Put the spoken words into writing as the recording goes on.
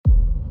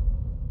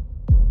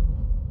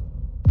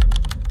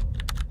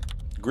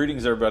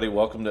Greetings, everybody.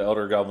 Welcome to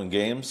Elder Goblin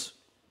Games.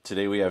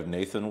 Today we have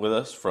Nathan with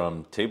us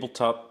from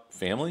Tabletop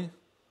Family,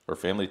 or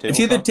Family It's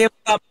either Tabletop.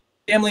 Tabletop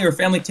Family or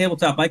Family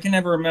Tabletop. I can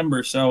never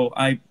remember, so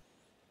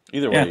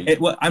Either way,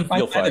 I'm fine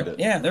you'll with find either. it.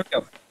 Yeah, there we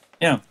go.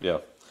 Yeah. Yeah.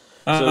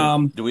 So,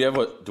 Um, do we have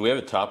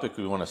a topic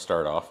we want to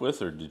start off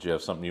with, or did you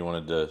have something you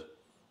wanted to,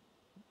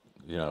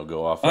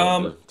 go off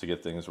of to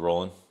get things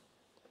rolling?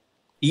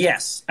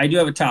 yes, I do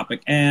have a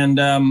topic, and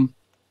okay.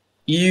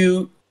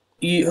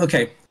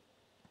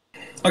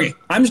 Okay,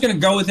 I'm just going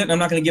to go with it, and I'm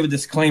not going to give a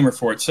disclaimer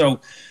for it. So,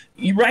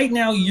 right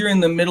now, you're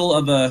in the middle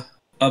of a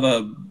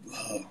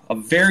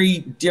very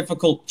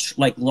difficult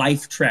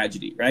life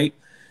tragedy, right?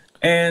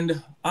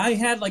 And I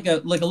had like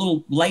a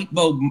little light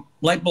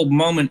bulb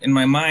moment in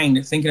my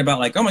mind, thinking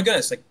about oh my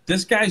goodness,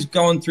 this guy's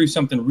going through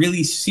something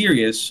really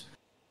serious,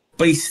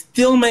 but he's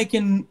still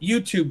making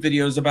YouTube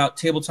videos about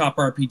tabletop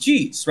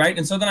RPGs, right?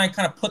 And so then I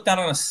kind of put that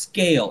on a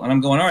scale, and I'm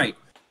going, all right,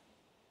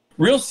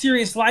 real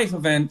serious life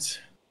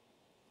event,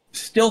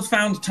 still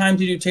found time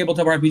to do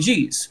tabletop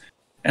RPGs.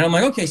 And I'm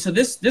like, okay, so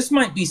this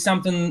might be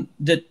something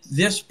that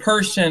this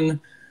person,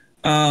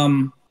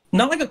 not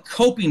like a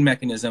coping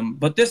mechanism,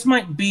 but this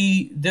might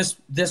be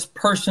this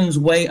person's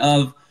way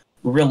of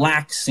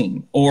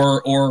relaxing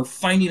or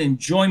finding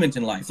enjoyment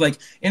in life,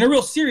 in a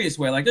real serious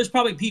way. There's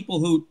probably people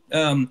who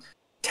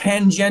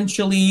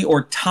tangentially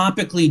or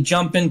topically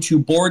jump into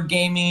board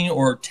gaming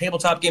or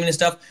tabletop gaming and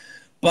stuff,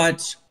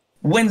 but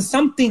when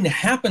something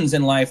happens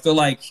in life, they're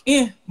like,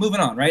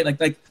 moving on, right?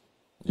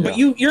 Yeah. But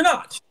you're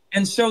not.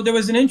 And so there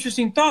was an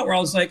interesting thought where I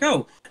was like,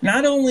 oh,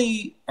 not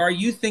only are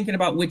you thinking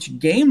about which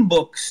game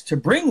books to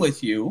bring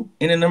with you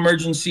in an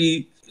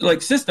emergency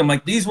system,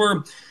 these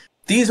were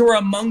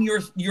among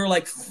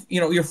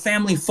your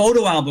family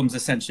photo albums,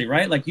 essentially,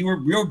 right? You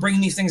were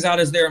bringing these things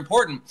out as they're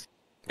important.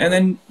 And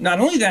then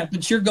not only that,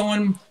 but you're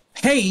going,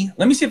 hey,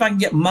 let me see if I can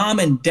get mom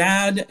and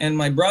dad and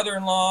my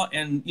brother-in-law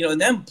and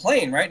them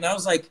playing, right? And I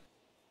was like,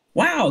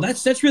 wow,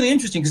 that's really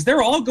interesting, because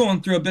they're all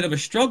going through a bit of a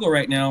struggle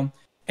right now.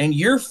 And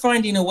you're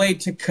finding a way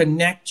to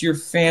connect your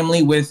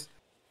family with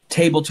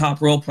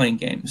tabletop role-playing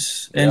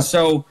games. Yeah. And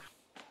so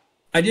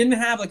I didn't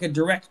have a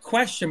direct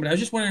question, but I was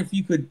just wondering if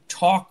you could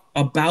talk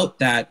about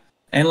that.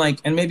 And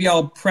maybe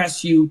I'll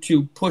press you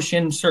to push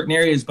in certain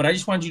areas, but I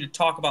just wanted you to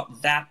talk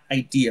about that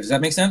idea. Does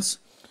that make sense?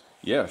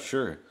 Yeah,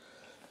 sure.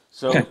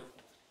 So, Okay.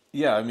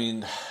 yeah, I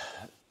mean,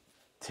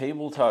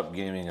 tabletop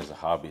gaming as a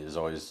hobby is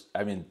always,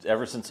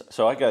 ever since,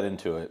 so I got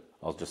into it,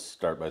 I'll just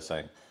start by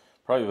saying,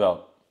 probably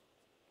about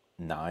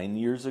 9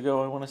 years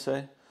ago, I want to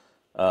say,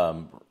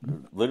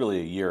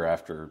 literally a year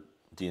after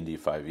D&D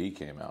 5e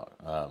came out.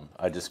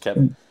 I just kept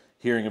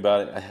hearing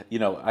about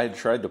it. I had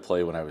tried to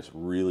play when I was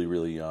really,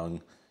 really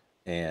young,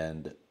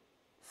 and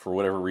for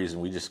whatever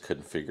reason, we just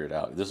couldn't figure it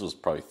out. This was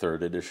probably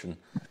 3rd edition,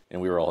 and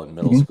we were all in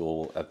middle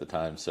school at the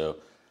time. So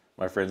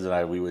my friends and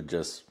I, we would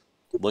just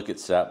look at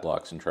stat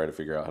blocks and try to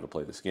figure out how to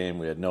play this game.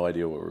 We had no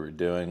idea what we were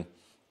doing.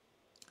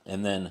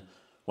 And then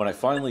when I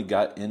finally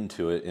got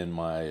into it in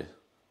my,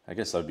 I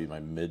guess that would be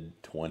my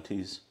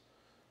mid-20s,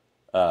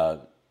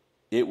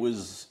 it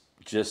was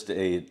just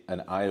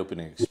an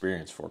eye-opening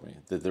experience for me,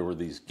 that there were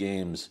these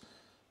games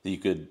that you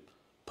could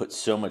put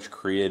so much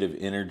creative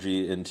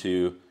energy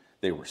into.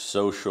 They were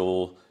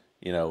social.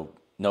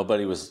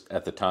 Nobody was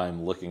at the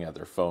time looking at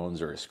their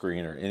phones or a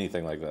screen or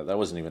anything like that. That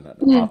wasn't even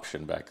an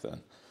option back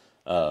then.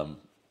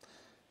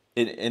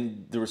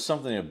 And there was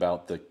something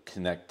about the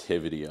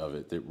connectivity of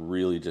it that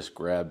really just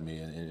grabbed me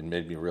and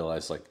made me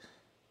realize,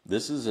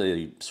 this is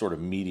a sort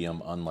of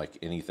medium unlike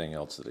anything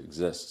else that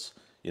exists.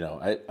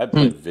 I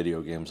played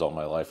video games all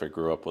my life. I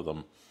grew up with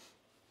them.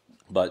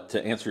 But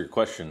to answer your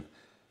question,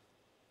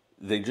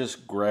 they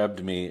just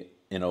grabbed me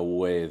in a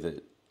way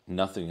that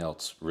nothing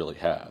else really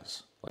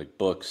has. Like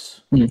books,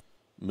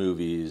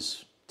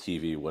 movies,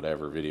 TV,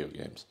 whatever, video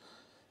games.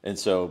 And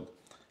so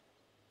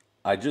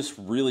I just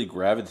really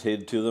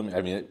gravitated to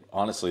them.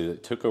 Honestly,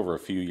 it took over a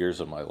few years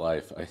of my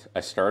life.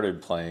 I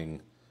started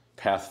playing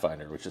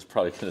Pathfinder, which is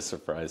probably going to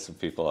surprise some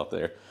people out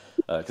there,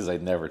 because I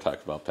never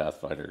talked about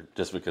Pathfinder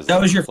just because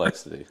of the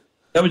complexity.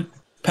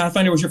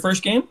 Pathfinder was your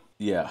first game?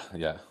 Yeah.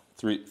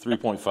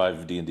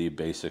 3.5 D&D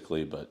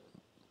basically, but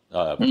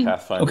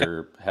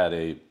Pathfinder had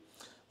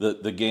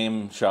the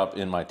game shop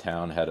in my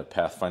town had a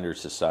Pathfinder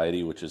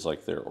Society, which is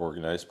their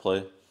organized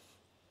play.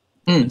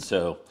 And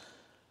so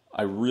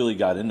I really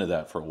got into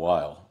that for a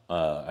while.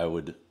 I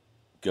would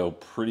go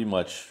pretty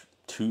much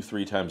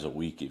 2-3 times a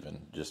week, even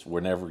just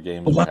whenever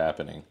games were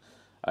happening.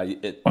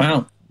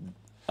 Wow.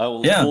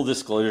 Full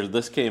disclosure,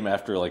 this came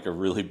after a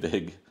really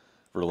big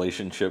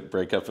relationship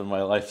breakup in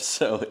my life,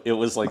 so it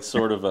was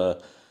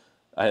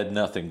I had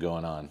nothing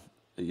going on.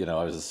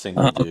 I was a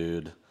single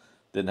dude,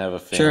 didn't have a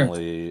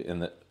family,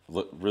 and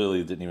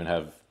really didn't even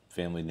have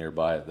family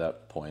nearby at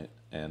that point,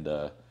 and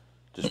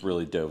just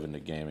really dove into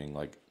gaming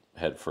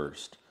head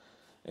first.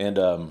 And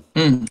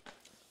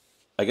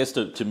I guess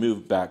to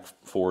move back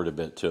forward a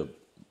bit to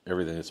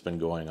everything that's been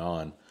going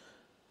on,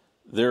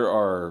 there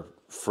are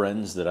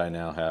friends that I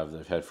now have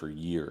that I've had for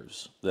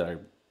years that I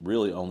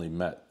really only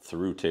met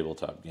through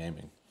tabletop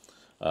gaming.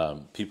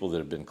 people that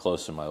have been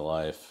close in my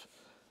life.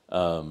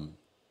 And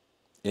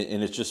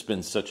it's just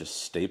been such a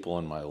staple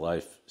in my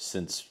life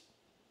since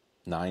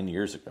 9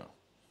 years ago.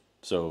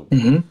 So,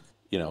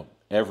 you know,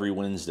 every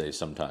Wednesday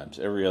sometimes,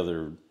 every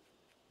other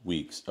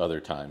weeks, other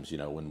times, you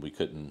know, when we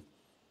couldn't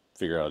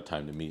figure out a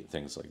time to meet,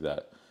 things like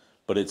that.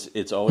 But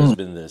it's always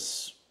been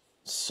this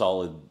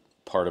solid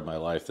part of my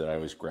life that I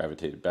always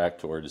gravitated back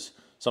towards,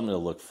 something to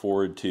look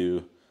forward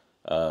to,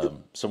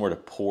 somewhere to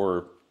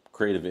pour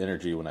creative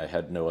energy when I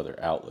had no other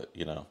outlet,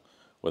 you know,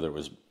 whether it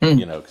was,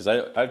 you know, because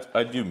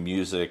I do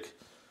music.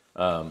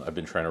 I've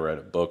been trying to write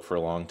a book for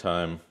a long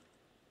time.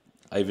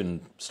 I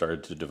even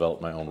started to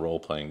develop my own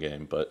role-playing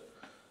game, but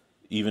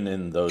even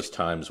in those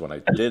times when I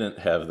didn't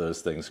have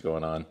those things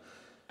going on,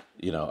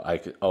 you know, I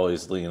could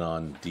always lean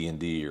on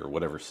D&D or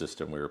whatever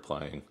system we were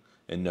playing,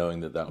 and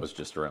knowing that that was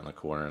just around the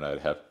corner, and I'd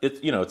have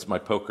it. You know, it's my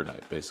poker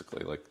night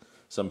basically. Like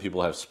some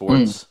people have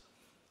sports,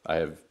 I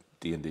have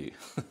D&D.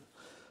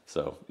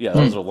 So yeah,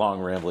 that was a long,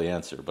 rambly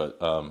answer, but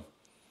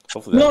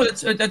hopefully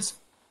that's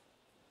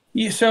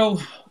you. So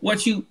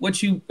what you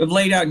have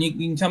laid out, and you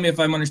can tell me if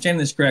I'm understanding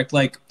this correct.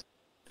 Like,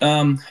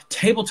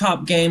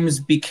 tabletop games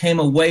became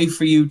a way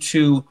for you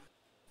to,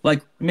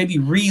 like, maybe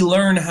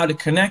relearn how to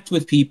connect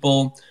with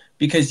people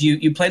because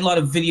you played a lot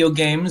of video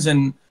games,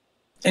 and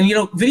you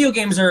know, video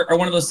games are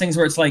one of those things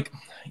where it's like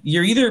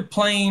you're either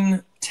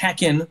playing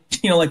Tekken,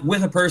 you know, like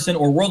with a person,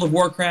 or World of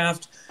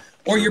Warcraft,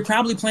 or you're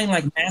probably playing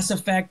like Mass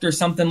Effect or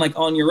something like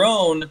on your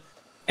own.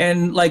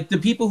 And like the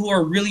people who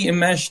are really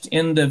enmeshed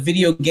in the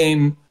video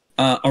game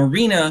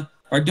arena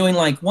are doing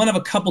like one of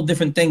a couple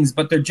different things,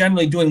 but they're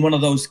generally doing one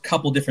of those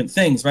couple different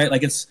things, right?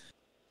 Like it's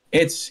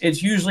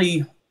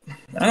usually,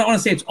 I don't want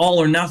to say it's all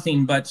or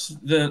nothing, but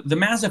the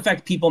Mass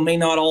Effect people may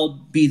not all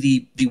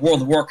be the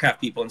World of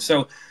Warcraft people. And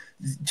so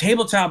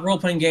tabletop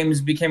role-playing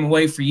games became a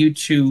way for you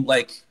to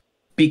like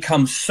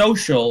become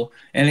social,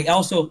 and it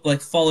also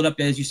like followed up,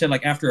 as you said,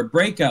 like after a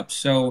breakup.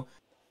 So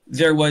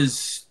there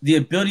was the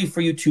ability for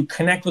you to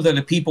connect with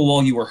other people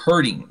while you were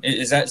hurting.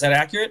 Is that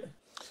accurate?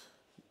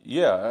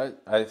 Yeah,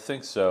 I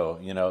think so.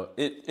 You know,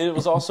 it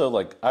was also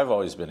like I've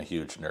always been a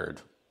huge nerd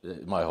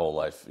my whole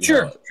life.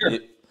 Sure.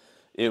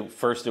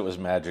 First it was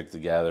Magic the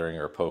Gathering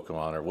or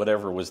Pokemon or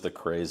whatever was the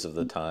craze of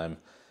the time.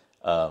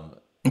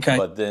 Okay.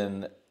 But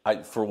then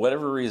for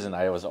whatever reason,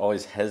 I was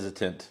always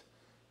hesitant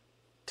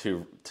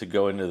to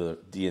go into the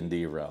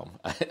D&D realm.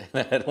 I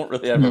don't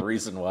really have a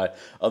reason why,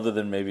 other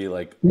than maybe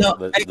like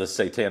the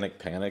Satanic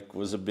Panic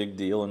was a big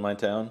deal in my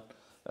town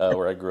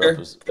where I grew up.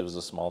 It was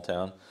a small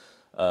town.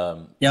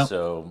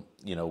 So,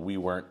 you know, we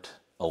weren't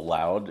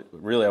allowed.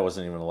 Really, I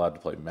wasn't even allowed to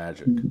play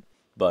Magic,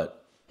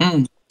 but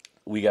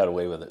we got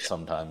away with it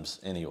sometimes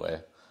anyway.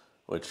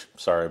 Which,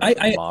 sorry,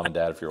 mom and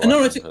dad, if you're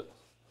watching.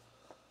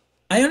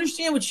 I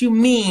understand what you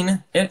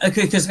mean,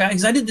 because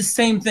I did the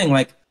same thing.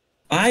 Like,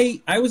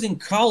 I was in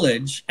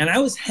college and I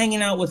was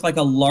hanging out with like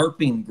a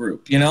LARPing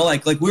group, you know,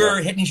 like we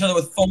were hitting each other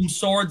with foam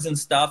swords and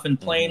stuff and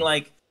playing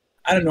like,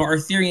 I don't know,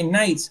 Arthurian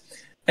Knights.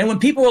 And when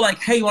people were like,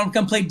 "Hey, you want to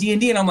come play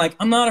D&D?" and I'm like,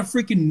 "I'm not a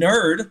freaking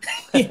nerd,"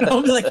 you know,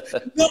 like,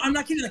 no, I'm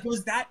not kidding. Like, it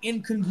was that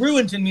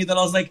incongruent in me that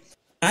I was like,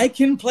 I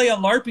can play a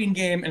LARPing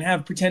game and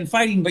have pretend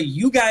fighting, but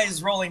you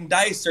guys rolling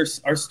dice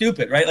are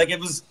stupid, right? Like it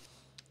was,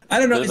 I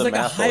don't know, it's like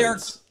a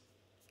hierarchy.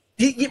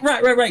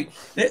 Right.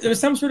 There was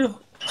some sort of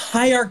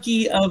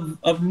hierarchy of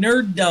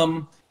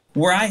nerddom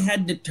where I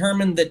had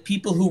determined that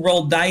people who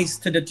roll dice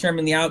to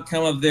determine the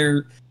outcome of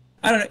their,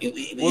 I don't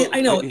know.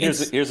 I know.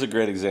 Here's a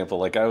great example.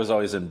 Like I was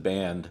always in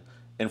band,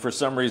 and for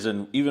some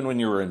reason, even when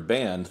you were in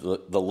band,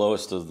 the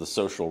lowest of the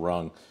social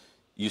rung,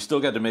 you still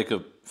got to make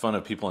fun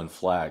of people in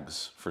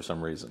flags for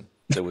some reason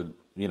that would,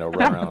 you know,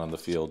 run around on the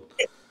field.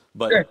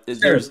 But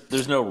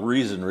there's no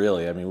reason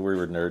really. I mean, we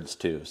were nerds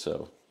too,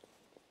 so.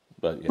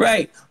 But yeah.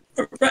 Right,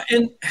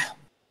 and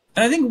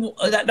I think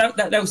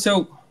that was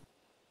so.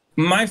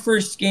 My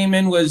first game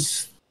in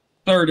was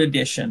 3rd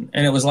edition,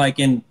 and it was like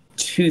in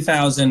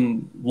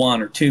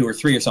 2001 or 2 or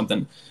 3 or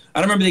something. I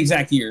don't remember the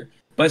exact year,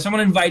 but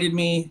someone invited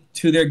me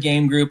to their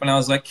game group, and I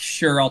was like,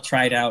 sure, I'll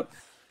try it out.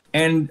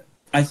 And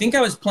I think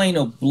I was playing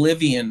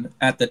Oblivion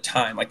at the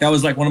time. Like that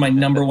was like one of my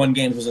number one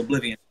games was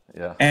Oblivion.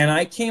 Yeah. And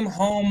I came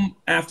home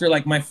after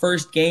like my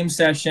first game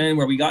session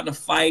where we got in a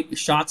fight, we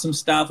shot some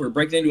stuff, we were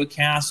breaking into a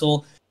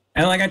castle,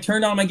 and like I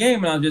turned on my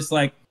game and I was just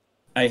like,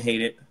 I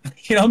hate it.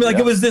 You know, I mean, like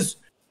it was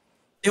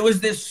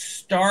this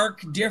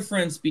stark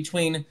difference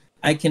between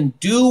I can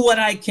do what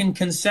I can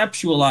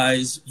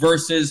conceptualize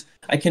versus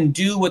I can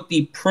do what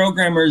the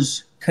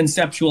programmers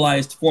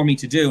conceptualized for me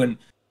to do.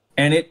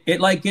 And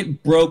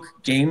it broke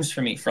games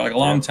for me for like a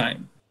long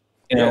time.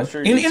 You know,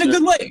 sure. In a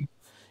good way.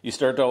 You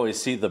start to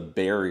always see the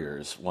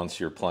barriers once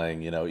you're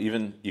playing, you know,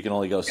 even you can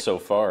only go so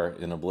far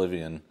in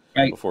Oblivion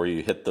before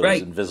you hit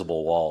those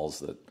invisible walls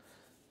that,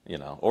 you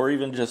know, or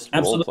even just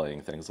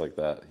role-playing, things like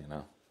that, you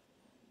know.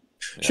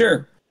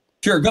 Yeah.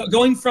 Sure.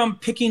 Going from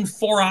picking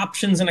 4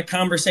 options in a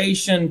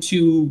conversation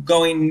to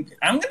going,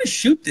 I'm going to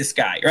shoot this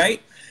guy,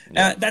 right?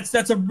 Yeah.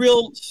 That's a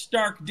real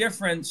stark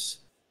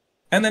difference.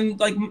 And then,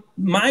 like,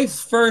 my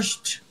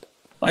first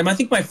I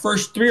think my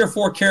first 3 or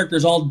 4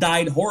 characters all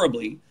died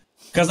horribly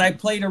because I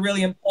played a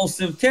really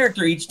impulsive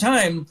character each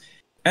time.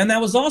 And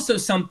that was also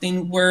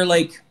something where,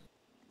 like,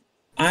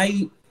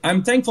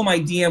 I'm thankful my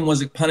DM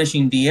was a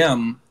punishing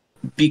DM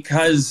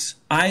because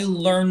I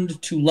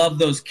learned to love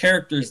those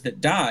characters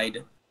that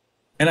died.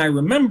 And I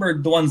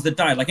remembered the ones that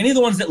died. Like, any of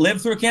the ones that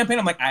lived through a campaign,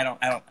 I'm like, I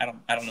don't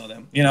know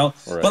them, you know?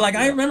 Right, but, like,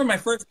 I remember my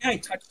first guy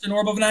touched an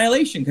orb of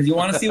annihilation because you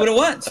want to see what it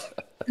was.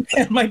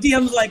 And my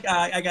DM's like,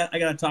 I got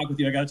to talk with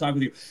you. I got to talk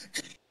with you.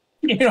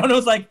 You know, and I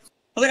was like,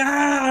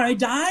 I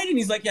died? And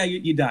he's like, yeah,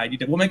 you died. You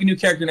did. We'll make a new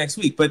character next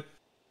week. But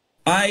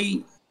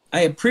I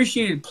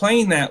appreciated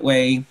playing that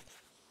way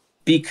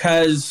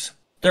because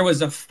there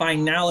was a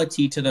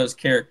finality to those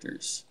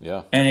characters.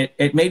 Yeah. And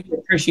it made me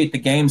appreciate the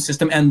game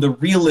system and the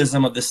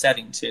realism of the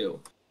setting too.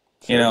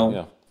 Sure, you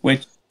know,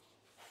 which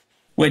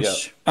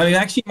I mean,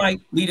 actually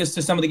might lead us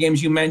to some of the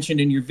games you mentioned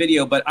in your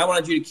video, but I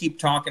wanted you to keep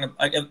talking.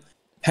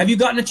 Have you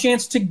gotten a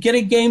chance to get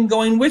a game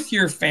going with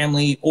your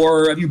family,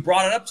 or have you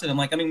brought it up to them?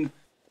 Like, I mean,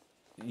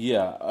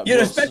 yeah, you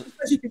know, especially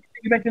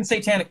you mentioned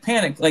Satanic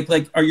Panic.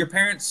 Like, are your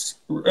parents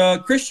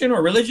Christian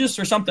or religious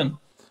or something?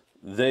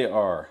 They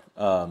are.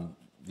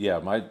 Yeah,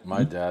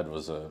 my dad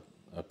was a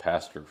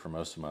pastor for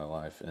most of my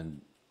life,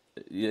 and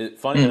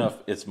funny enough,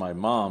 it's my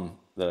mom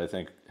that I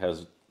think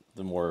has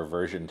the more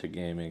aversion to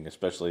gaming,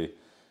 especially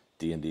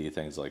D&D,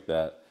 things like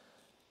that.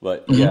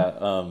 But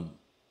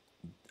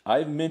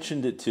I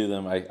mentioned it to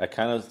them. I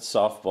kind of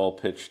softball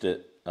pitched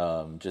it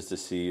just to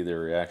see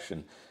their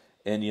reaction,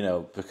 and you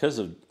know, because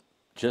of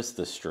just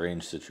the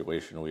strange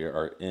situation we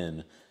are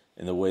in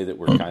the way that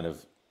we're kind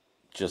of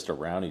just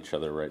around each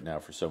other right now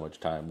for so much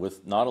time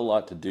with not a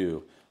lot to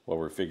do while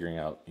we're figuring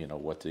out, you know,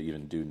 what to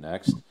even do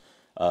next.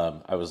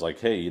 I was like,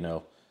 hey, you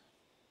know,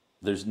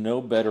 there's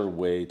no better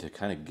way to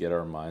kind of get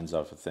our minds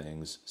off of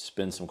things,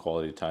 spend some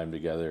quality time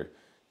together,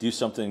 do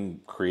something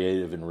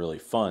creative and really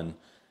fun.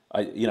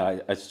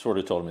 I sort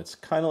of told him it's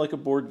kind of like a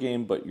board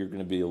game, but you're going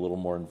to be a little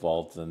more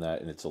involved than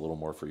that, and it's a little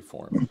more free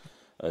form,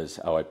 is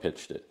how I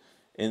pitched it.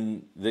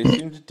 And they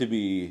seemed to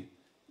be,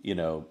 you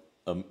know,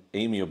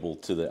 amiable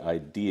to the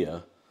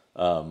idea.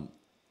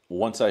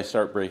 Once I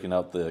start breaking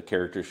out the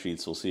character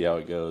sheets, we'll see how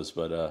it goes.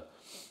 But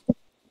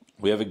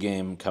we have a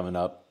game coming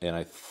up, and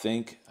I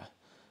think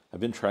I've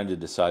been trying to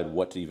decide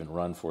what to even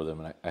run for them.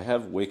 And I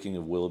have Waking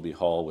of Willoughby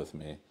Hall with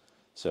me,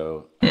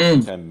 so I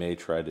think I may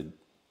try to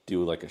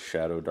do like a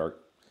ShadowDark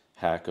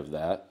hack of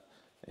that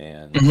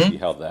and see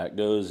how that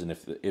goes. And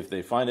if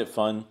they find it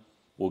fun,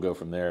 we'll go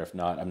from there. If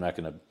not, I'm not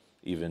going to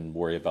even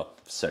worry about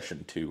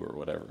session 2 or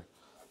whatever,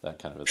 that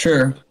kind of a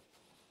thing.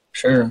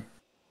 Sure.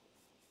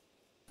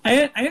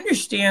 I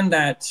understand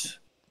that.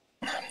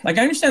 Like,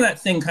 I understand that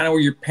thing kind of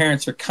where your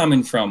parents are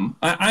coming from.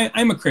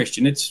 I'm a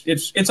Christian.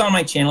 It's on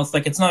my channel. It's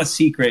like, it's not a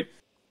secret.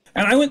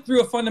 And I went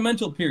through a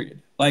fundamental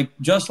period, like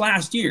just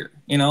last year,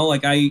 you know,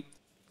 like I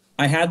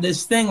had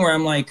this thing where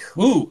I'm like,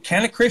 ooh,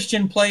 can a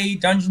Christian play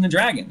Dungeons and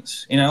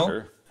Dragons? You know,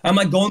 sure. I'm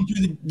like going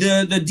through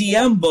the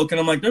DM book, and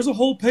I'm like, there's a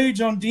whole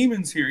page on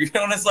demons here, you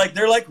know, and it's like,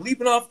 they're like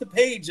leaping off the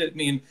page at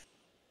me.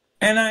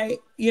 And I,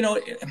 you know,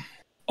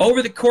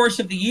 over the course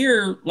of the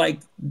year,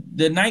 like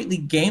the nightly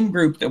game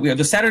group that we had,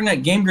 the Saturday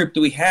night game group that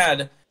we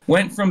had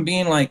went from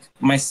being like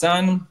my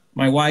son,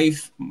 my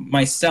wife,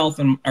 myself,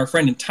 and our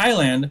friend in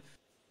Thailand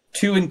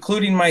to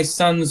including my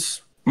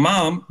son's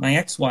mom, my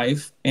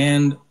ex-wife,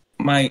 and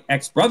my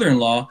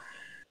ex-brother-in-law.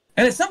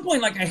 And at some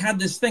point, like, I had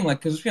this thing,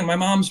 like, because my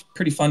mom's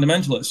pretty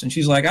fundamentalist, and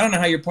she's like, I don't know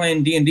how you're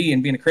playing D&D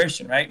and being a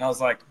Christian, right? And I was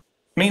like,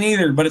 me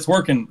neither, but it's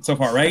working so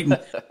far, right?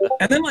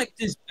 And then, like,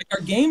 our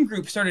game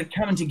group started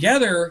coming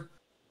together,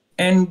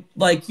 and,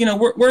 like, you know,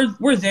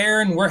 we're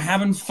there, and we're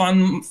having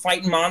fun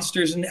fighting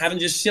monsters and having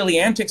just silly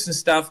antics and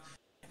stuff.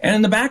 And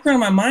in the background of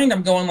my mind,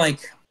 I'm going,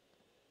 like,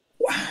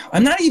 wow,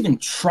 I'm not even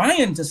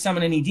trying to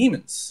summon any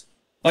demons.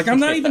 Like,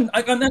 I'm not even,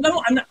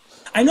 I'm not,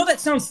 I know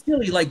that sounds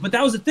silly, like, but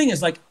that was the thing,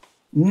 is like,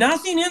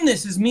 nothing in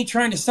this is me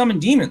trying to summon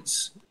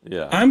demons.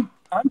 Yeah. I'm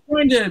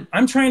trying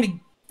to,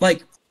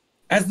 like,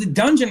 as the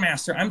dungeon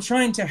master, I'm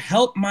trying to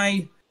help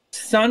my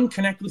son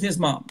connect with his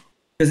mom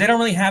because they don't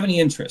really have any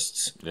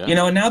interests, you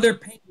know, and now they're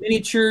painting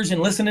miniatures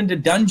and listening to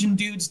Dungeon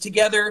Dudes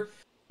together.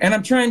 And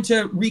I'm trying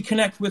to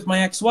reconnect with my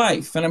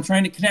ex-wife, and I'm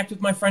trying to connect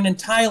with my friend in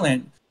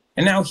Thailand.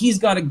 And now he's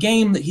got a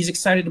game that he's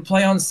excited to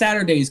play on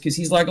Saturdays because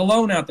he's like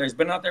alone out there. He's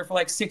been out there for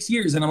like 6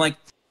 years. And I'm like,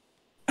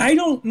 I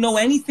don't know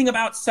anything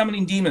about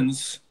summoning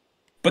demons,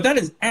 but that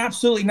is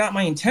absolutely not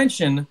my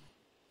intention.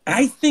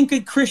 I think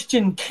a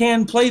Christian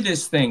can play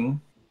this thing.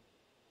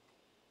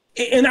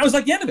 And that was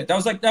like the end of it. That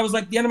was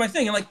like the end of my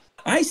thing. And like,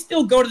 I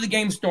still go to the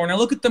game store and I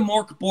look at the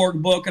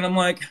Morkborg book and I'm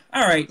like,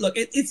 all right, look,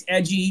 it's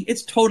edgy.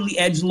 It's totally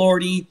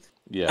edgelordy.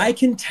 Yeah. I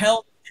can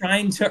tell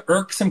trying to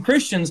irk some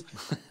Christians.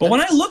 But when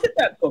I look at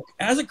that book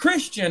as a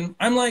Christian,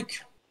 I'm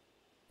like,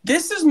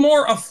 this is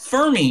more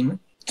affirming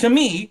to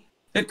me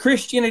that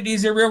Christianity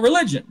is a real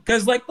religion.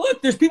 Because, like,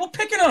 look, there's people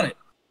picking on it.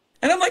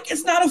 And I'm like,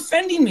 it's not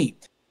offending me.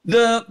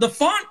 The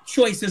font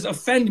choices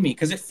offend me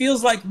because it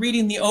feels like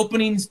reading the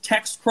openings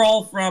text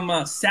crawl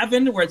from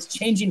 7 where it's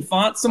changing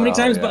fonts so many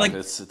times. Yeah, but like,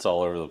 it's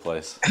all over the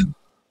place.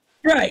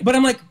 Right, but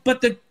I'm like,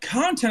 but the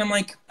content, I'm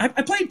like, I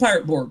played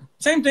Pirate Borg.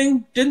 Same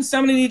thing. Didn't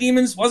summon any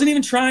demons. Wasn't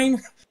even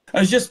trying. I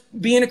was just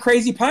being a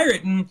crazy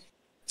pirate. And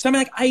so I'm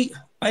like,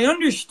 I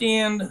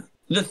understand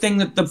the thing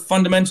that the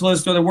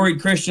fundamentalists or the worried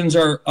Christians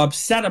are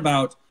upset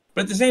about,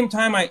 but at the same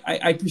time,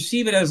 I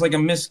perceive it as like a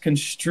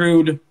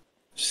misconstrued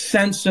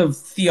sense of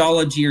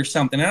theology or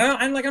something. And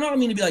I don't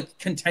mean to be like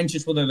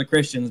contentious with other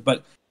Christians,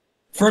 but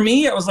for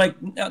me, it was like,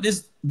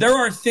 there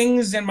are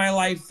things in my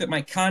life that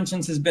my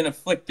conscience has been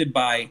afflicted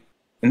by,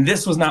 and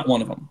this was not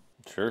one of them.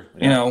 Sure.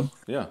 Yeah. You know?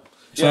 Yeah.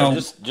 So, Yeah.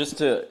 Just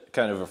to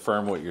kind of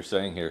affirm what you're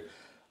saying here,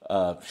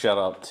 shout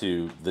out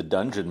to the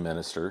dungeon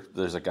minister.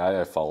 There's a guy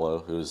I follow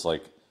who's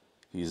like,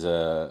 I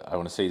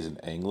want to say he's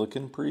an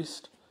Anglican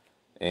priest.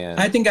 And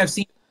I think I've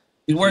seen,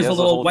 he wears a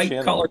little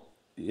white collar.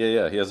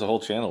 Yeah. He has a whole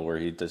channel where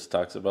he just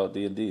talks about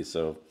D&D.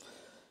 So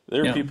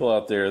there are people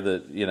out there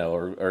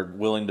that, are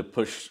willing to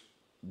push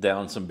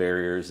down some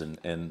barriers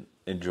and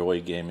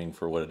enjoy gaming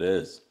for what it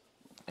is.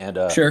 And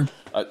Sure.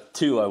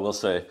 Two, I will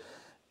say,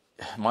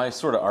 my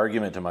sort of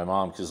argument to my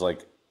mom, because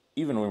like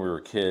even when we were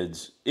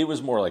kids, it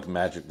was more like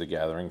Magic the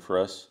Gathering for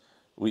us.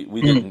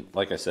 We didn't,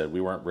 like I said,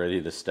 we weren't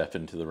ready to step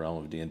into the realm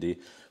of D&D.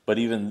 But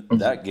even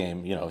that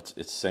game, it's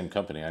the same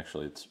company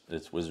actually.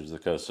 It's Wizards of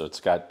the Coast, so it's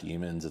got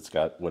demons, it's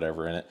got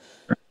whatever in it.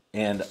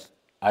 And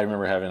I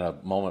remember having a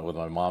moment with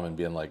my mom and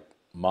being like,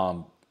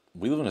 "Mom,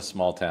 we live in a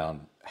small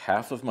town.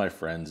 Half of my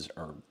friends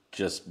are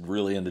just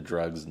really into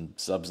drugs and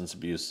substance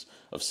abuse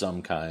of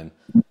some kind,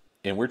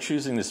 and we're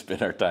choosing to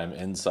spend our time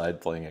inside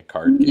playing a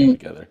card game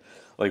together.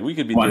 Like we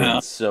could be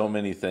doing so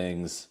many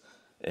things."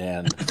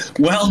 And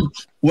well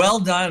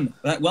done.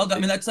 Well done. I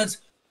mean,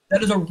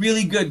 that is a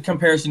really good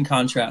comparison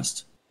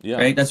contrast. Yeah,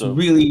 right. That's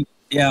really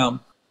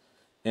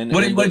And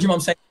what did your mom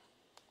say?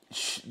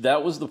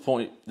 That was the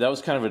point. That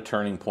was kind of a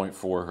turning point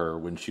for her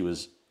when she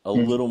was a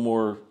little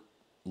more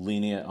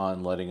lenient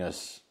on letting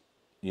us,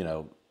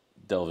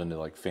 delve into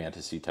like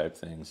fantasy type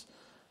things.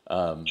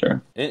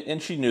 Sure.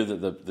 And she knew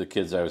that the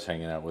kids I was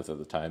hanging out with at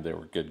the time, they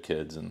were good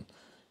kids, and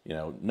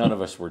none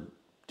of us were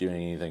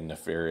doing anything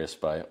nefarious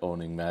by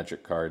owning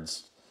magic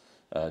cards,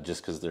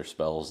 just because they're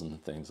spells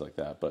and things like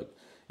that. But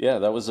yeah,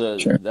 that was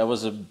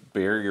a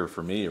barrier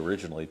for me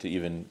originally to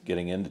even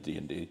getting into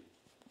D&D.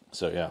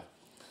 So yeah,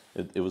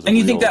 it was. And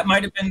you think that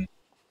might have been?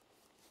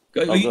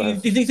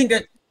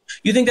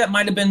 You think that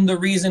might have been the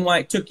reason why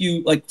it took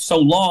you like so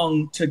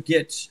long to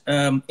get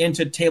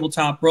into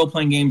tabletop role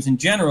playing games in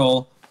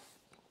general?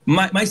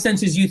 My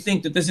sense is you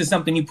think that this is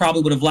something you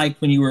probably would have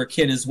liked when you were a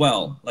kid as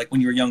well, like when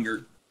you were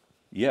younger.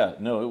 Yeah,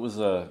 no, it was.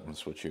 I'm gonna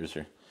switch gears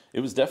here. It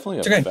was definitely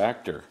a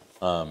factor.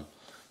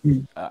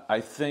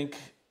 I think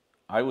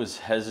I was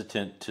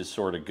hesitant to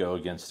sort of go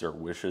against their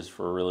wishes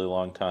for a really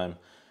long time,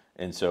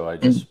 and so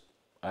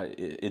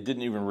it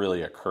didn't even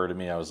really occur to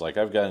me. I was like,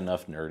 I've got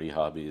enough nerdy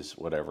hobbies,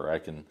 whatever I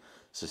can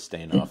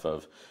sustain off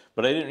of.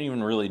 But I didn't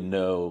even really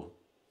know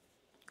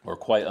or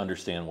quite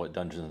understand what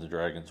Dungeons and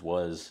Dragons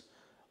was.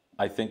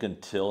 I think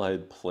until I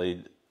had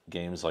played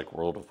games like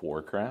World of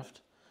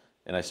Warcraft,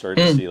 and I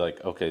started to see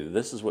like, okay,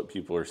 this is what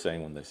people are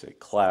saying when they say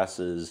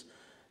classes.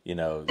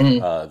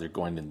 They're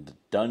going into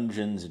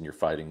dungeons and you're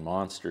fighting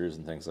monsters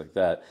and things like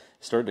that.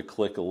 It started to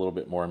click a little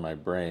bit more in my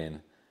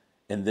brain.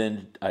 And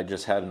then I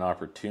just had an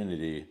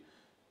opportunity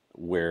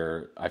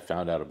where I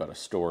found out about a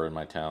store in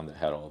my town that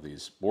had all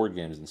these board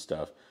games and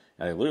stuff.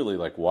 And I literally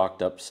like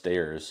walked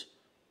upstairs,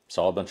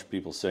 saw a bunch of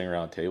people sitting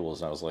around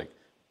tables, and I was like,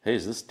 "Hey,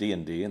 is this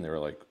D&D?" And they were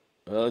like,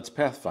 "It's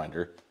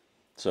Pathfinder."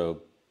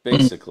 So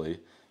basically,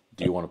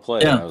 do you want to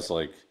play? And I was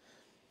like,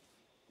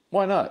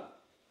 "Why not?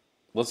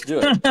 Let's do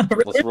it.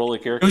 Let's roll a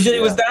character."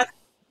 It was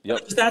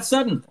that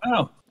sudden.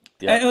 Wow.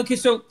 Yeah. Okay,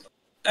 so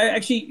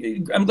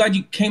I'm glad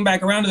you came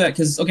back around to that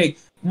because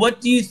what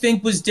do you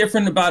think was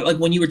different about like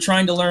when you were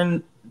trying to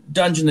learn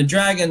Dungeons and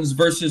Dragons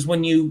versus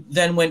when you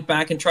then went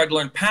back and tried to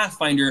learn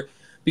Pathfinder?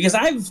 Because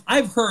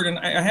I've heard, and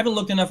I haven't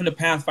looked enough into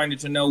Pathfinder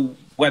to know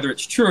whether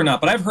it's true or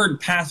not, but I've heard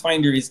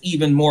Pathfinder is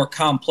even more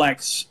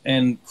complex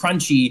and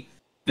crunchy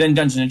than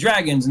Dungeons and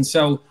Dragons. And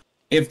so,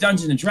 if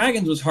Dungeons and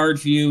Dragons was hard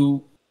for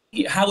you,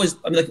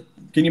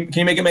 can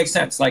you make it make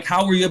sense? Like,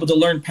 how were you able to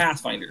learn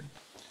Pathfinder?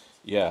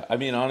 Yeah, I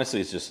mean,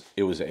 honestly,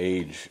 it was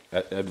age.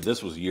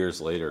 This was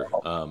years later.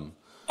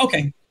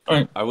 Okay, all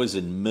right. I was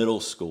in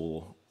middle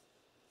school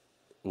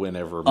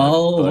whenever my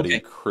buddy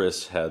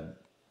Chris had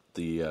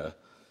the.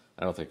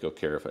 I don't think he'll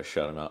care if I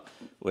shout him out.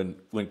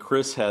 When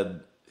Chris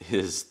had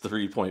his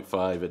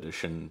 3.5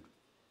 edition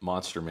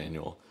monster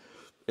manual,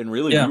 and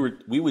really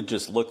we would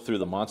just look through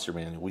the monster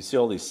manual. We see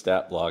all these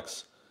stat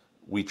blocks.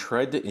 We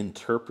tried to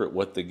interpret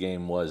what the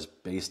game was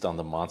based on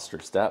the monster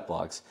stat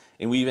blocks,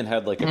 and we even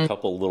had like a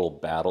couple little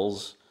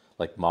battles,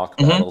 like mock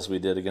battles we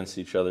did against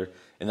each other,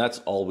 and that's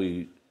all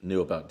we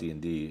knew about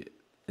D&D.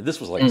 And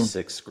this was like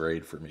sixth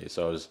grade for me,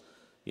 so I was,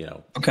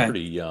 pretty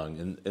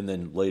young, and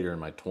then later in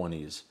my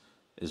 20s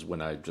is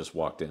when I just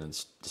walked in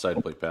and decided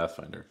to play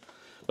Pathfinder.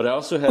 But I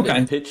also had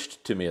it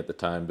pitched to me at the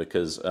time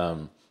because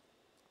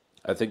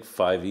I think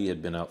 5e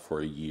had been out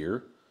for a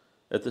year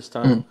at this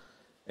time.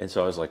 And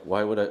so I was like,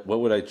 what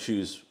would I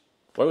choose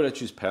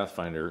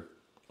Pathfinder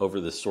over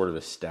this sort of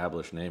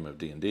established name of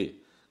D&D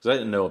because I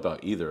didn't know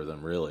about either of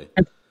them really.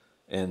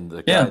 And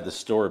the guy at the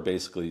store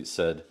basically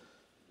said,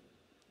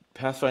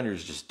 Pathfinder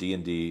is just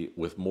D&D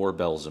with more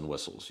bells and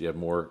whistles. You have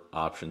more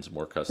options,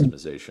 more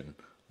customization, a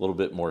little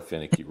bit more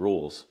finicky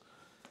rules.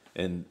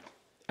 And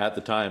at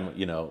the time,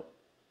 you know,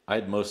 I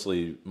had most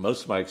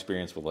of my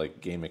experience with like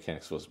game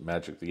mechanics was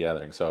Magic the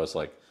Gathering. So I was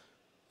like,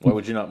 why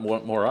would you not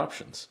want more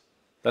options?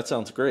 That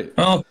sounds great.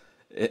 Oh,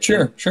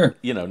 sure.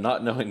 You know,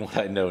 not knowing what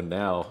I know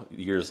now,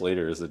 years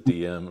later as a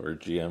DM or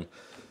GM,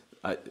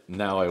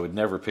 now I would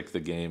never pick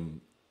the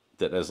game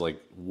that has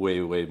like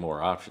way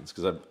more options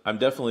because I'm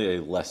definitely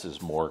a less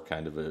is more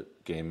kind of a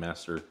game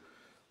master,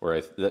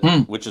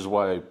 which is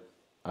why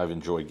I've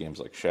enjoyed games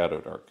like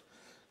ShadowDark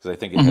because I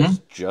think it has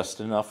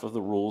just enough of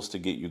the rules to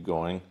get you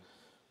going,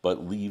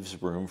 but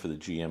leaves room for the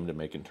GM to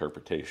make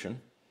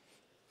interpretation.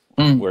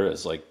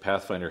 Whereas like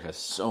Pathfinder has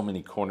so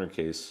many corner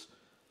case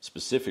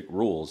specific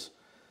rules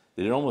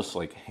that it almost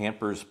like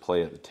hampers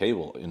play at the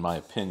table, in my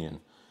opinion,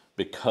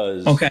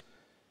 because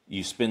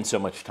you spend so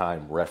much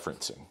time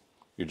referencing.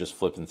 You're just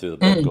flipping through the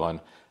book going,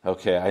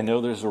 okay, I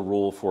know there's a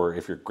rule for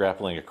if you're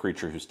grappling a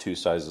creature who's 2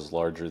 sizes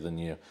larger than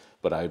you,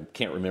 but I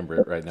can't remember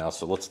it right now,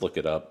 so let's look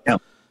it up.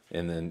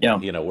 And then,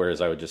 you know,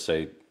 whereas I would just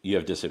say, you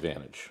have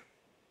disadvantage.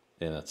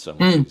 And that's so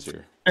much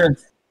easier. Sure.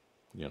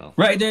 You know?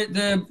 Right.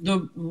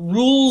 The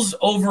rules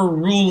over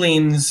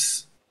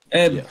rulings,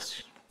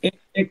 Yes.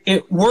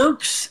 It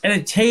works at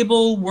a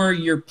table where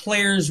your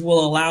players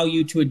will allow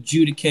you to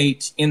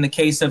adjudicate in the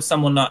case of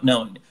someone not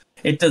knowing.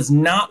 It does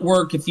not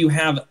work if you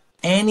have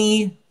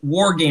any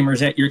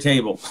wargamers at your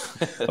table.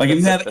 Like if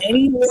you have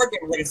any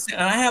wargamers,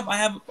 and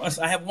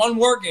I have one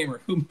wargamer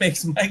who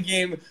makes my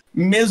game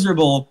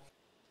miserable.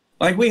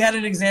 Like we had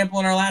an example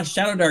in our last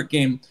ShadowDark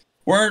game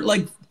where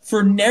like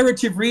for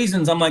narrative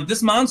reasons, I'm like,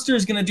 this monster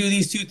is going to do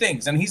these 2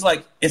 things. And he's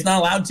like, it's not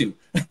allowed to.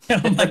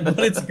 And I'm like, but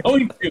it's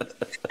going to.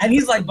 And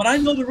he's like, but I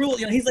know the rule.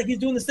 You know, he's like, he's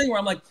doing this thing where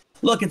I'm like,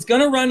 look, it's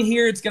going to run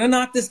here. It's going to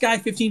knock this guy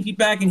 15 feet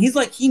back. And he's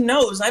like, he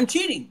knows I'm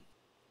cheating.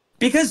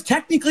 Because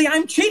technically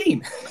I'm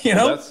cheating, you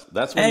know?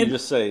 That's when you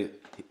just say,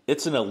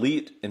 it's an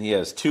elite and he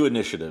has 2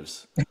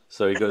 initiatives.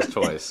 So he goes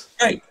twice.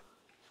 Right.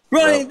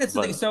 Right, that's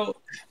the thing. So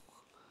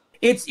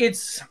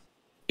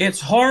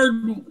it's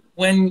hard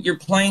when you're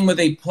playing with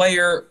a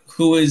player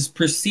who is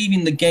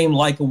perceiving the game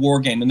like a war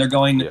game and they're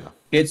going,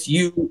 it's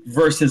you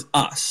versus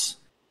us.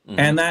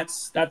 And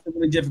that's a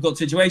really difficult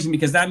situation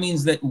because that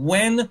means that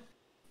when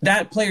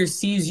that player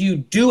sees you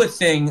do a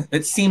thing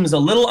that seems a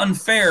little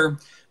unfair,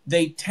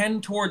 they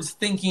tend towards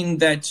thinking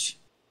that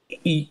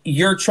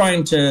you're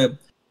trying to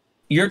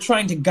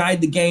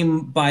guide the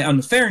game by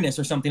unfairness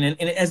or something, and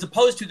as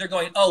opposed to they're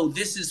going, oh,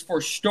 this is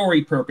for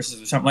story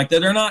purposes or something like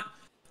that.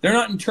 They're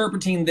not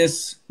interpreting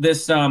this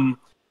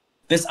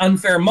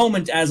unfair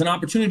moment as an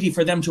opportunity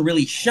for them to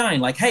really shine.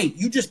 Like, hey,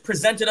 you just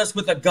presented us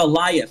with a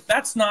Goliath.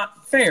 That's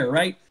not fair,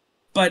 right?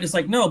 But it's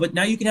like, no, but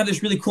now you can have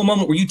this really cool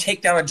moment where you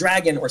take down a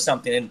dragon or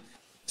something, and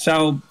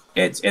so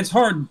it's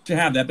hard to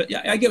have that. But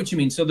yeah, I get what you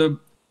mean. So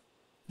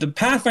the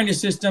Pathfinder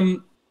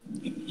system,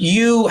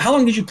 how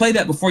long did you play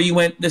that before you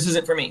went, this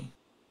isn't for me?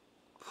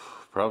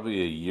 Probably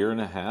 1.5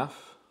 years.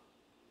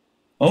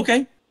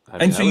 Okay. I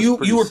mean, and so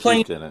you were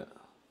playing in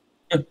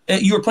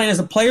it. You were playing as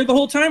a player the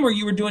whole time, or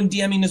you were doing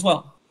DMing as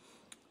well?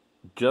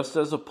 Just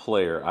as a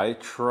player.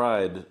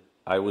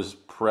 I was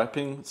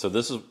prepping. So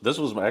this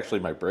was actually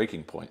my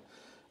breaking point.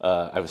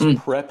 I was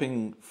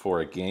prepping for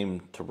a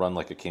game to run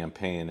like a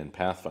campaign in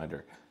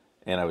Pathfinder,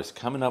 and I was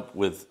coming up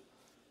with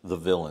the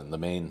villain, the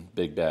main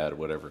big bad,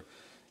 whatever.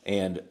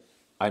 And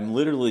I'm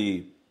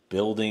literally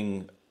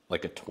building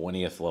like a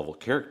 20th level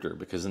character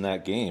because in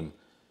that game,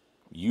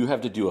 you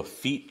have to do a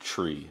feat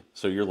tree.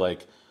 So you're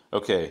like,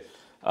 okay,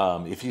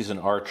 if he's an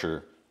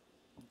archer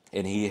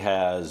and he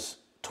has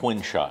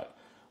twin shot,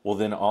 well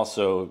then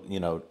also, you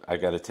know, I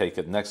got to take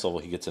it next level.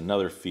 He gets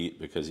another feat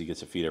because he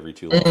gets a feat every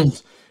 2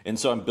 levels. And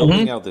so I'm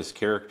building out this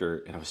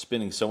character and I was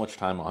spending so much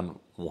time on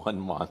one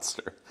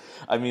monster.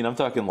 I mean, I'm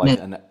talking like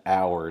an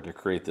hour to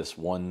create this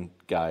one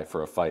guy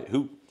for a fight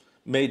who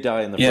may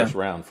die in the first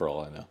round for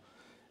all I know.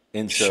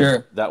 And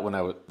so that's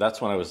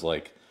when I was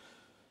like,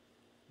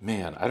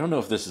 man, I don't know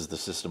if this is the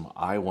system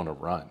I want to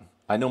run.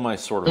 I know my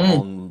sort of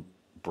own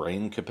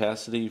brain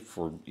capacity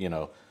for, you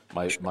know,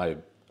 my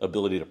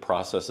ability to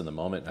process in the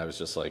moment. And I was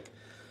just like,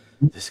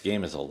 this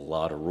game has a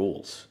lot of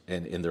rules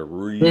and they're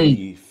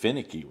really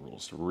finicky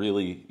rules,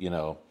 really, you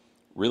know,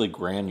 really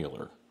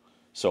granular.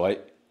 So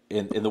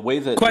in the way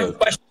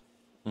that...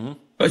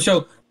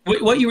 So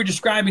what you were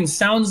describing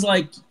sounds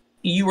like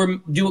you were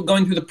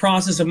going through the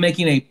process of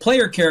making a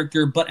player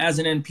character, but as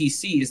an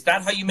NPC. Is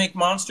that how you make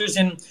monsters?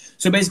 And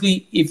so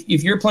basically,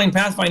 if you're playing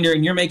Pathfinder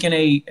and you're making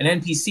an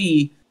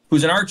NPC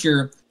who's an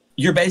archer,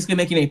 you're basically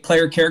making a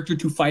player character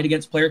to fight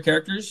against player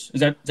characters.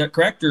 Is that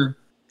correct? Or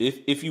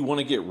if you want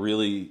to get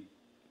really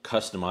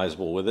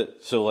customizable with it,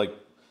 so like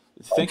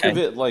think of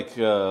it like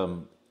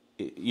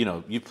you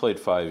know, you played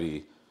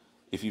 5e.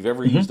 If you've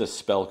ever used a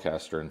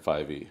spellcaster in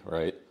 5e,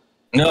 right?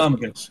 No, I'm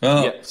good.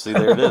 Oh. Yeah, see,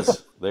 there it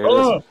is. There it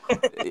is.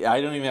 I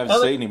don't even have to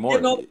say anymore.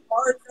 Getting all the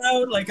cards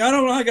out. Like, I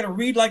don't know. I got to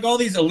read like all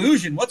these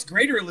illusion. What's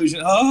greater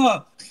illusion?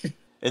 Oh.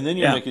 And then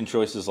you're making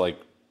choices like,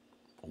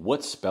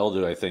 what spell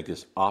do I think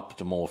is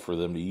optimal for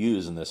them to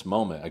use in this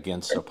moment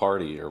against a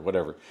party or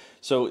whatever?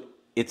 So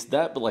it's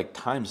that, but like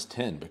times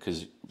 10,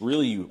 because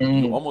really you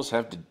almost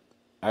have to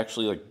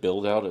actually like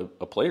build out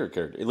a player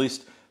character, at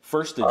least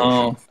first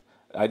edition.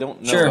 I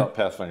don't know about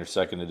Pathfinder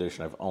second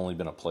edition. I've only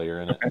been a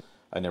player in it.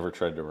 I never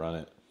tried to run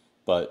it,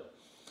 but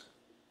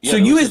yeah, so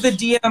you as the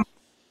DM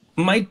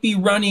might be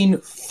running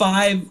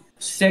 5,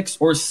 6,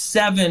 or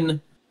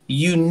 7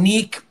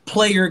 unique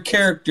player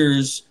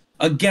characters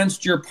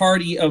against your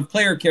party of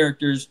player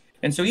characters,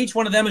 and so each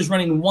one of them is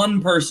running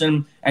one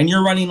person, and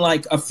you're running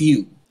like a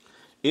few.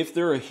 If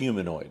they're a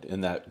humanoid in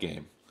that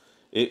game,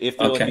 if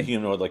they're like a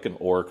humanoid, like an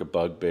orc, a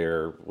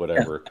bugbear,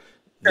 whatever,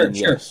 then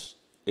yes.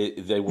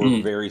 They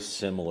were very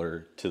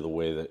similar to the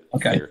way that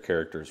their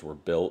characters were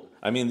built.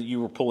 I mean,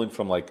 you were pulling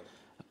from like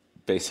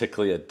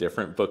basically a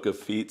different book of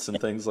feats and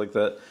things like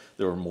that.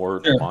 They were more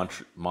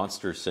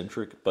monster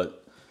centric,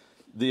 but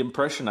the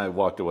impression I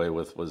walked away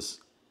with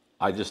was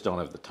I just don't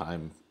have the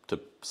time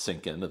to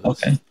sink into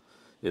this.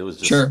 It was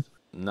just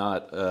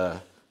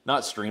not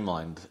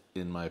streamlined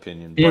in my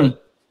opinion.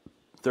 But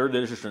third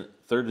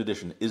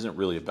edition isn't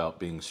really about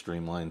being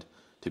streamlined,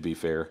 to be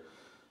fair.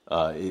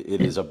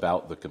 It is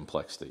about the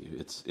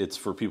complexity. It's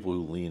for people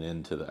who lean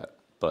into that.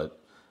 But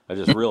I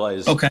just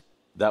realized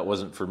that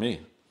wasn't for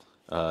me.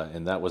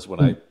 And that was when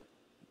I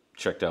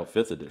checked out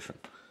 5th edition.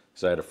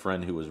 Because I had a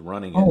friend who was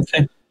running it.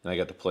 And I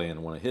got to play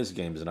in one of his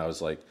games. And I was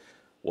like,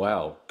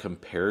 wow,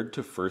 compared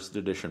to 1st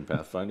edition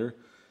Pathfinder,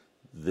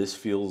 this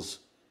feels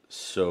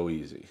so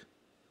easy.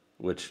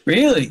 Which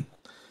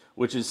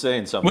is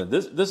saying something.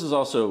 This is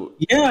also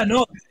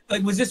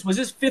like was this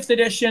 5th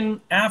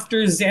edition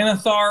after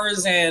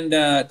Xanathar's and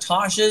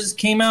Tasha's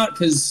came out?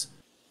 Because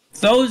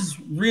those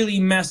really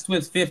messed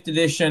with 5th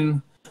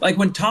edition. Like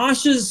when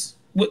Tasha's,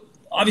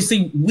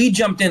 obviously we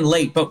jumped in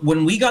late, but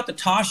when we got the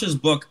Tasha's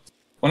book,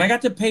 when I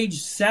got to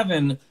page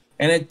 7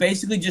 and it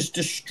basically just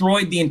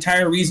destroyed the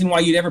entire reason why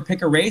you'd ever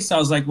pick a race, I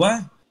was like,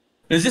 what?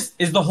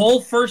 Is the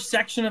whole first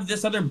section of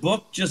this other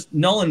book just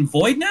null and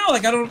void now?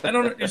 Like I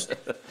don't just,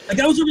 like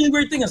that was a really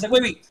weird thing. I was like,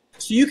 wait.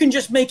 So you can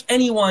just make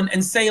anyone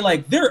and say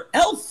like they're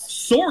elf,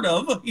 sort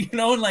of, you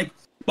know, and like,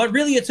 but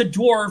really it's a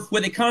dwarf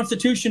with a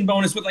constitution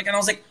bonus with like, and I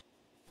was like,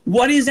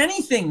 what is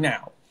anything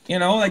now? You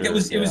know, like it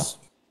was. This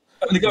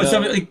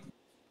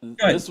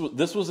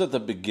was at the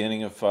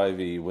beginning of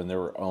 5e when there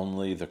were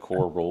only the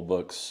core rule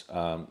books.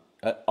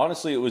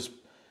 Honestly,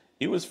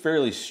 it was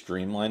fairly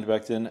streamlined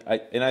back then.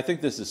 I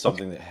think this is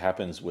something that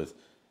happens with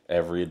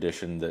every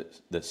edition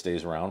that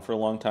stays around for a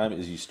long time,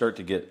 is you start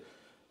to get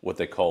what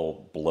they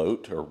call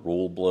bloat or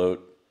rule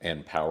bloat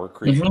and power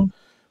creep,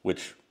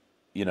 which,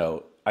 you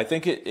know, I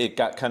think it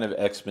got kind of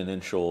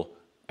exponential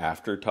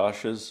after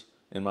Tasha's,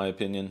 in my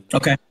opinion.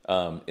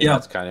 And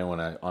that's kind of when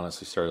I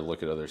honestly started to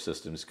look at other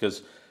systems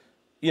because,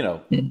 you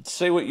know,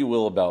 say what you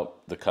will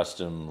about the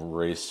custom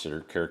race or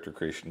character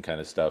creation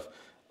kind of stuff.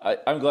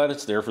 I'm glad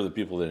it's there for the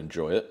people that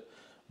enjoy it.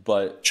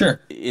 But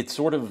it's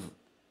sort of,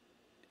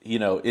 you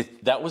know,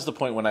 that was the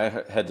point when I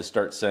had to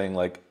start saying,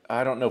 like,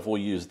 I don't know if we'll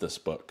use this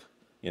book,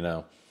 you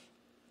know.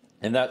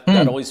 And that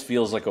always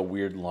feels like a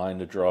weird line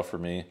to draw for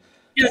me.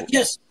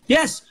 Yes.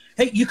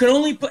 Hey, you can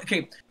only play...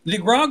 Okay, the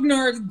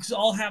Grognards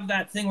all have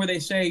that thing where they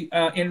say,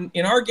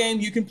 in our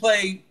game, you can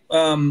play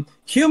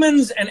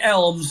humans and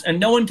elves, and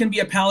no one can be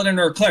a paladin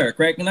or a cleric,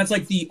 right? And that's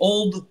like the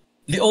old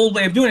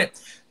way of doing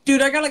it.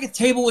 Dude, I got like a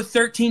table with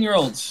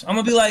 13-year-olds. I'm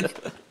going to be like...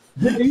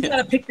 You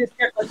gotta pick this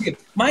character.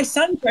 My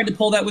son tried to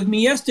pull that with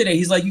me yesterday.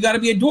 He's like, you gotta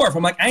be a dwarf.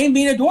 I'm like, I ain't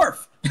being a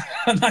dwarf.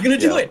 I'm not gonna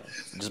do it.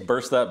 Just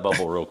burst that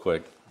bubble real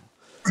quick.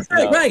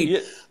 Right. Yeah,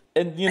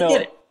 and you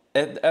know,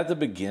 at the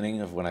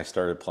beginning of when I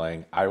started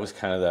playing, I was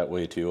kind of that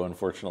way too,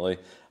 unfortunately.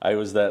 I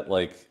was that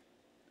like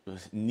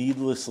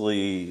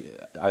needlessly,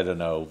 I don't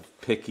know,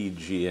 picky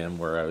GM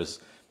where I was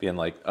being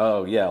like,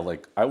 oh yeah,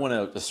 like I want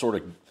a sort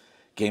of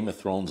Game of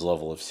Thrones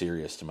level of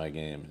serious to my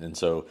game. And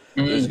so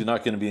there's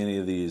not gonna be any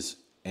of these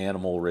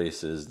animal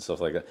races and stuff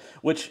like that,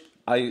 which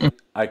I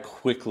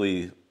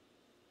quickly,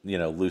 you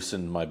know,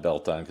 loosened my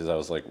belt on because I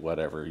was like,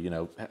 whatever, you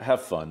know,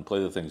 have fun,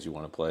 play the things you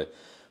want to play.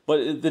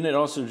 But then it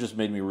also just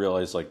made me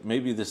realize, like,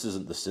 maybe this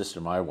isn't the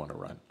system I want to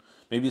run.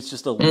 Maybe it's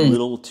just a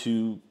little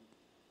too,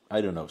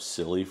 I don't know,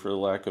 silly, for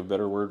lack of a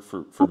better word,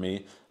 for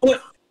me.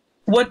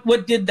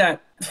 What did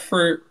that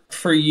for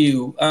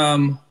you?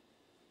 And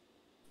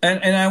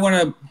I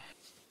want to.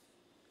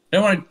 I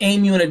don't want to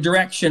aim you in a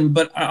direction,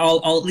 but I'll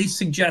at least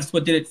suggest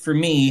what did it for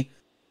me.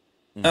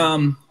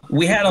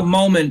 We had a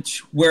moment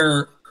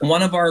where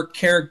one of our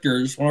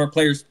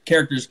players'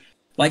 characters,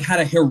 like had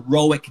a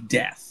heroic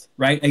death,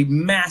 right? A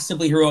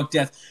massively heroic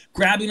death,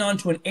 grabbing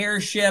onto an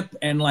airship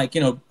and like, you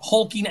know,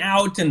 hulking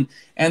out and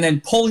then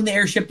pulling the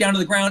airship down to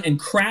the ground and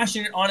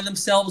crashing it onto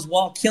themselves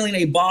while killing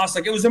a boss.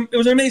 Like it was an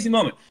amazing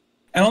moment.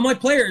 And all my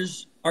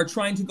players are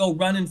trying to go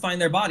run and find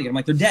their body. I'm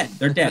like, they're dead.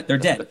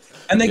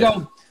 And they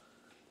go...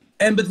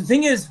 but the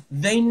thing is,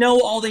 they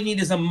know all they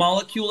need is a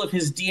molecule of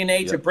his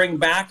DNA to bring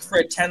back for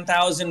a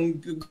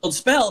 10,000 gold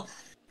spell.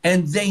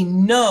 And they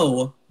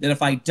know that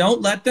if I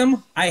don't let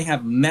them, I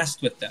have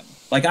messed with them.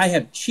 Like, I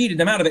have cheated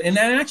them out of it. And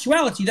in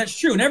actuality, that's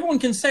true. And everyone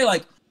can say,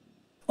 like,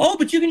 oh,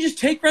 but you can just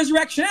take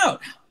resurrection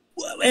out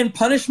and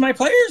punish my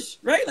players,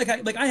 right?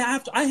 I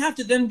have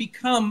to then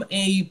become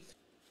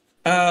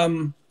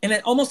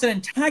almost an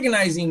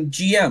antagonizing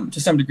GM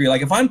to some degree.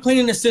 Like, if I'm playing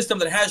in a system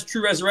that has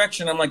true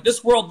resurrection, I'm like,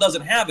 this world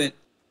doesn't have it.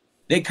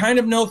 They kind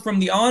of know from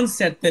the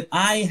onset that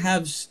I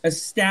have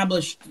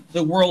established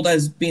the world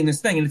as being this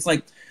thing. And it's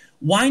like,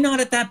 why not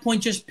at that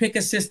point just pick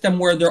a system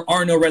where there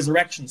are no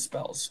resurrection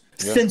spells,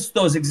 since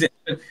those exist?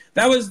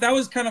 That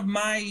was kind of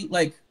my,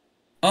 like,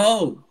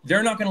 oh,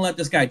 they're not going to let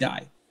this guy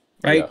die,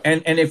 right? Yeah.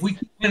 And if we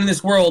keep in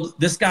this world,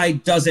 this guy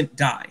doesn't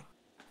die.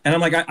 And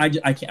I'm like,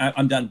 I can't,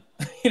 I'm done.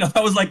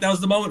 That was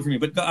the moment for me.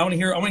 But I want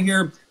to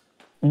hear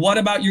what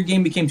about your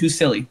game became too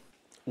silly?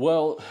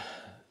 Well,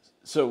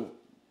 so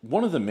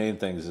one of the main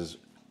things is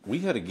we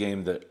had a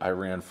game that I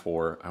ran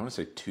for, I want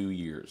to say 2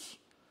 years.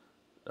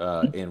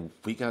 And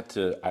we got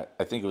to,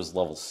 I think it was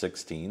level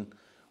 16,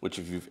 which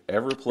if you've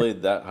ever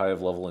played that high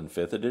of level in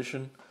 5th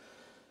edition,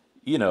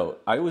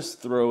 I was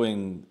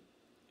throwing,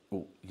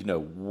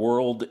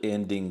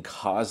 world-ending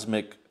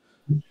cosmic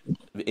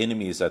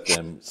enemies at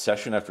them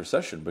session after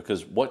session,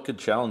 because what could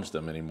challenge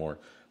them anymore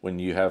when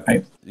you have,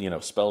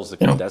 spells that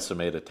can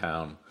decimate a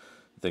town,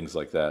 things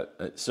like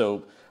that.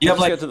 So you have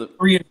like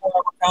 3 and 4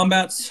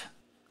 combats.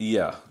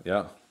 Yeah.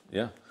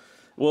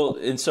 Well,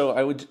 and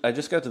so I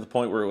just got to the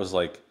point where it was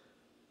like,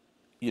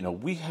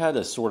 we had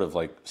a sort of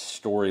like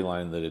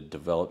storyline that had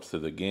developed through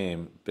the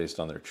game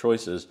based on their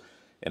choices,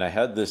 and I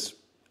had this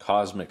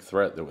cosmic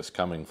threat that was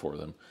coming for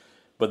them.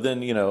 But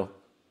then,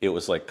 it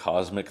was like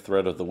cosmic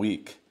threat of the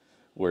week,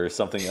 where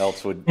something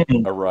else would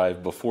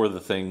arrive before the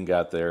thing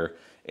got there.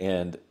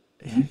 And,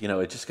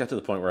 it just got to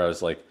the point where I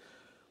was like,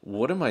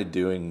 what am I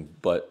doing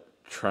but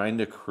trying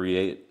to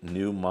create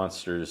new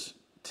monsters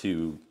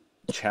to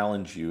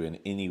challenge you in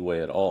any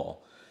way at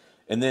all?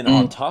 And then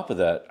on top of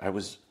that, I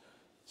was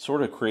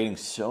sort of creating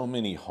so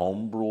many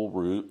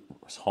homebrew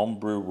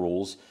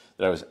rules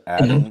that I was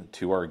adding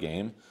to our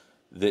game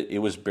that it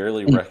was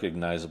barely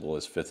recognizable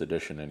as 5th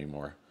edition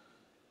anymore.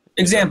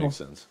 Example.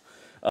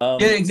 That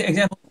makes sense.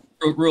 Example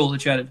rule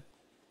that you added.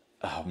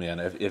 Oh man,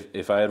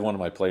 if I had one of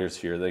my players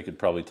here, they could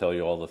probably tell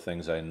you all the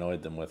things I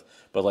annoyed them with.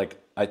 But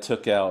like, I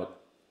took out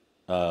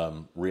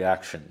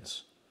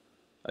reactions.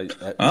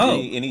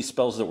 Any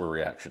spells that were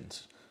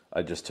reactions,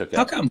 I just took out.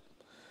 How come?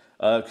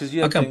 Because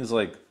you have things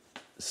like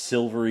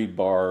silvery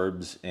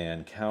barbs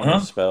and counter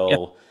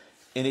spell,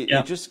 and it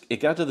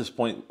got to this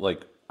point.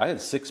 Like, I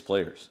had 6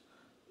 players.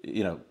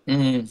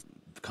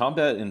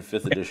 Combat in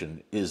 5th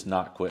edition is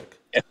not quick.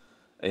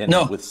 And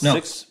with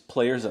 6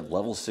 players at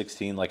level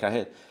 16, like I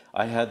had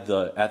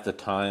at the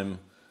time,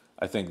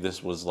 I think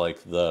this was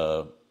like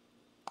the,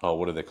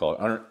 what do they call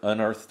it?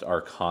 Unearthed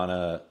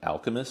Arcana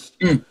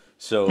Alchemist.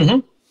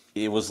 So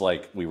it was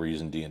like we were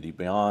using D&D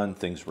Beyond.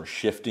 Things were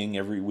shifting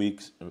every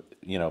week.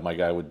 My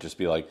guy would just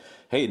be like,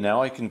 hey,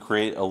 now I can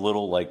create a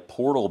little like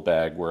portal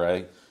bag where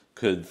I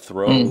could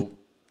throw,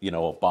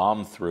 a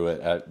bomb through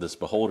it at this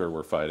beholder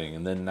we're fighting.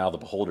 And then now the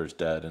beholder's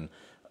dead. And,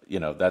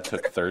 that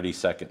took 30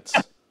 seconds.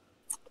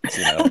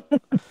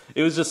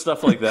 It was just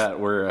stuff like that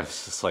where I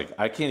was just like,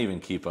 I can't even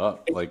keep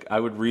up. Like, I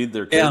would read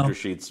their character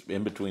sheets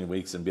in between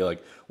weeks and be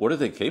like, what are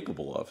they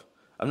capable of?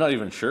 I'm not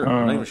even sure.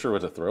 I'm not even sure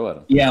what to throw at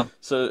them. Yeah.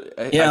 So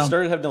I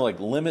started having to like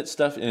limit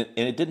stuff, and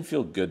it didn't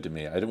feel good to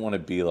me. I didn't want to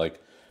be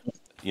like,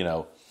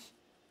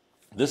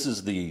 this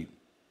is the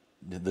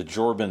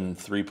Jorban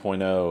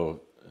 3.0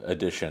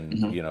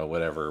 edition,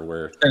 whatever,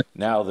 where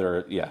now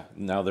there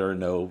are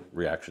no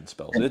reaction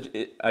spells.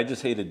 I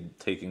just hated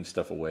taking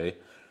stuff away.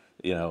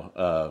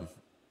 It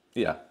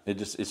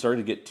started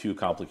to get too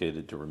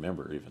complicated to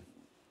remember even.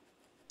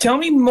 Tell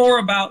me more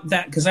about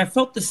that, because I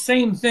felt the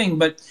same thing.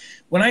 But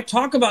when I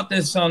talk about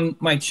this on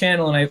my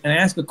channel and I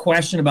ask a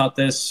question about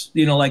this,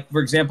 like, for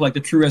example, like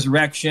the true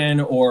resurrection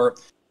or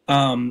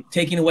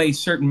taking away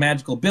certain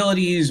magical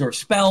abilities or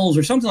spells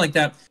or something like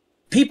that,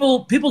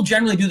 people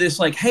generally do this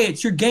like, hey,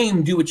 it's your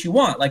game, do what you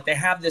want. Like, they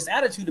have this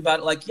attitude about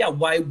it, like, yeah,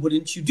 why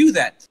wouldn't you do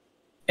that?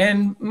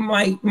 And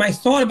my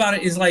thought about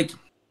it is like,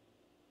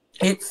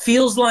 it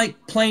feels like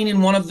playing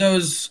in one of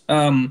those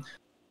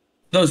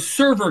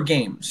server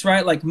games,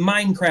 right? Like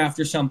Minecraft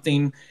or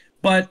something.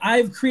 But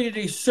I've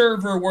created a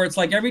server where it's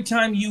like every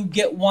time you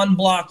get 1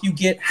 block, you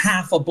get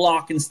half a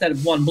block instead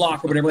of 1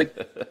 block or whatever. Like,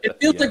 it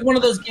feels like one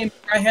of those games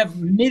where I have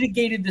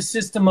mitigated the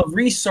system of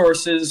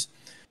resources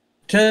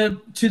to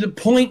the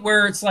point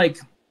where it's like,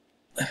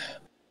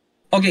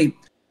 okay,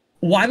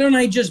 why don't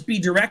I just be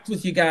direct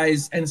with you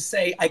guys and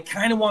say, I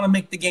kind of want to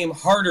make the game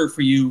harder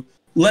for you.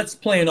 Let's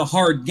play in a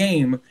hard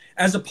game,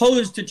 as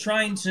opposed to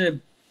trying to,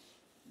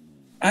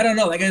 I don't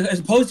know, like, as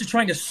opposed to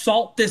trying to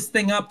salt this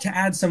thing up to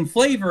add some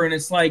flavor. And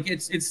it's like,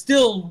 it's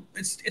still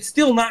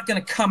not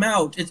going to come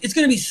out. It's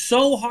going to be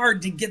so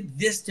hard to get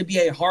this to be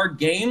a hard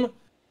game,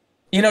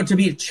 to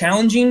be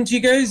challenging to you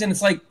guys. And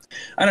it's like,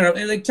 I don't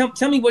know. Like,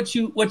 tell me what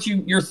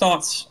your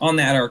thoughts on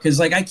that are, because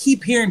like I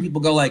keep hearing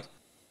people go like,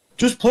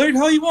 just play it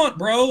how you want,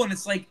 bro, and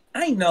it's like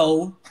I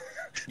know,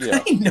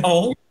 Yeah. I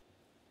know.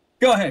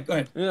 Go ahead.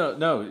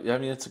 No, I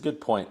mean it's a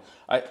good point.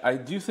 I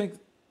do think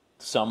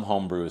some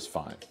homebrew is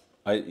fine.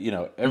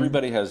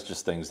 Everybody has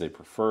just things they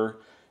prefer.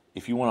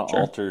 If you want to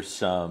alter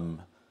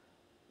some,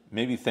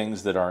 maybe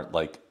things that aren't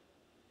like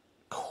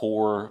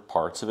core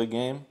parts of a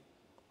game,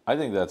 I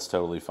think that's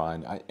totally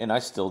fine. I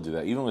still do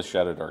that. Even with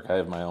ShadowDark, I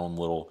have my own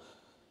little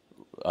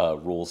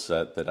rule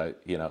set that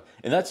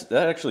and that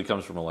actually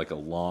comes from a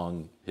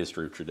long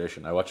history of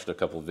tradition. I watched a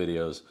couple of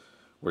videos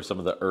where some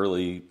of the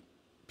early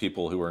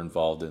people who were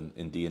involved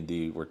in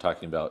D&D were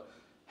talking about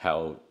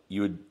how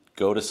you would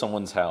go to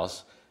someone's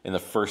house and the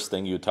first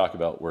thing you would talk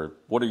about were,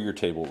 what are your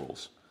table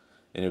rules?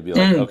 And it would be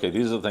like, okay,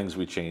 these are the things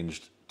we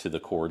changed to the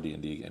core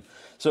D&D game.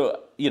 So,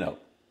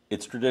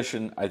 it's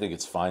tradition. I think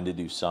it's fine to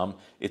do some.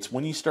 It's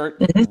when you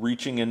start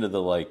reaching into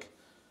the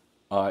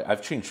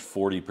I've changed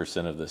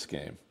 40% of this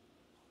game.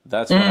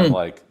 That's when I'm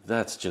like,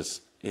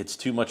 it's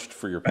too much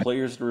for your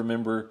players to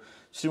remember.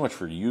 It's too much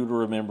for you to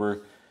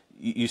remember.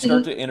 You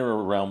start to enter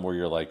a realm where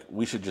you're like,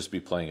 we should just be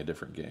playing a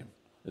different game,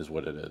 is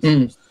what it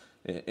is.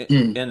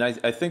 And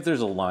I think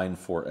there's a line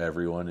for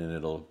everyone, and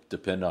it'll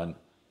depend on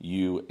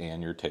you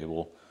and your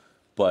table.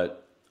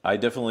 But I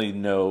definitely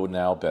know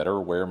now better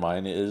where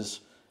mine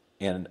is.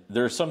 And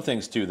there are some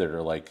things, too, that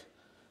are like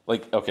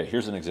okay,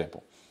 here's an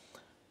example.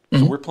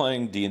 So we're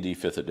playing D&D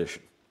 5th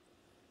edition.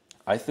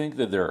 I think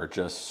that there are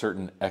just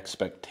certain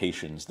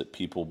expectations that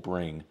people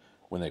bring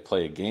when they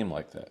play a game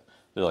like that.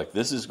 They're like,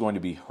 this is going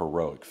to be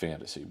heroic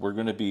fantasy. We're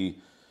going to be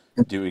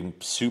doing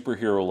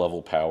superhero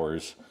level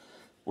powers.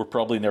 We're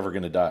probably never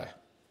going to die.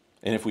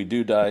 And if we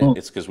do die,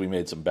 it's because we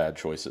made some bad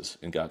choices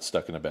and got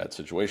stuck in a bad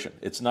situation.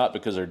 It's not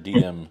because our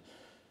DM,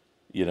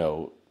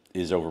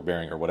 is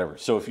overbearing or whatever.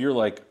 So if you're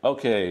like,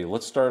 okay,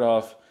 let's start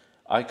off,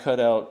 I cut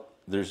out,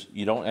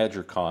 you don't add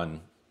your con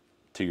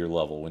to your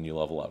level when you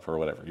level up or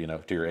whatever, to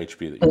your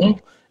HP that you roll.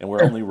 And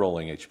we're only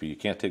rolling HP. You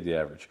can't take the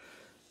average.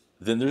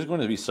 Then there's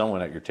going to be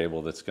someone at your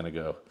table that's going to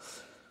go,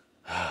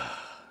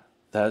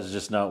 that's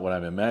just not what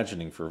I'm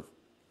imagining for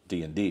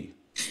D&D.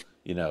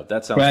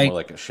 That sounds more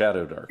like a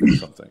ShadowDark or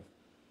something.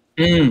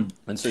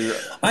 And so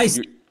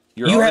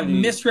you have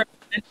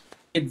misrepresented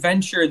the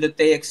adventure that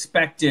they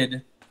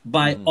expected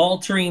by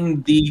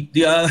altering the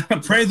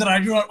pray that I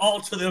do not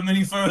alter them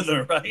any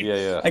further, right?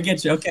 Yeah. I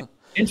get you. Okay,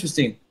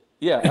 interesting.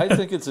 Yeah, I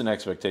think it's an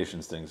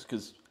expectations thing,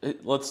 because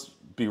let's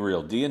be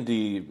real.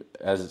 D&D,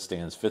 as it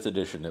stands, 5th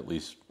edition at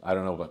least, I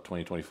don't know about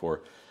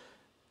 2024,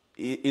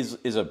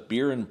 is a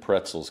beer and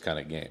pretzels kind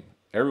of game.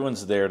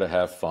 Everyone's there to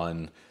have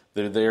fun.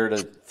 They're there to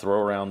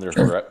throw around their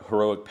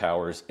heroic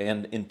powers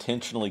and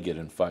intentionally get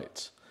in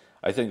fights.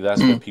 I think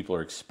that's what people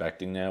are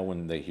expecting now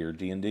when they hear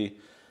D&D.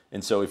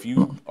 And so if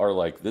you are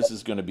like, this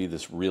is going to be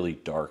this really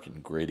dark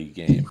and gritty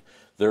game,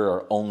 there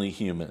are only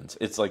humans.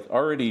 It's like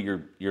already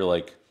you're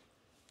like,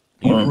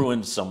 you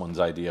ruined someone's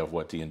idea of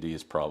what D&D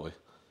is probably,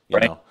 you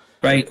know?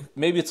 Right.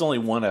 Maybe it's only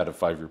 1 out of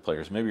 5 of your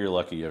players. Maybe you're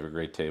lucky you have a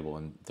great table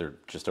and they're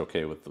just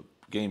okay with the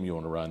game you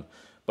want to run.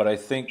 But I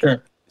think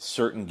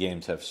certain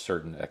games have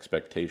certain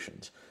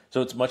expectations.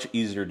 So it's much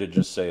easier to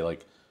just say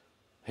like,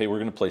 hey, we're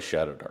going to play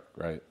ShadowDark,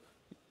 right?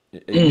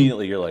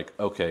 Immediately you're like,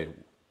 okay,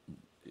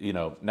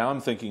 now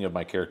I'm thinking of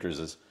my characters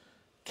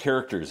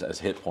as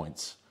hit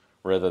points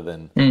rather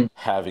than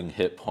having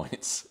hit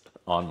points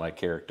on my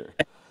character.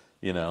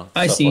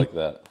 I stuff see. Like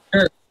that.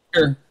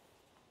 Sure.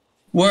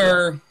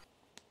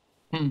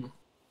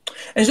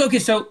 And so, okay,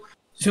 so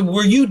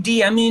were you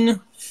DMing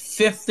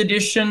 5th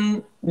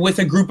edition with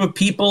a group of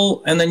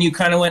people, and then you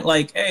kind of went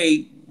like,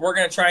 hey, we're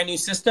gonna try a new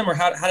system, or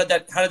how did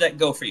that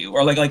go for you?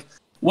 Or like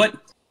what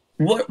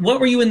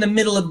were you in the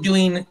middle of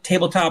doing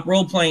tabletop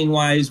role playing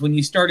wise when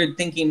you started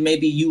thinking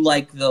maybe you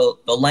like the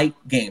light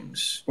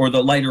games or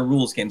the lighter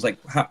rules games? Like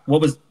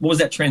what was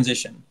that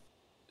transition?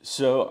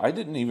 So I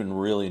didn't even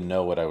really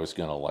know what I was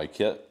gonna like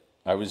yet.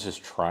 I was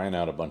just trying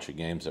out a bunch of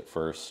games at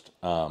first.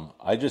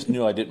 I just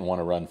knew I didn't want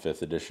to run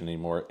 5th edition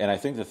anymore. And I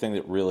think the thing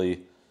that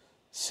really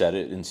set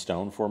it in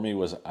stone for me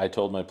was I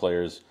told my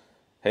players,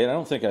 hey, I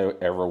don't think I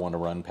ever want to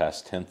run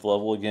past 10th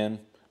level again,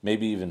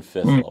 maybe even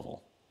 5th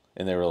level.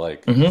 And they were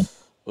like, ooh,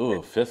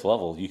 5th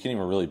level? You can't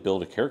even really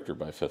build a character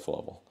by 5th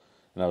level.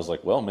 And I was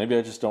like, well, maybe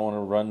I just don't want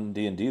to run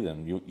D&D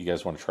then. You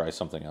guys want to try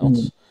something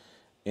else?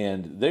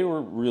 And they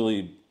were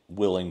really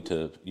willing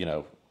to,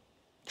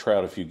 try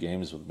out a few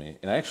games with me.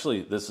 And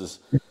actually, this is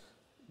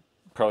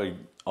probably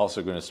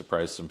also going to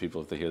surprise some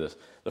people if they hear this.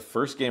 The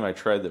first game I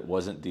tried that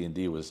wasn't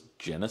D&D was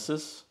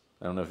Genesis.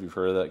 I don't know if you've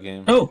heard of that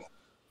game. Oh,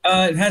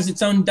 it has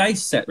its own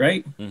dice set,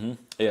 right? Mm-hmm.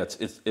 Yeah,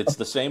 it's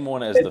the same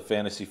one as the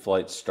Fantasy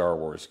Flight Star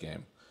Wars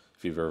game.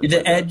 If you've ever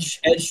the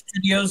Edge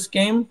Studios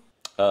game.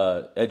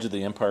 Edge of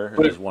the Empire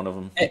is one of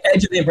them.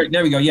 Edge of the Empire.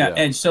 There we go. Yeah,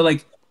 Edge. So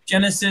like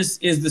Genesis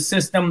is the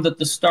system that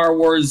the Star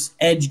Wars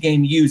Edge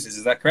game uses.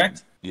 Is that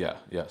correct? Yeah.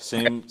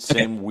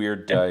 Same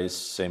weird dice,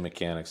 same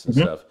mechanics and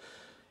stuff.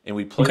 And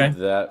we played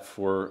that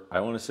for, I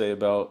want to say,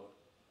 about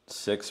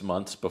 6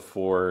 months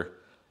before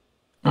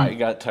I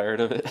got tired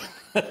of it.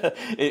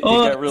 It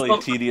Oh, got really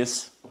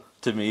tedious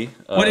to me.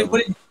 what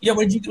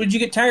did you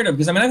get tired of?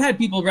 Because I mean, I've had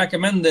people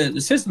recommend the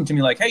system to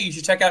me, like, hey, you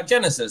should check out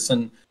Genesis,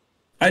 and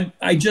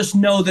I just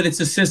know that it's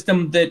a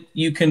system that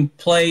you can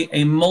play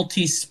a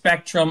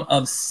multi-spectrum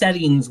of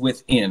settings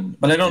within,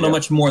 but I don't know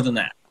much more than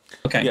that.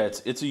 Okay. Yeah,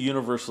 it's a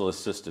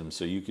universalist system,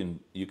 so you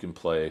can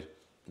play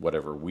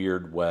whatever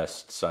weird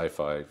West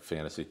sci-fi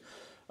fantasy.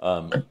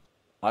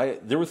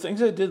 There were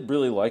things I did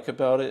really like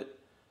about it.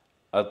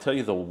 I'll tell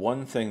you the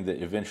one thing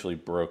that eventually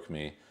broke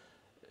me.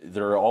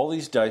 There are all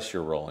these dice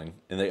you're rolling,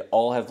 and they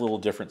all have little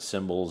different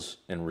symbols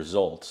and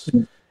results.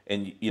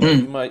 And you know,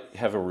 you might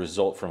have a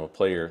result from a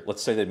player.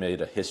 Let's say they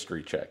made a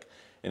history check,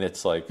 and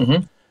it's like,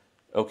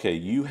 okay,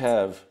 you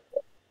have.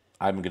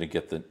 I'm going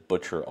to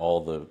butcher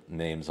all the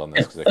names on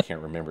this because I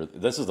can't remember.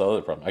 This is the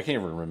other problem. I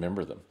can't even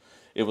remember them.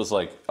 It was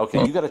like,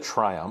 okay, you got a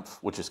triumph,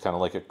 which is kind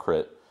of like a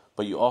crit,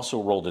 but you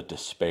also rolled a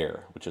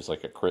despair, which is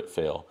like a crit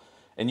fail,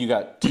 and you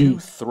got 2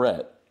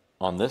 threat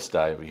on this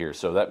die over here.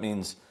 So that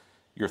means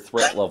your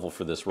threat level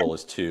for this roll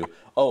is 2.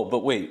 Oh,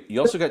 but wait, you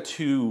also got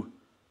 2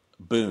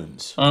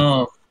 boons.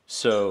 Oh.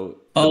 So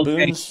the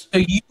boons. So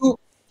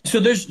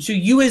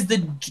you as the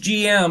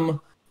GM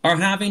are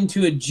having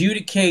to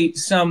adjudicate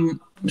some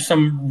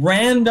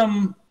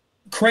random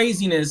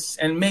craziness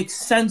and make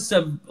sense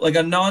of like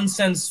a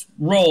nonsense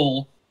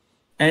roll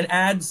and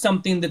add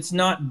something that's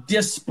not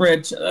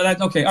disparate.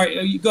 Okay, all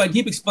right, you go ahead,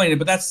 keep explaining it,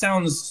 but that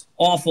sounds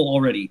awful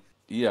already.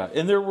 Yeah,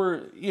 and there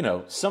were, you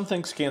know, some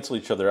things cancel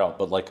each other out,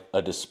 but like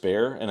a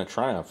despair and a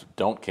triumph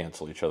don't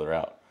cancel each other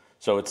out.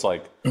 So it's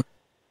like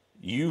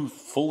you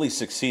fully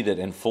succeeded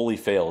and fully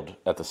failed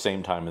at the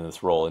same time in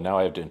this roll, and now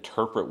I have to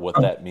interpret what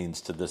that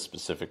means to this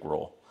specific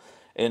roll.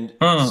 And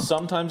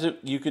sometimes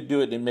you could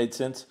do it and it made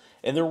sense.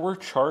 And there were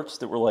charts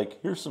that were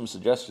like, here's some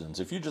suggestions.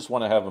 If you just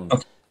want to have them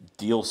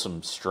deal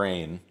some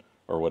strain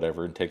or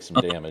whatever and take some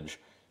damage,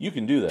 you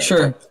can do that.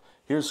 Sure. But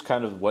here's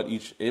kind of what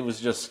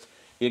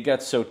it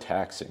got so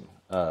taxing.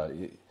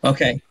 It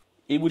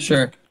would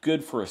be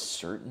good for a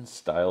certain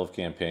style of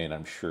campaign,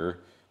 I'm sure,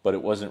 but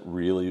it wasn't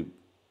really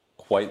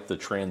quite the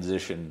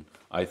transition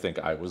I think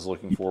I was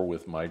looking for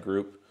with my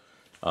group.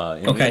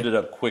 And we ended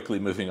up quickly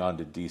moving on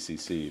to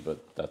DCC,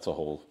 but that's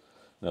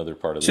another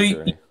part of the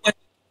journey.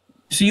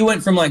 So you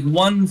went from like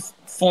one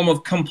form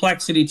of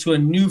complexity to a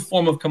new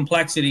form of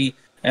complexity,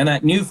 and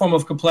that new form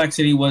of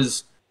complexity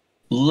was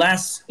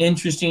less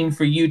interesting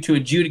for you to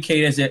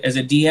adjudicate as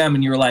a DM,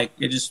 and you were like,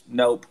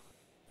 nope.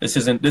 This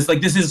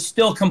is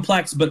still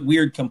complex, but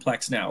weird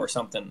complex now, or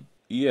something.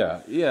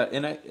 Yeah,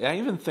 and I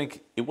even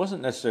think it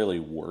wasn't necessarily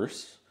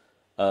worse.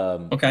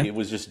 It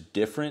was just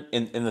different,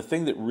 and the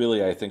thing that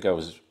really I think I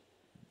was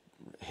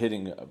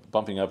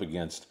bumping up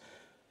against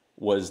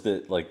was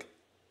that like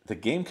the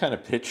game kind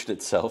of pitched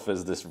itself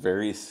as this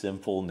very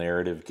simple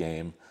narrative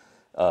game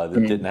that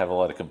didn't have a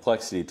lot of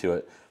complexity to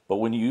it. But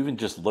when you even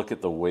just look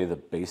at the way the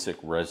basic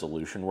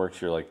resolution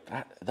works, you're like,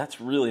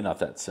 that's really not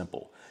that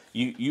simple.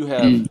 You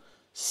have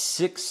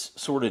 6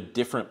 sort of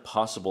different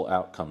possible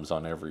outcomes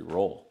on every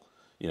roll,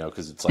 you know,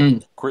 because it's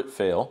like crit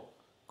fail,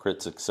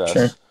 crit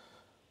success,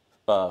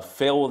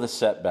 fail with a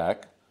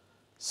setback,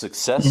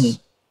 success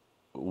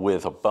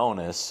with a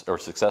bonus, or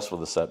success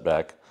with a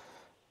setback,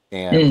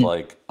 and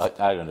like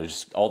I don't know,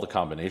 just all the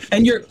combinations.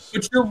 And you're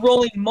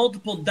rolling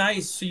multiple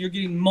dice, so you're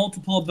getting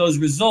multiple of those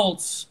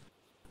results.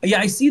 Yeah,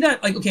 I see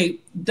that. Like, okay,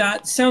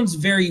 that sounds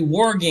very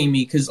wargamey,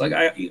 because like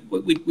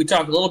we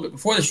talked a little bit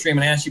before the stream,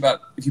 and I asked you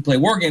about if you play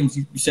war games.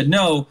 You said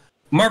no.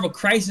 Marvel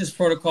Crisis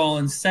Protocol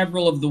and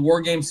several of the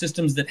war game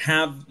systems that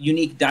have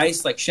unique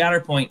dice, like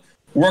Shatterpoint,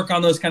 work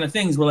on those kind of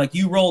things where like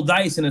you roll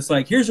dice and it's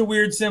like, here's a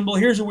weird symbol,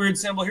 here's a weird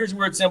symbol, here's a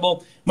weird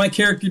symbol. My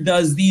character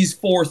does these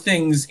 4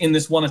 things in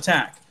this one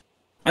attack.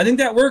 I think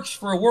that works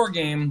for a war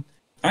game.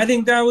 I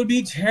think that would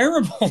be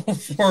terrible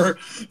for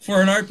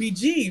an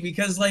RPG,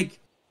 because like,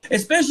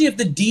 especially if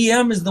the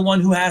DM is the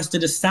one who has to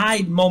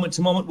decide moment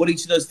to moment what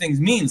each of those things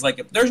means. Like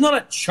if there's not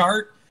a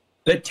chart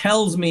that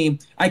tells me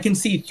I can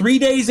see 3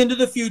 days into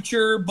the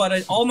future,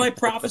 but all my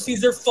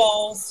prophecies are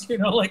false, if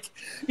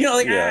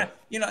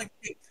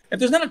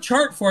there's not a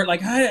chart for it,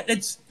 like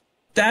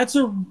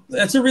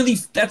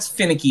that's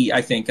finicky.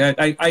 I think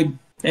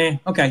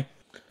okay.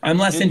 I'm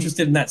less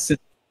interested in that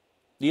system.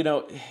 You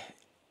know,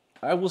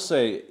 I will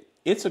say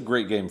it's a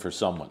great game for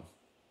someone.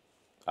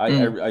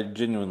 I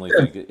genuinely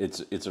think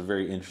it's a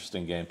very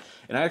interesting game,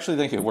 and I actually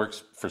think it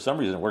works for some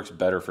reason. It works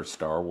better for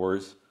Star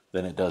Wars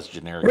than it does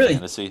generic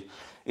fantasy.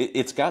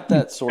 It's got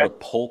that sort of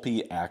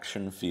pulpy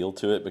action feel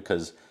to it,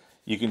 because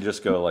you can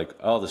just go like,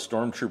 oh, the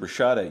stormtrooper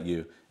shot at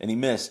you and he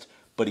missed,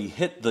 but he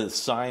hit the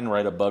sign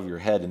right above your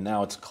head and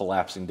now it's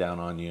collapsing down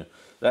on you.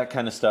 That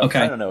kind of stuff.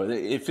 I don't know.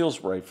 It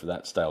feels right for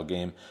that style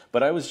game.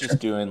 But I was just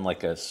doing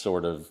like a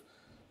sort of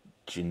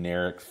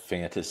generic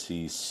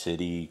fantasy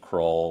city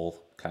crawl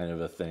kind of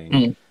a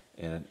thing.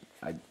 And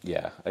I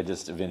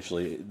just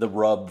eventually, the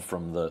rub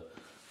from the,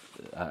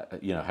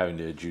 having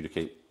to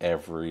adjudicate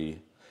every,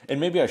 and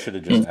maybe I should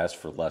have just asked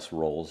for less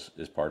rolls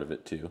is part of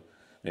it too.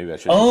 Maybe I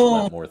should have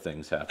just let more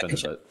things happen.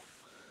 But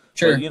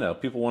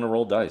people want to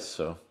roll dice,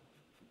 so.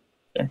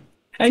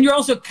 and you're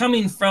also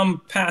coming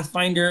from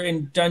Pathfinder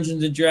and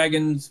Dungeons and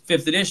Dragons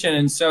 5th edition,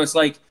 and so it's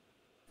like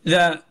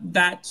that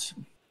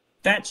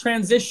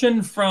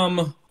transition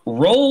from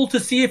roll to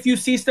see if you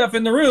see stuff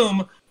in the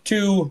room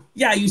to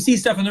you see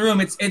stuff in the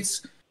room.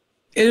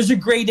 There's a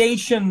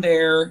gradation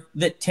there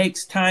that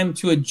takes time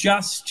to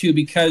adjust to,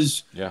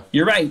 because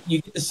you're right.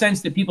 You get the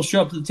sense that people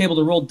show up to the table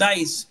to roll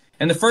dice,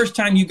 and the first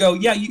time you go,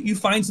 you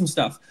find some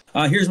stuff.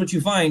 Here's what you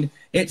find.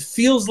 It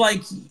feels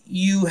like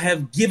you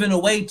have given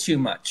away too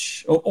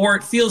much, or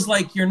it feels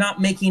like you're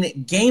not making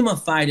it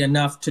gamified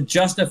enough to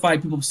justify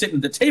people sitting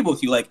at the table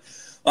with you. Like,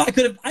 well,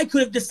 I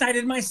could have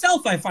decided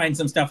myself. I find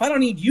some stuff. I don't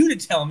need you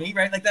to tell me,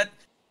 right? Like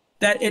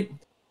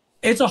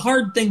it's a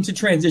hard thing to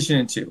transition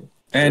into.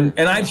 And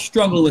I've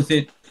struggled with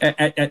it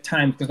at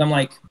times, because I'm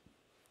like,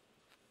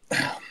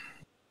 I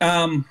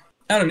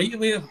don't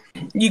know.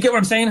 You get what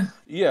I'm saying?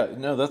 Yeah,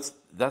 no,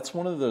 that's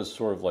one of those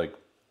sort of like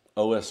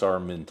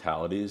OSR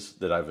mentalities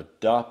that I've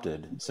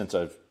adopted since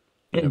I've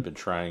been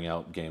trying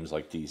out games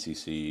like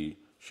DCC,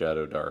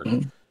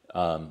 ShadowDark,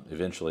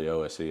 eventually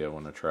OSE I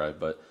want to try.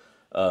 But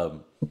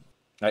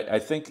I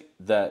think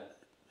that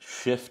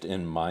shift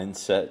in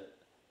mindset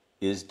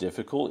is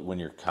difficult when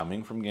you're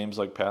coming from games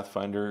like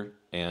Pathfinder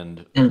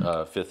and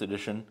 5th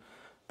edition,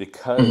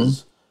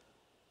 because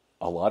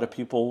a lot of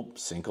people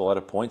sink a lot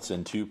of points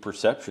into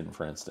perception,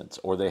 for instance,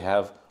 or they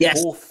have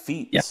whole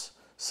feats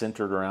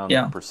centered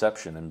around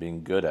perception and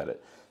being good at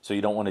it. So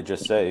you don't want to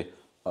just say,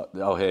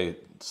 oh, hey,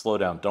 slow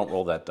down, don't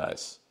roll that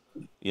dice.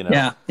 You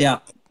know?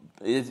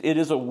 It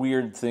is a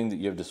weird thing that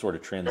you have to sort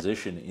of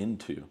transition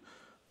into.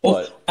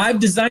 Well, I've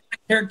designed my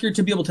character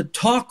to be able to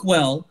talk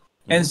well,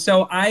 and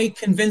so I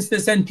convinced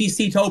this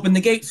NPC to open the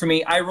gate for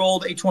me. I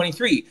rolled a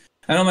 23.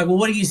 And I'm like, well,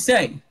 what do you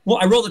say? Well,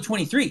 I rolled a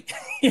 23.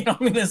 You know,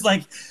 I mean, it's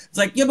like,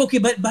 yeah, okay,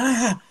 but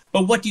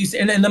what do you say?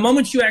 And the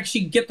moment you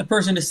actually get the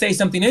person to say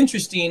something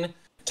interesting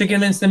to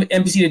convince the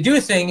NPC to do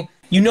a thing,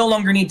 you no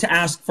longer need to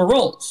ask for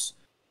rolls.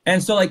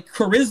 And so like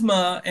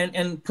charisma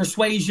and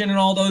persuasion and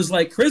all those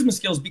like charisma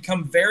skills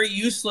become very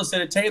useless at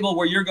a table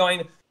where you're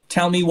going,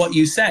 tell me what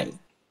you say.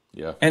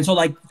 Yeah. And so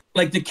like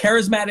the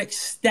charismatic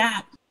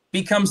stat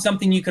becomes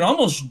something you can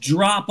almost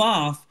drop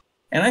off.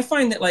 And I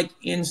find that, like,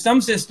 in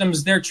some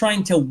systems, they're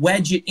trying to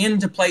wedge it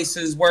into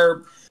places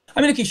where, I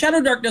mean, okay,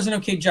 ShadowDark does an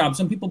okay job.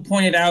 Some people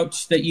pointed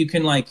out that you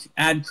can, like,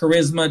 add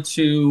charisma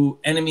to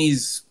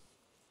enemies,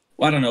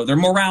 I don't know, their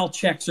morale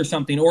checks or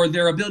something, or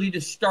their ability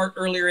to start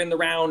earlier in the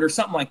round or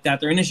something like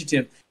that, their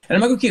initiative. And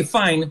I'm like, okay,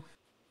 fine.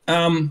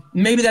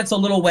 Maybe that's a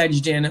little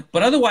wedged in.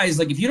 But otherwise,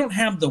 like, if you don't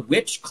have the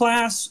witch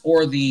class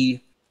or the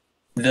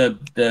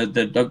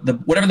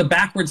whatever the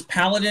backwards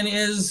paladin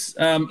is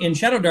in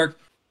ShadowDark,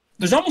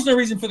 there's almost no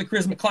reason for the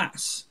charisma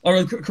class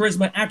or the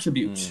charisma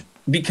attribute,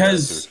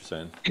 because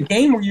a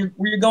game where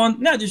you're going,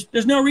 no,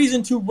 there's no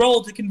reason to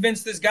roll to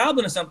convince this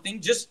goblin of something.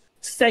 Just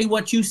say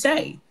what you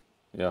say,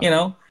 you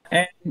know.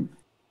 And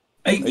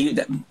to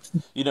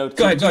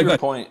your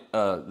point,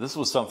 this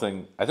was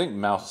something I think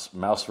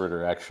Mouse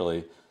Ritter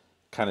actually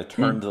kind of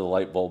turned the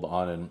light bulb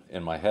on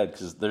in my head,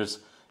 because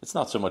it's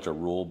not so much a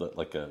rule, but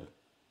like a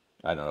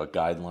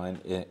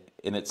guideline,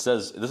 and it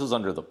says, this is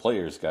under the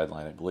player's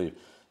guideline, I believe, it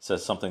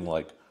says something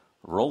like,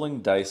 rolling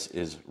dice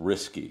is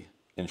risky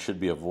and should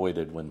be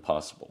avoided when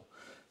possible,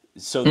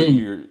 so that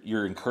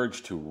you're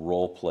encouraged to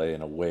role play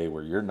in a way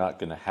where you're not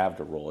going to have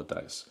to roll a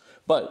dice.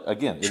 But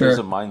again, it is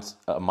a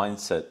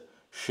mindset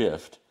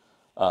shift.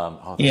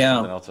 Something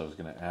else I was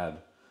going to add,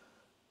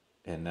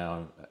 and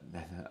now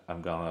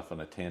I'm gone off on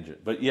a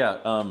tangent. But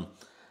to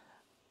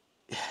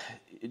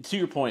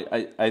your point,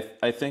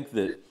 I think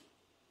that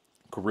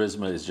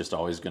charisma is just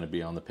always going to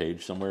be on the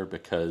page somewhere,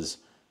 because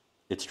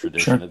it's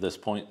tradition at this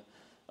point.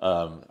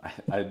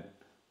 I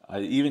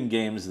even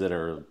games that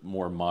are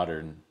more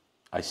modern,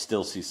 I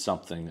still see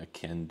something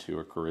akin to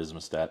a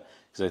charisma stat,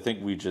 because I think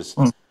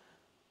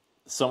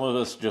some of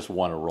us just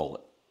want to roll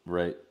it,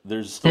 right?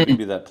 There's still going to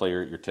be that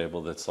player at your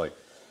table that's like,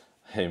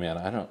 hey man,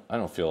 I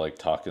don't feel like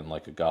talking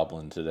like a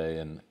goblin today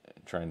and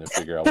trying to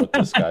figure out what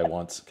this guy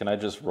wants. Can I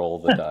just roll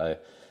the die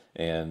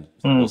and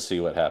we'll see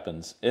what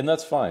happens? And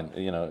that's fine.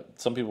 You know,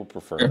 some people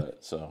prefer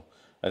that. So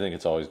I think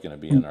it's always going to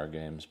be in our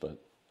games, but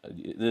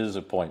it is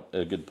a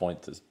good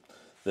point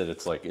that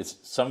it's like,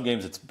 some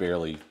games it's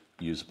barely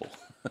usable.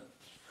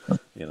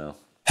 You know.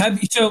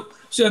 Let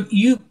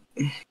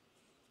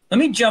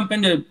me jump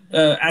into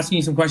asking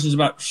you some questions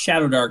about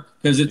ShadowDark,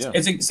 because it's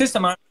a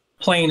system I'm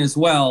playing as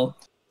well.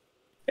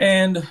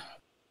 And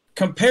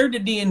compared to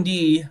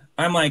D&D,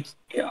 I'm like,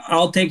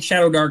 I'll take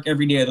ShadowDark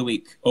every day of the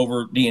week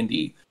over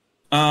D&D.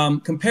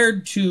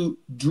 Compared to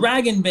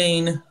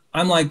Dragonbane,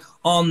 I'm like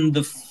on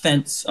the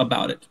fence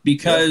about it,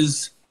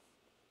 because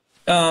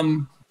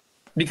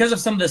of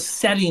some of the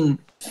setting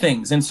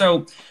things. And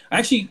so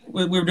actually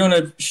we were doing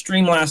a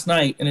stream last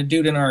night, and a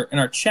dude in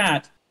our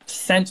chat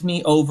sent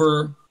me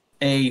over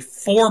a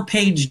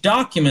 4-page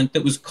document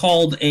that was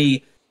called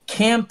a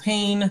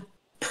campaign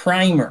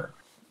primer.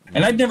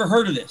 And I'd never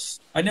heard of this.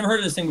 I'd never heard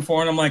of this thing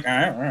before, and I'm like,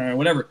 all right,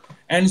 whatever.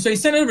 And so he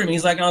sent it over to me. I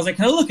was like,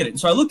 can I look at it? And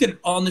so I look at it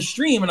on the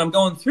stream, and I'm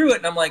going through it,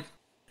 and I'm like,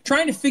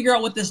 trying to figure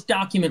out what this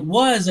document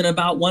was, and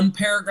about one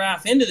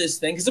paragraph into this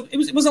thing, because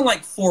it wasn't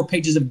like 4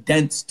 pages of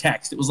dense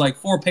text. It was like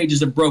 4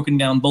 pages of broken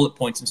down bullet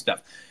points and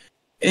stuff.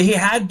 He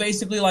had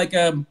basically like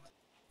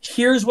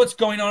here's what's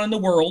going on in the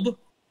world.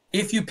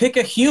 If you pick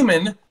a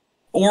human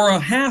or a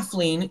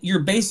halfling, you're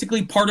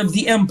basically part of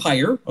the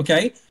empire,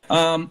 okay?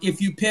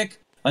 If you pick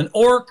an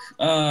orc,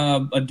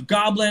 a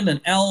goblin,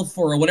 an elf,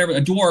 or whatever,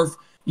 a dwarf,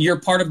 you're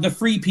part of the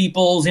free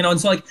peoples, you know. And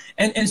so like,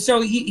 and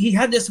so he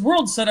had this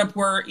world set up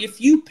where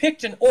if you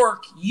picked an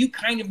orc, you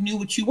kind of knew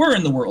what you were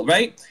in the world,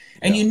 right?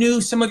 And you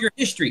knew some of your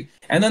history.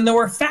 And then there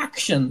were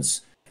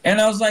factions. And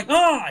I was like,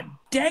 oh,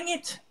 dang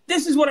it.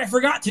 This is what I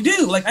forgot to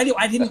do. Like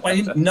I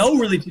didn't know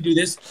really to do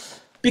this,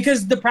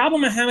 because the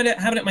problem I have it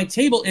at my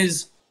table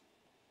is,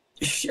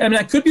 I mean,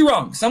 I could be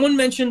wrong. Someone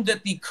mentioned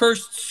that the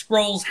cursed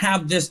scrolls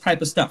have this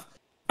type of stuff.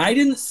 I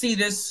didn't see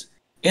this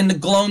in the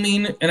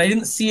gloaming, and I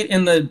didn't see it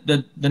in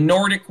the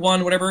Nordic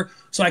one, whatever.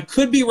 So I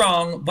could be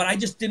wrong, but I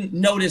just didn't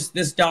notice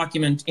this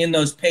document in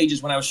those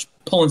pages when I was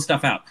pulling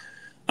stuff out.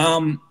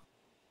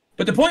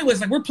 But the point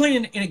was, like, we're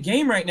playing in a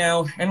game right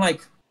now, and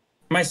like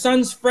my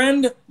son's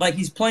friend, like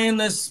he's playing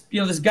this, you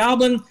know, this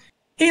goblin.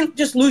 He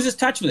just loses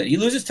touch with it. He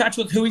loses touch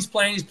with who he's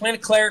playing. He's playing a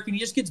cleric, and he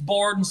just gets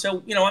bored. And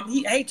so, you know,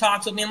 he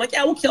talks with me. I'm like,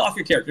 yeah, we'll kill off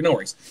your character. No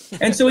worries.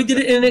 And so he did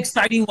it in an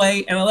exciting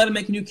way, and I let him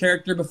make a new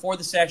character before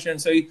the session.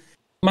 So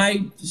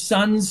my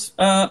son's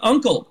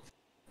uncle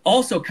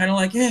also kind of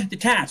like,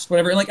 detached,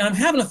 whatever. And like, I'm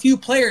having a few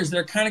players that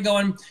are kind of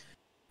going,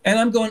 and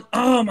I'm going,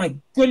 oh my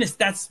goodness,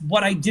 that's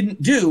what I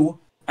didn't do.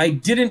 I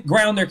didn't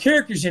ground their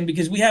characters in,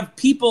 because we have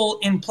people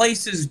in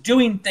places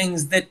doing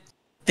things that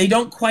they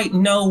don't quite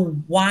know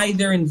why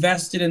they're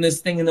invested in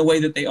this thing in the way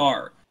that they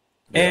are.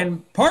 Yeah.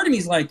 And part of me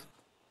is like,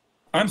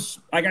 I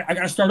got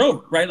to start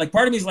over, right? Like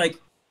part of me is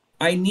like,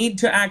 I need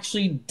to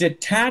actually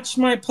detach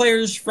my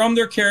players from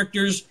their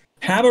characters,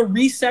 have a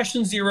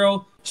resession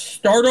 0,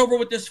 start over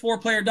with this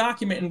 4-player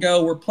document and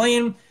go, we're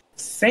playing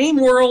same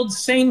world,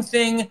 same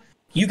thing.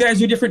 You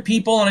guys are different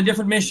people on a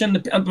different mission.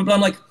 But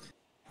I'm like,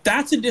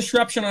 that's a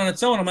disruption on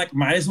its own. I'm like,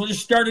 might as well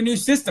just start a new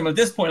system at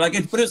this point. Like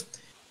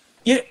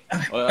yeah.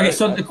 Well, okay.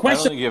 So the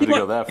question. I don't think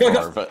you have to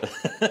go that far,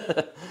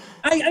 but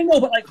I know,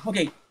 but like,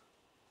 okay,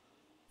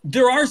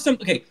 there are some.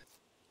 Okay,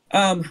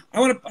 I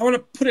want to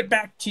put it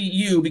back to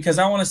you, because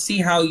I want to see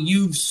how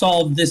you've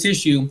solved this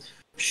issue.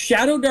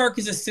 ShadowDark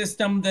is a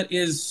system that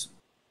is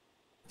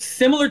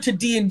similar to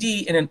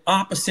D&D in an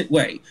opposite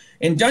way.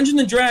 In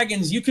Dungeons and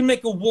Dragons, you can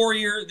make a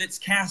warrior that's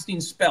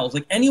casting spells.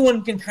 Like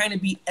anyone can kind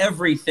of be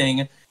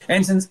everything,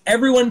 and since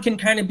everyone can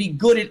kind of be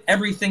good at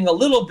everything a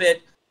little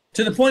bit,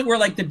 to the point where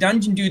like the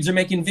dungeon dudes are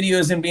making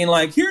videos and being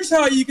like, here's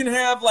how you can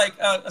have like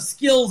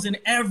skills in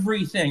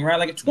everything, right?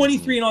 Like a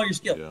 23 in all your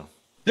skills. Yeah.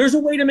 There's a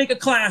way to make a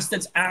class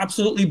that's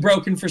absolutely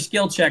broken for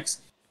skill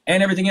checks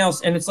and everything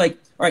else. And it's like,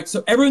 all right,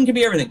 so everyone can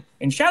be everything.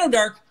 In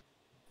ShadowDark,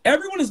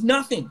 everyone is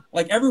nothing.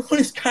 Like everyone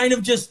is kind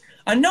of just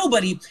a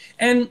nobody.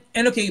 And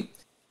okay,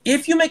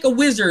 if you make a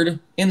wizard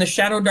in the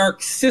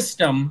ShadowDark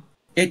system,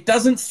 it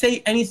doesn't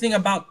say anything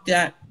about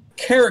that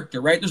character,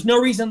 right? There's no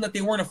reason that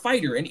they weren't a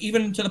fighter. And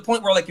even to the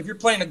point where, like, if you're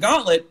playing a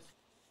gauntlet,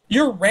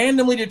 you're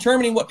randomly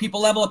determining what people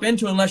level up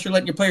into unless you're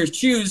letting your players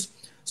choose.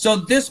 So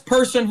this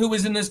person who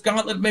was in this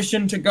gauntlet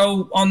mission to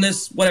go on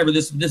this, whatever,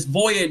 this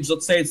voyage,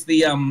 let's say it's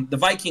the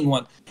Viking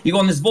one. You go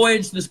on this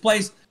voyage to this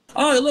place.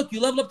 Oh, look,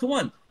 you leveled up to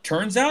 1.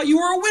 Turns out you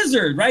were a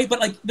wizard, right? But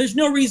like, there's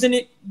no reason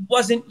it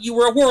wasn't, you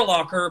were a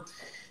warlock or...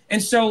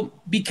 And so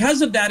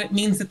because of that, it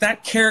means that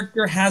that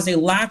character has a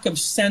lack of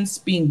sense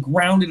being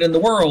grounded in the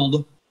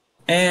world.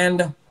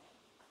 And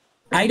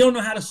I don't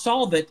know how to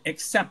solve it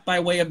except by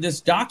way of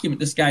this document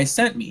this guy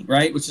sent me,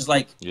 right? Which is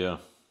like, yeah.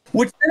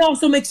 Which then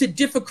also makes it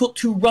difficult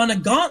to run a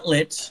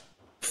gauntlet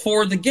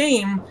for the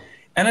game.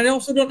 And I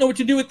also don't know what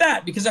to do with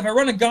that, because if I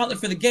run a gauntlet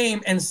for the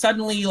game and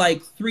suddenly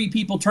like 3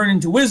 people turn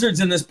into wizards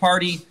in this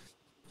party,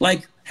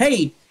 like,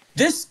 hey,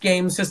 this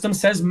game system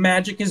says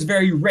magic is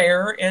very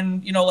rare,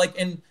 and you know, like,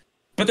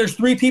 but there's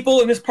 3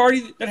 people in this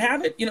party that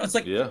have it. You know, it's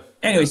like, yeah.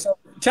 Anyway, so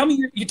tell me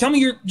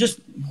you're just.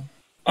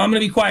 I'm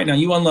going to be quiet now.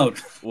 You unload.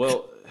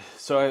 Well,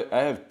 so I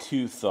have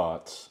 2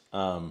 thoughts.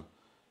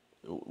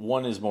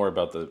 One is more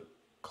about the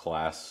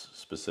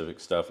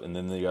class-specific stuff, and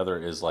then the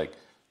other is like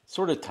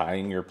sort of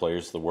tying your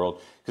players to the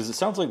world. Because it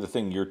sounds like the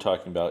thing you're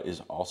talking about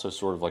is also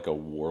sort of like a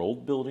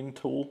world-building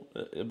tool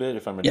a bit,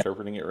 if I'm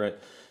interpreting it right.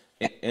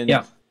 And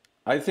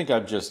I think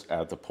I'm just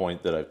at the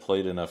point that I've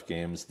played enough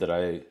games that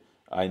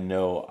I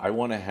know I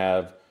want to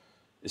have,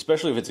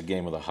 especially if it's a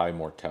game with a high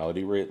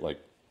mortality rate, like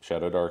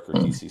ShadowDark or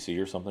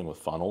DCC or something with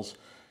funnels,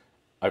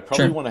 I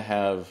probably want to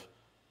have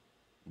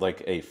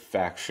like a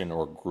faction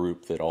or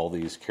group that all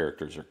these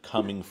characters are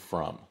coming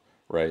from,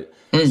 right?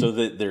 So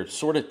that they're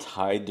sort of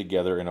tied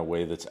together in a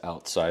way that's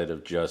outside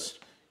of just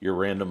your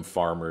random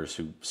farmers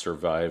who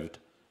survived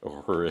a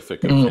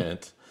horrific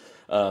event.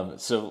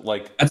 So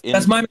like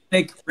that's my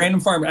mistake.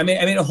 Random farmer. I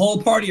made a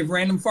whole party of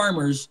random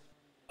farmers.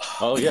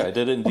 Oh yeah, I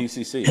did it in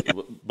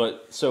DCC.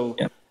 But so.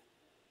 Yeah.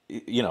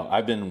 You know,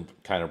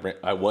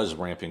 I was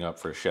ramping up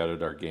for a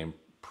ShadowDark game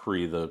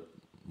pre the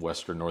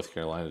Western North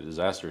Carolina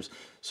disasters.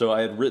 So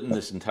I had written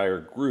this entire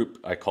group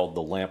I called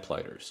the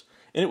Lamplighters.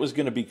 And it was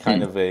going to be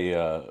kind of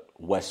a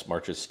West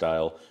Marches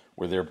style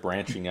where they're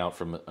branching out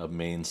from a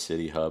main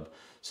city hub.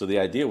 So the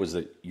idea was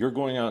that you're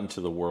going out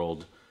into the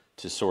world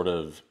to sort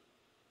of,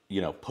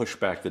 push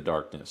back the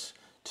darkness,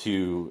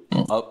 to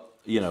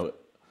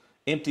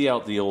empty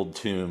out the old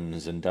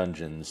tombs and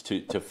dungeons,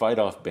 to fight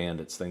off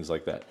bandits, things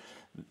like that.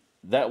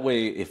 That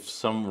way, if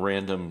some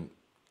random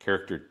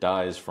character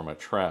dies from a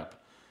trap,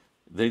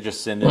 they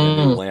just send in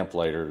a new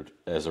lamplighter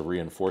as a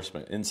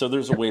reinforcement. And so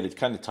there's a way to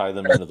kind of tie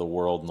them into the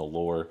world and the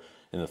lore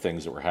and the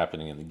things that were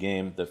happening in the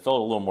game that felt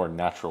a little more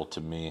natural to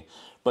me.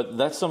 But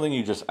that's something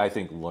you just, I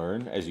think,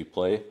 learn as you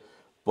play.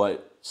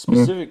 But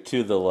specific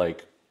to the,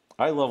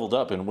 I leveled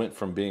up and went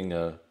from being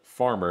a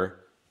farmer,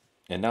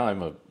 and now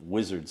I'm a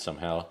wizard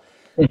somehow.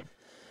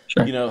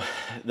 Sure.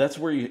 That's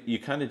where you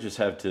kind of just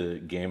have to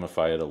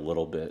gamify it a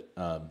little bit.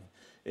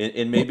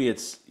 And maybe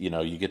it's,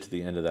 you get to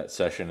the end of that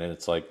session and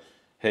it's like,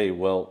 hey,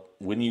 well,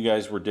 when you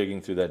guys were digging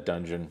through that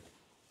dungeon,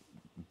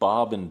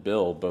 Bob and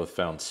Bill both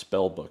found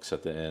spell books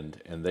at the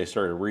end, and they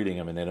started reading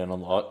them, and it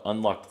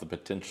unlocked the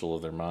potential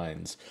of their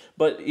minds.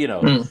 But, you're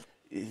going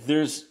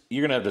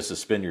to have to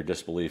suspend your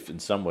disbelief in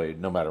some way,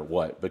 no matter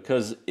what,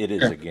 because it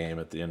is a game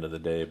at the end of the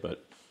day.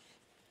 But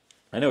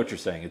I know what you're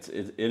saying.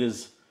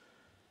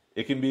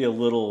 It can be a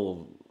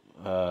little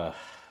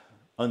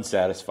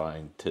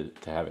unsatisfying to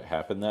have it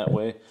happen that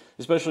way,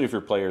 especially if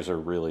your players are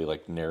really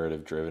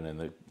narrative driven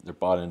and they're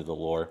bought into the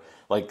lore.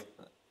 I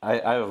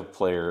have a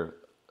player,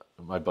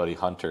 my buddy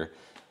Hunter.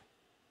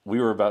 We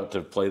were about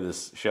to play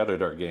this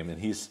ShadowDark game, and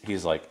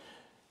he's like,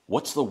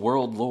 "What's the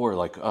world lore?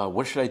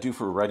 What should I do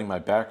for writing my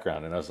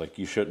background?" And I was like,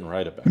 "You shouldn't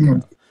write a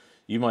background.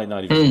 You might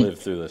not even live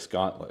through this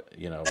gauntlet.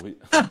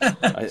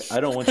 I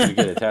don't want you to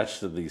get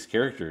attached to these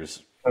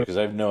characters because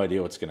I have no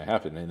idea what's going to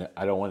happen, and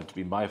I don't want it to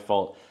be my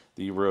fault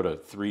that you wrote a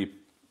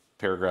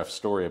 3-paragraph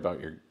story about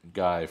your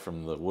guy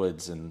from the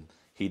woods and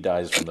he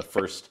dies when the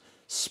first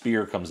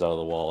spear comes out of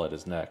the wall at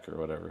his neck or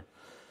whatever."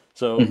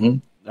 So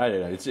I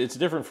don't know. It's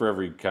different for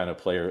every kind of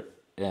player,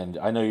 and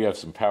I know you have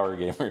some power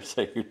gamers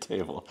at your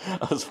table.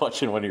 I was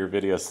watching one of your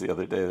videos the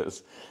other day.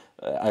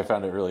 I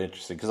found it really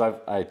interesting because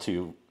I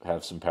too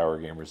have some power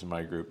gamers in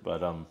my group.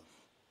 But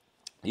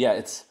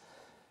yeah,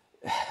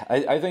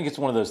 I think it's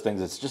one of those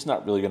things that's just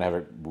not really going to have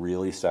a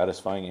really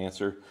satisfying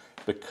answer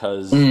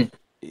because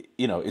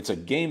it's a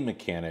game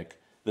mechanic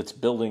that's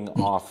building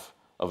off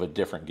of a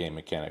different game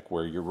mechanic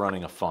where you're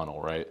running a funnel,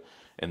 right?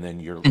 And then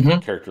your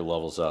character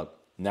levels up.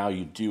 Now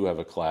you do have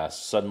a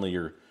class. Suddenly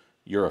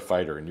you're a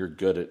fighter and you're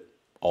good at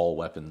all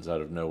weapons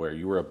out of nowhere.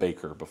 You were a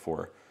baker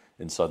before,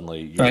 and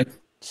suddenly you're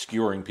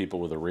skewering people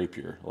with a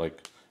rapier.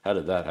 How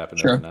did that happen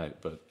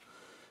overnight? But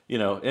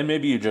and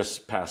maybe you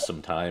just pass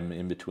some time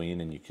in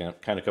between, and you can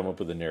kind of come up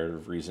with a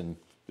narrative reason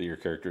that your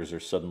characters are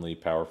suddenly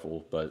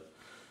powerful. But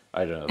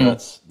I don't know.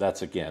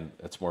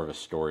 That's more of a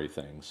story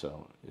thing.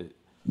 So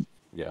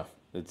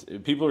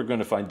people are going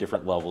to find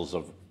different levels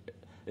of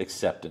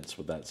acceptance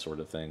with that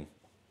sort of thing.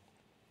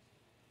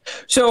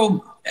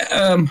 So,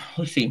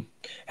 let's see.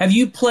 Have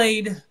you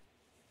played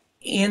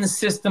in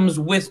systems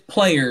with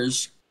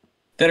players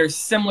that are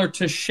similar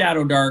to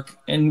ShadowDark?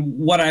 And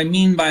what I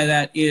mean by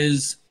that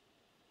is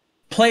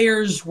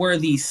players where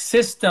the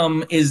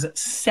system is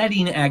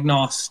setting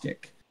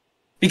agnostic.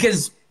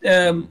 Because,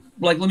 let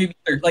me be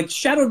clear.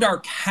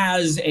 ShadowDark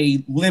has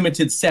a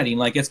limited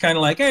setting. It's kind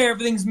of hey,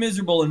 everything's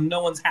miserable and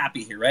no one's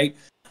happy here, right?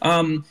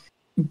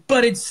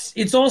 But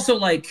it's also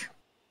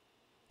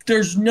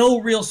there's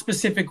no real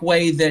specific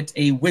way that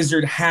a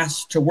wizard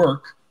has to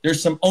work.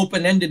 There's some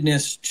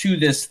open-endedness to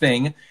this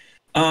thing.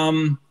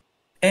 And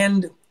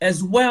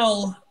as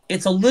well,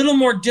 it's a little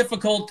more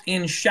difficult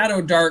in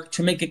ShadowDark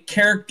to make a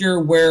character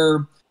where...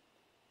 Let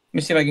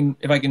me see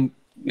if I can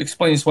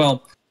explain this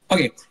well.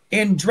 Okay,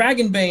 in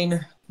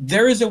Dragonbane,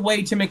 there is a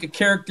way to make a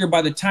character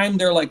by the time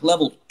they're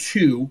level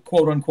 2,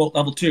 quote-unquote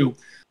level 2,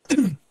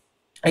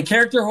 a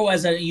character who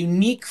has a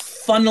unique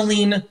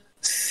funneling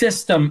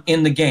system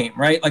in the game,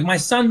 right? My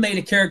son made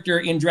a character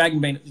in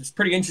Dragonbane. It was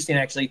pretty interesting,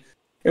 actually.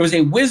 It was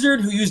a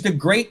wizard who used a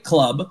great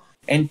club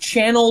and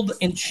channeled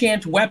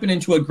enchant weapon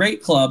into a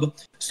great club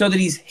so that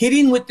he's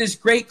hitting with this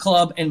great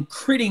club and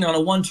critting on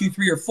a 1, 2,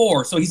 3, or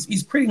 4. So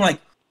he's critting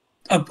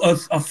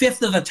a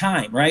fifth of the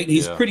time, right?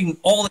 He's critting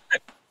all the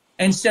time.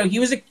 And so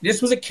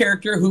this was a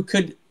character who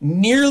could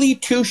nearly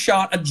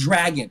two-shot a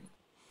dragon.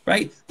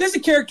 Right? There's a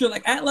character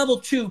at level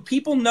 2,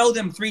 people know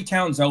them 3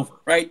 towns over,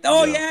 right?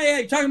 Oh yeah,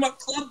 you're talking about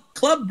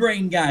club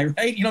brain guy,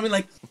 right? You know what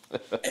I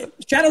mean?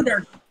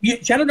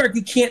 ShadowDark,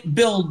 you can't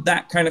build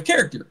that kind of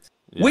character,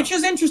 which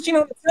is interesting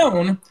on its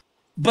own,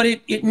 but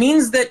it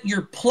means that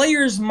your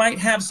players might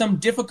have some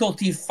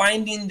difficulty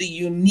finding the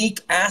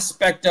unique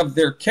aspect of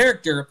their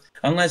character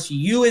unless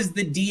you as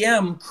the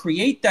DM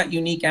create that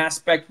unique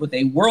aspect with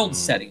a world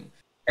setting.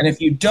 And if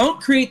you don't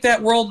create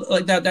that world,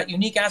 that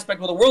unique aspect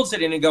with a world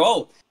setting and go,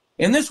 oh,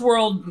 in this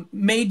world,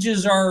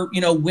 mages are,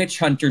 witch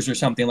hunters or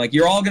something. Like,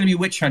 you're all going to be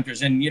witch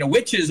hunters, and,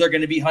 witches are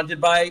going to be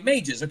hunted by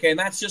mages, okay? And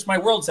that's just my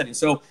world setting.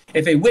 So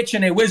if a witch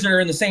and a wizard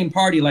are in the same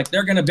party, like,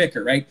 they're going to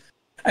bicker, right?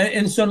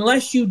 And so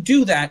unless you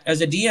do that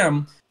as a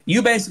DM,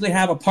 you basically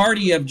have a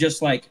party of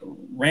just, like,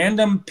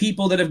 random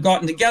people that have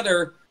gotten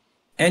together,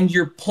 and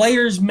your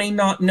players may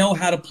not know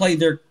how to play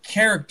their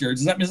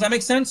characters. Does that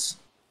make sense?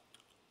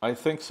 I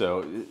think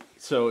so.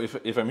 So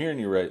if I'm hearing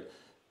you right,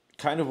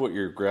 kind of what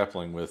you're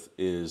grappling with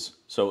is,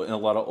 so in a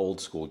lot of old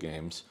school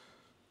games,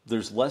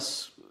 there's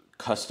less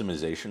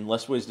customization,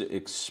 less ways to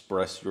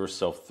express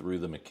yourself through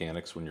the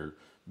mechanics when you're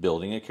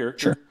building a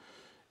character.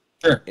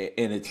 Sure.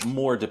 And it's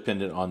more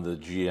dependent on the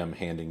GM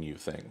handing you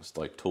things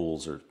like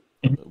tools or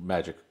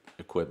magic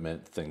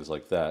equipment, things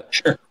like that.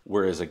 Sure.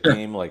 Whereas a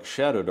game like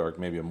ShadowDark,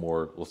 maybe a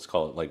more, let's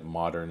call it like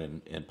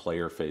modern and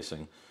player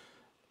facing,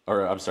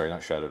 or I'm sorry,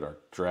 not ShadowDark,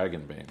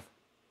 Dragonbane.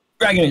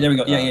 Dragonbane, there we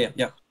go.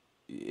 Yeah.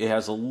 It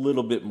has a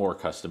little bit more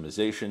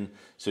customization,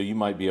 so you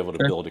might be able to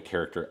build a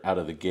character out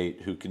of the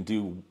gate who can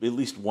do at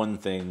least one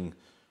thing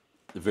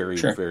very,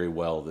 very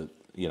well that,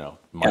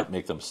 might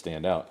make them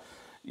stand out.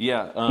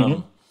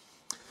 Yeah,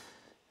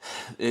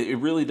 it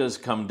really does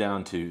come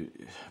down to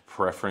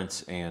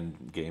preference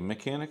and game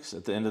mechanics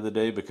at the end of the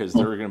day, because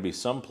there are going to be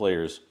some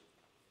players,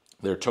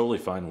 they're totally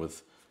fine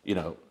with,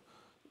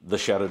 the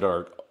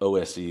ShadowDark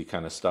OSE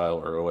kind of style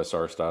or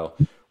OSR style,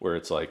 where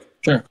it's like,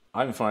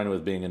 I'm fine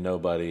with being a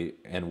nobody,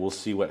 and we'll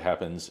see what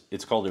happens.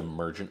 It's called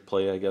emergent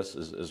play, I guess,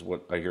 is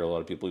what I hear a lot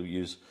of people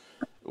use.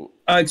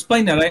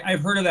 Explain that.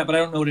 I've heard of that, but I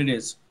don't know what it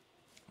is.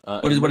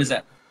 What is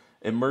that?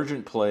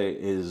 Emergent play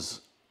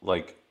is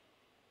like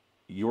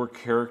your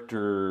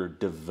character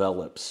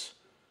develops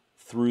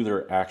through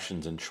their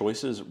actions and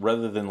choices,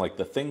 rather than like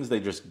the things they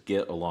just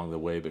get along the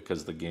way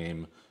because the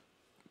game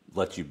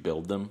lets you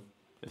build them.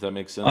 If that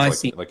makes sense, I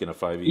see. Like in a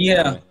 5e.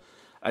 Yeah.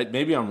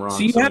 Maybe I'm wrong.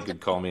 So someone could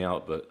call me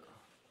out, but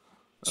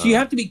so you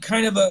have to be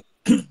kind of a.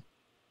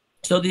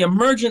 So the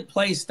emergent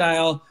play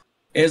style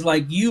is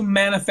like you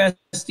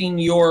manifesting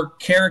your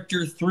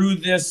character through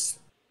this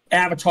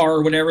avatar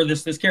or whatever,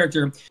 this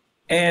character,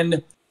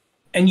 and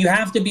you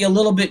have to be a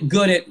little bit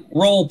good at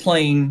role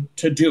playing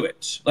to do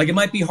it. Like, it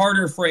might be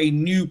harder for a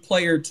new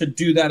player to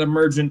do that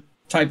emergent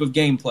type of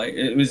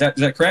gameplay. Is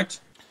that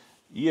correct?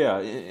 Yeah,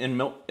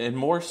 and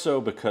more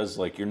so because,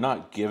 like, you're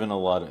not given a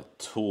lot of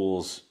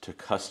tools to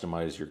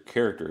customize your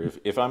character.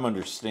 If I'm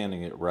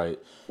understanding it right,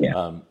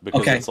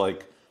 because it's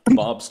like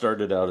Bob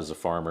started out as a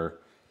farmer,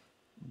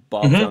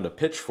 Bob found a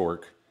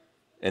pitchfork,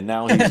 and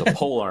now he's a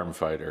polearm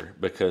fighter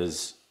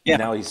because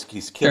now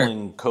he's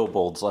killing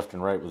kobolds left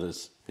and right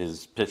with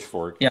his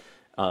pitchfork.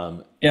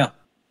 And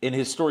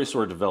his story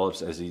sort of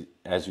develops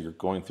as you're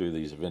going through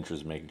these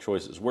adventures and making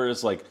choices.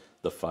 Whereas like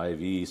the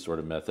 5e sort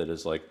of method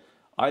is like,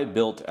 I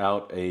built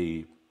out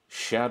a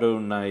shadow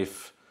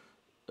knife.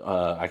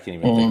 I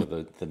can't even think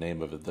of the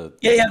name of it.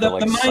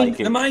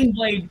 The mind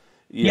blade.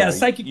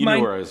 Psychic mind. You know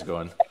where I was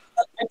going.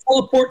 I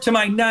teleport to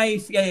my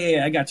knife.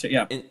 I got you.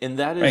 Yeah. And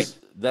that is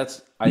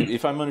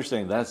if I'm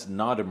understanding, that's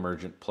not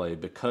emergent play,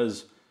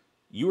 because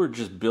you are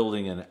just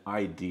building an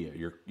idea.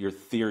 You're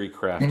theory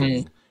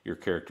crafting your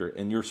character,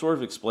 and you're sort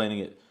of explaining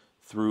it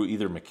through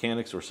either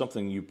mechanics or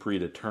something you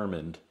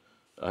predetermined,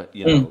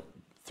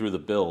 through the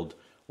build.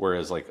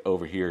 Whereas like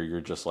over here,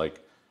 you're just like,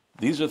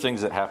 these are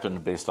things that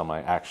happened based on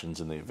my actions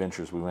and the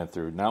adventures we went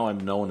through. Now I'm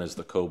known as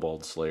the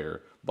Kobold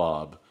Slayer,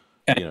 Bob,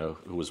 who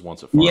was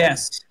once a farmer.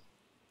 Yes.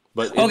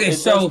 But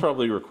it does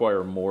probably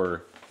require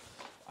more,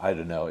 I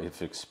don't know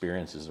if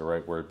experience is the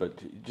right word,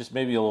 but just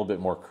maybe a little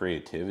bit more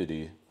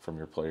creativity from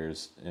your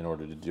players in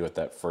order to do it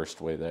that first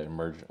way, that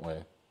emergent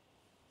way.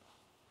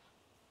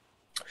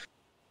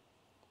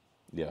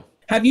 Yeah.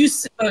 Have you,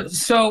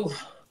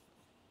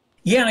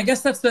 yeah, I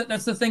guess that's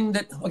the thing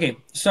that, okay,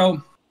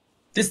 so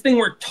this thing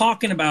we're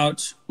talking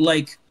about,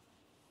 like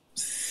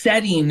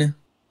setting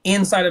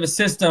inside of a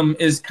system,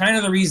 is kind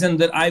of the reason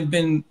that I've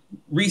been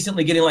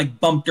recently getting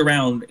like bumped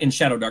around in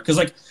ShadowDark. Because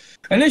like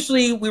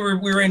initially we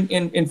were in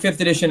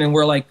 5th edition and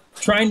we're like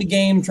trying to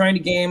game,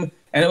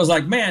 and it was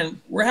like, man,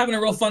 we're having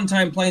a real fun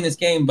time playing this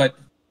game, but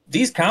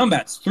these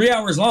combats, 3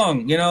 hours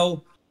long,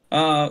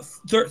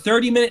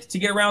 30 minutes to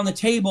get around the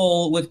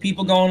table with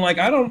people going like,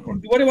 hang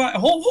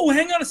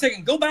on a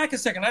second, go back a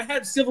second, I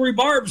had silvery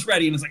barbs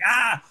ready, and it's like,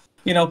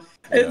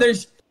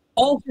 there's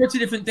all sorts of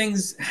different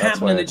things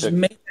happening that just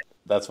make it.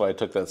 That's why I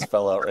took that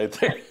spell out right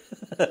there.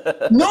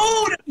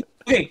 No,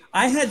 okay,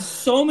 I had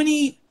so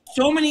many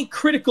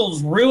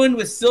criticals ruined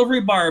with silvery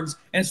barbs,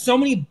 and so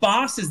many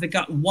bosses that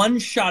got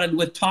one-shotted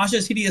with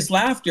Tasha's hideous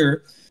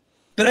laughter,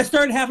 that I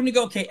started having to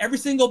go, okay, every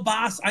single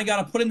boss I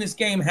got to put in this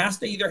game has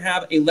to either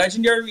have a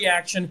legendary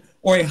reaction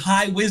or a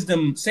high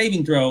wisdom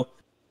saving throw.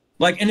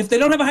 Like, and if they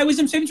don't have a high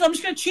wisdom saving throw, I'm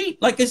just going to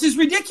cheat. Like, this is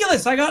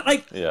ridiculous. I got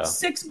like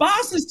 6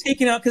 bosses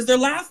taken out because they're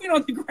laughing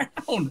on the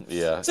ground.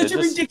 Yeah. Such a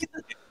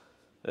ridiculous.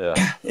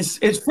 Yeah. It's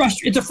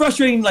a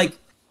frustrating, like,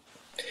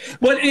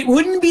 well, it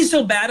wouldn't be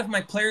so bad if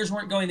my players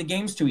weren't going the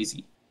games too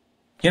easy.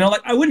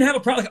 Like I wouldn't have a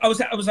problem. Like,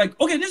 I was like,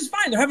 okay, this is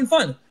fine. They're having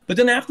fun. But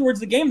then afterwards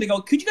the game, they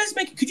go, could you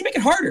make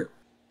it harder?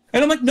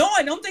 And I'm like, no,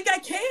 I don't think I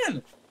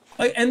can.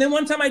 And then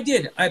one time I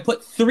did. I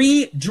put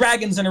 3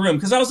 dragons in a room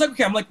because I was like,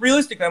 okay, I'm like,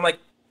 realistically, I'm like,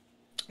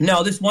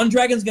 no, this one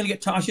dragon's going to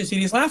get Tasha's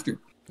Hideous Laughter.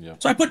 Yeah.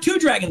 So I put 2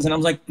 dragons and I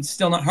was like, it's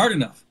still not hard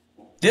enough.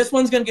 This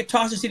one's going to get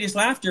Tasha's Hideous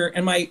Laughter,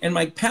 and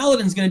my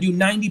paladin's going to do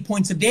 90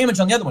 points of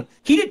damage on the other one.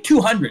 He did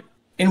 200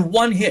 in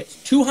one hit.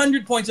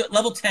 200 points at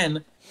level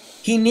 10.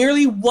 He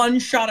nearly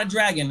one-shot a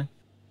dragon.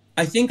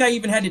 I think I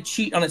even had to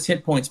cheat on its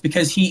hit points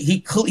because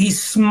he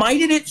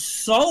smited it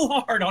so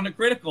hard on a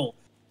critical.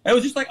 It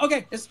was just like,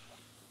 okay,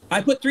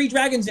 I put 3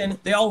 dragons in.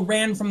 They all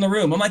ran from the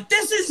room. I'm like,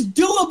 this is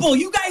doable.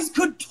 You guys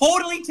could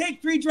totally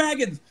take 3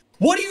 dragons.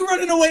 What are you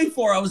running away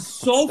for? I was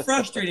so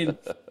frustrated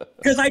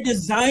because I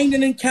designed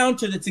an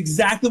encounter that's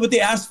exactly what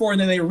they asked for,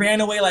 and then they ran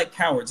away like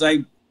cowards.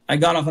 I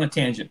got off on a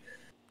tangent.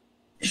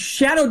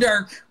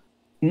 ShadowDark,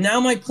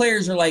 now my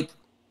players are like,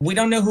 we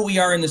don't know who we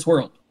are in this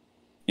world.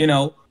 You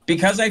know,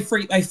 because I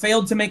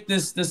failed to make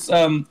this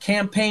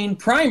campaign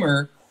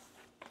primer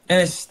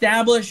and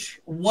establish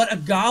what a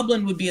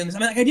goblin would be in this. I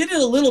mean, like, I did it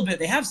a little bit.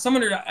 They have some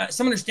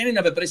understanding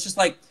of it, but it's just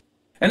like,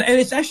 and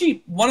it's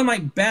actually one of my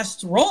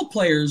best role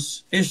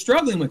players is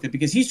struggling with it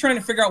because he's trying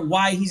to figure out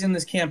why he's in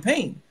this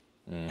campaign.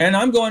 And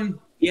I'm going,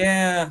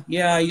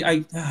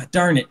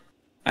 darn it.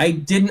 I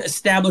didn't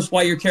establish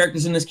why your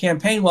character's in this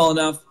campaign well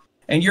enough,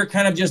 and you're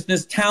kind of just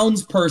this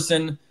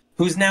townsperson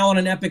who's now on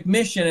an epic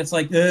mission. It's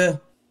like,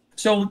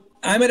 So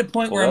I'm at a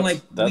point where I'm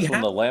like... That's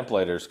when the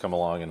lamplighters come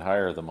along and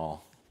hire them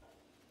all.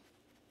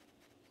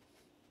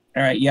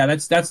 All right, yeah,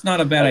 that's not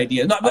a bad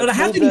idea. No, but I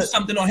have to do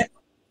something. Go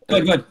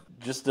ahead.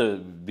 Just to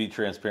be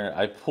transparent,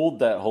 I pulled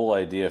that whole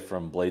idea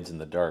from Blades in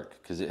the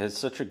Dark because it has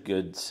such a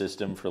good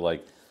system for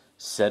like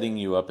setting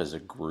you up as a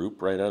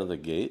group right out of the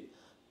gate.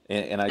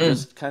 And I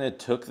just kind of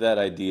took that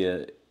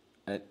idea.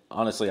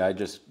 Honestly, I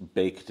just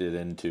baked it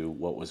into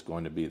what was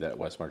going to be that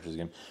West Marches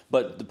game.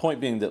 But the point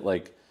being that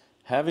like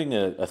having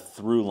a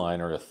through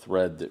line or a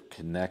thread that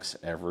connects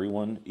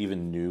everyone,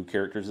 even new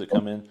characters that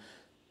come in,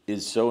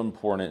 is so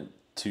important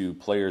to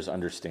players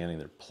understanding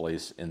their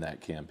place in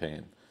that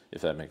campaign, if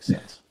that makes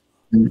sense.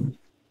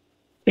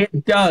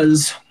 It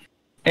does.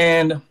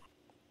 And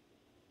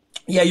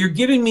yeah, you're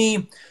giving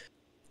me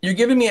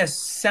a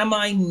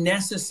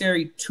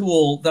semi-necessary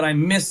tool that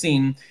I'm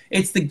missing.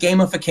 It's the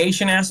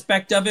gamification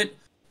aspect of it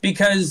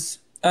because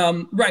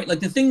right, like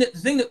the thing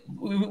that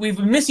we've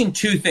been missing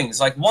 2 things.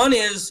 Like one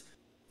is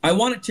I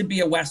want it to be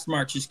a West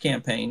Marches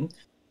campaign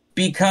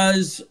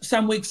because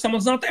some weeks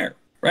someone's not there.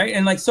 Right.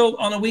 And like, so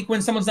on a week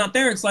when someone's not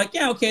there, it's like,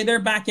 yeah, okay, they're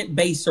back at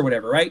base or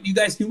whatever. Right. You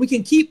guys we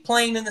can keep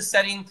playing in the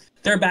setting.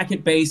 They're back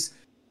at base.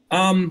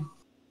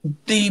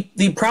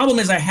 The problem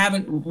is I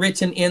haven't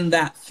written in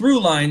that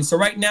through line. So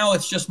right now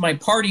it's just my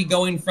party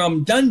going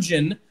from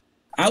dungeon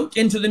out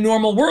into the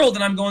normal world.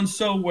 And I'm going,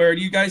 so where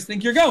do you guys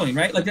think you're going?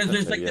 Right. Like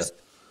there's like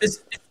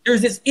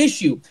there's this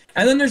issue.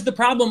 And then there's the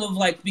problem of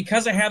like,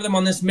 because I have them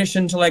on this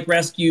mission to like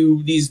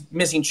rescue these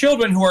missing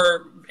children who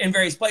are in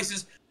various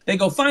places, they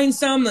go find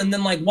some, and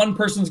then like one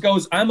person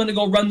goes, I'm going to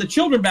go run the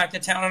children back to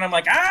town. And I'm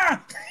like,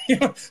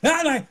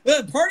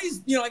 the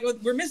party's, like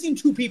we're missing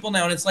 2 people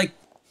now. And it's like,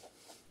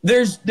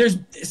 there's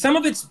some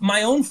of it's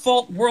my own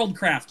fault world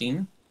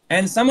crafting.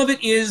 And some of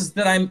it is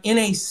that I'm in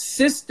a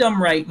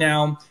system right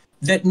now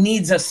that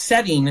needs a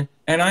setting.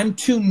 And I'm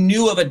too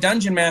new of a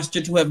dungeon master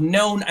to have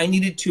known I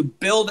needed to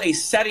build a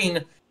setting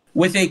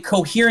with a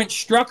coherent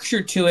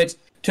structure to it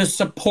to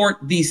support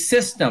the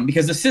system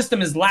because the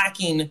system is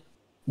lacking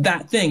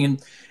that thing.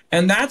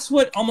 And that's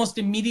what almost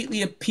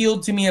immediately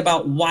appealed to me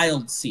about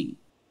Wildsea.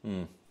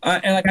 And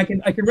like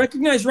I can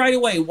recognize right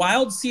away,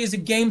 Wildsea is a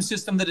game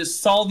system that is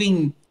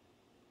solving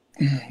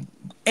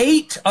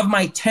 8 of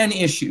my 10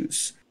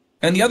 issues.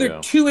 And the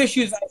other 2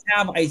 issues I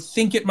have, I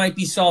think it might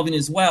be solving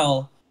as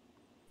well.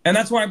 And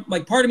that's why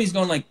like part of me is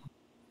going like,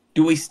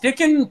 do we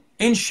stick in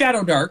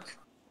ShadowDark,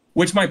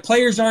 which my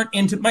players aren't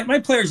into? My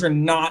players are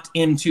not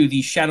into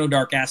the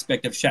ShadowDark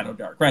aspect of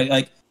ShadowDark, right?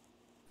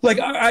 Like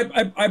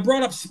I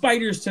brought up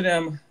spiders to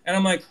them, and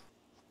I'm like,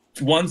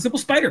 it's one simple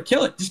spider.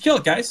 Kill it. Just kill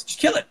it, guys. Just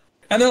kill it.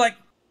 And they're like,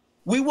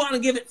 we want to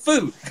give it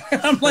food.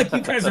 I'm like,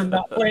 you guys are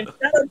not playing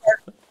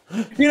ShadowDark.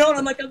 And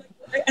I'm like, and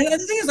the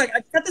thing is, like,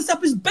 I set this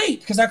up as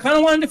bait because I kind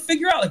of wanted to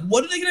figure out, like,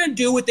 what are they going to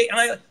do with it?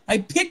 And I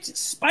picked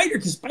spider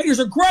because spiders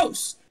are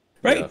gross,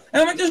 right? Yeah.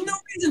 And I'm like, there's no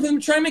reason for them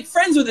to try and make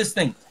friends with this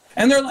thing.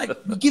 And they're like,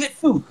 we give it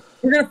food.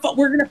 We're gonna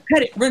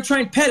pet it. We're gonna try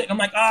and pet it. I'm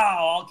like,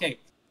 oh, okay.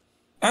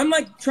 I'm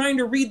like trying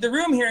to read the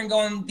room here and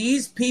going,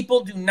 these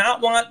people do not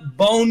want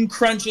bone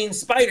crunching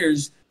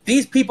spiders.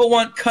 These people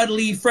want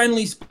cuddly,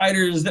 friendly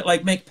spiders that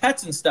like make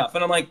pets and stuff.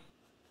 And I'm like,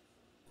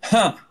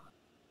 huh.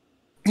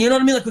 You know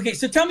what I mean? Like, okay,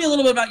 so tell me a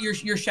little bit about your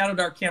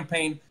ShadowDark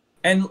campaign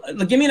and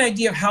give me an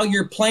idea of how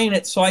you're playing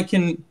it so I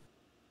can,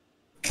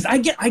 because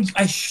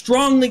I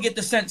strongly get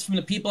the sense from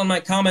the people in my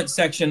comment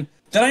section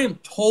that I am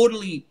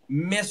totally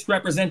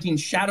misrepresenting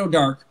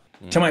ShadowDark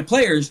to my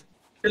players,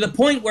 to the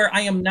point where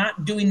I am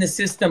not doing the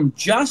system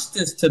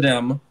justice to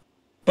them.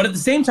 But at the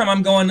same time,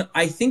 I'm going,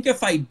 I think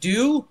if I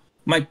do,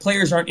 my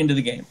players aren't into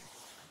the game.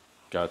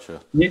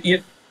 Gotcha.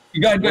 You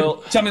go ahead,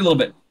 tell me a little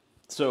bit.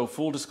 So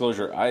full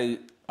disclosure, I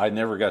I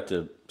never got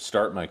to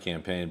start my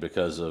campaign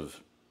because of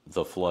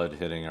the flood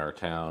hitting our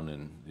town,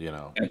 and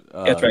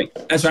That's right.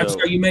 That's right. I'm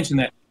sorry you mentioned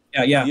that.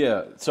 Yeah, yeah.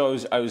 yeah. So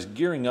I was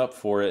gearing up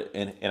for it,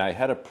 and I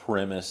had a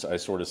premise I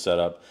sort of set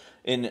up,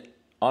 and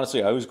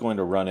honestly, I was going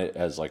to run it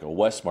as like a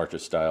West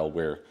Marches style,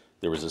 where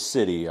there was a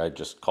city I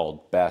just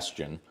called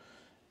Bastion,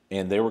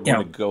 and they were going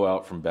to go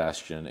out from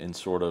Bastion and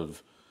sort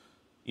of,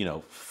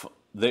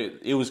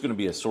 it was going to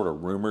be a sort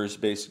of rumors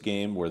based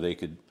game where they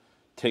could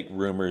take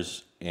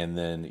rumors and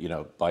then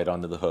bite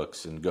onto the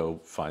hooks and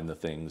go find the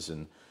things,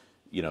 and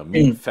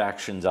meet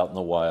factions out in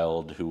the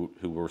wild who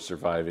were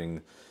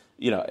surviving,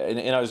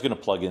 and I was going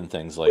to plug in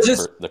things like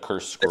the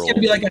cursed scroll.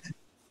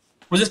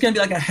 Was this going to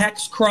be like a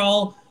hex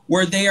crawl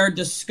where they are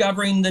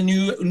discovering the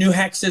new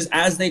hexes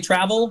as they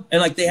travel,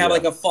 and like they have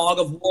like a fog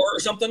of war or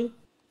something?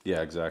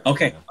 Yeah, exactly.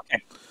 Okay.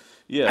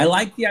 Yeah, I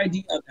like the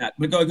idea of that.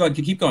 But go ahead,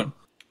 keep going.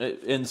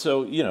 And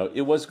so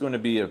it was going to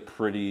be a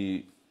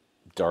pretty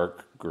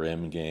dark,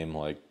 grim game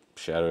like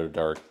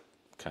ShadowDark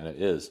kind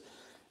of is,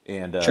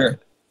 and sure.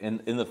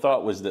 And the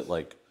thought was that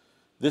like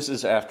this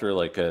is after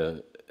like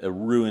a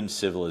ruined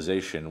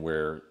civilization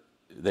where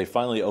they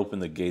finally open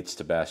the gates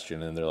to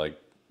Bastion, and they're like,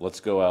 let's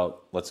go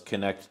out, let's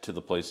connect to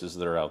the places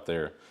that are out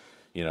there,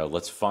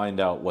 let's find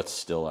out what's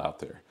still out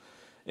there,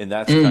 and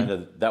that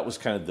was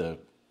kind of the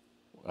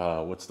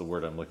what's the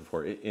word I'm looking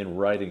for? In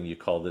writing, you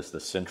call this the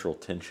central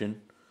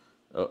tension,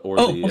 or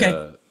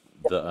the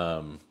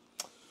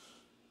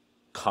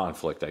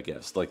conflict, I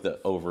guess, like the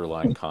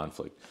overlying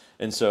conflict.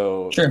 And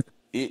so sure.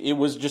 it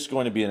was just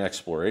going to be an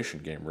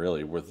exploration game,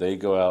 really, where they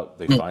go out,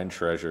 they find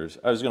treasures.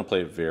 I was going to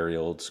play it very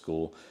old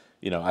school.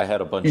 I had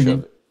a bunch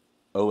of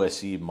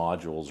OSE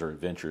modules or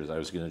adventures I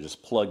was going to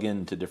just plug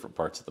into different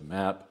parts of the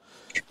map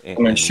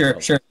and sure.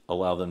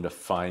 allow them to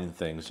find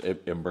things,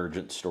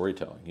 emergent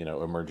storytelling,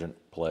 emergent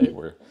play,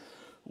 where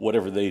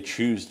whatever they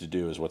choose to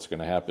do is what's going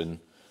to happen.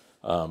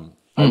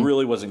 I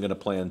really wasn't going to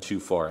plan too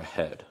far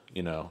ahead.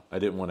 I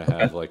didn't want to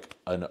have like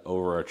an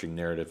overarching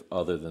narrative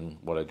other than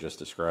what I just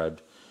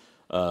described.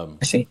 I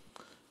see.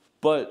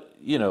 But,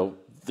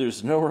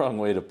 there's no wrong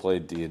way to play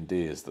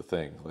D&D is the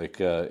thing. Like,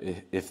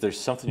 if there's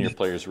something your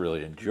players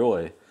really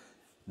enjoy,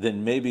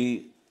 then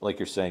maybe, like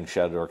you're saying,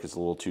 ShadowDark is a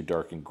little too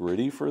dark and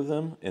gritty for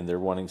them, and they're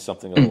wanting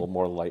something a little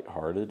more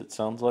lighthearted, it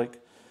sounds like.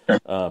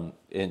 And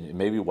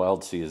maybe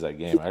Wildsea is that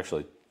game.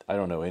 Actually, I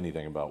don't know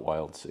anything about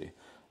Wildsea.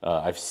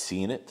 I've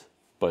seen it,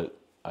 but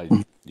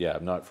I'm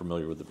not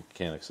familiar with the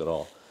mechanics at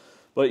all.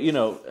 But,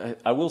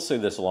 I will say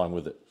this along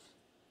with it.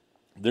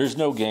 There's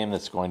no game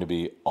that's going to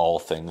be all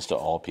things to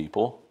all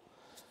people.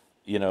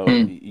 You're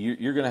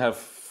going to have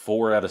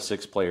 4 out of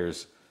 6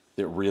 players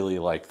that really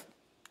like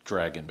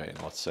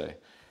Dragonbane, let's say.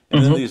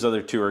 And then these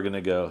other 2 are going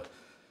to go,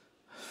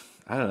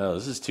 I don't know,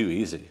 this is too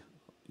easy.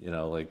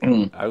 I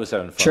was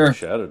having fun with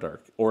ShadowDark.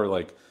 Or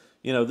like,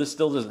 this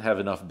still doesn't have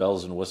enough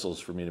bells and whistles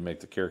for me to make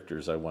the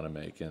characters I want to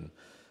make. And,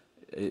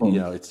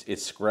 it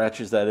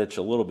scratches that itch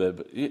a little bit,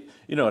 but you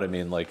know what I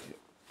mean? Like,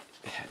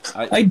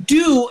 I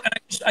do,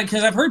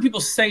 because I've heard people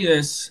say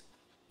this,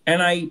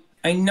 and I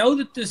know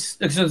that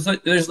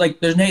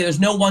there's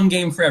no one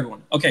game for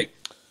everyone. Okay,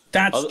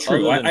 that's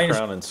true. Other than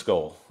Crown and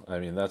Skull. I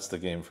mean, that's the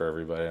game for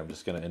everybody. I'm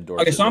just going to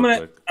endorse. Okay, so I'm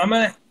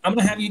gonna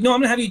have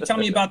you tell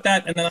me about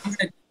that, and then I'm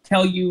gonna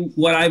tell you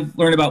what I've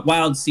learned about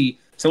Wildsea.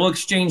 So we'll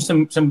exchange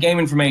some game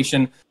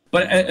information.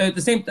 But at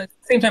the same time,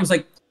 it's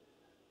like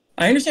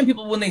I understand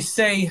people when they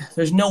say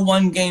there's no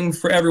one game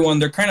for everyone.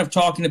 They're kind of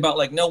talking about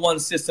like no one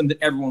system that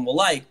everyone will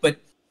like. But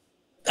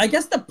I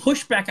guess the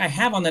pushback I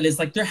have on that is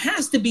like there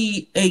has to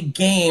be a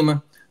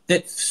game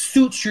that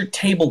suits your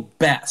table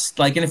best.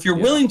 Like, and if you're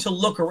willing to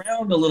look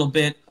around a little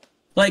bit,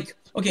 like,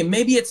 okay,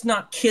 maybe it's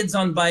not kids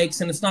on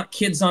bikes and it's not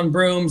kids on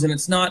brooms and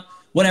it's not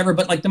whatever,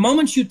 but like the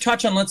moment you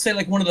touch on, let's say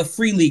like one of the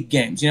free league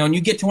games, and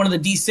you get to one of the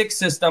D6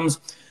 systems,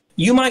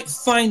 you might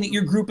find that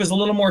your group is a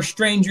little more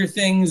Stranger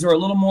Things or a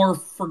little more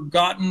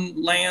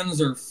Forgotten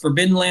Lands or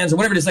Forbidden Lands or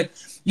whatever it is. Like,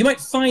 you might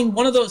find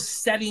one of those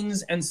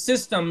settings and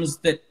systems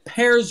that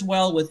pairs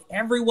well with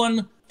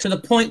everyone to the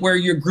point where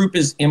your group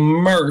is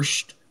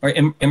immersed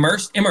in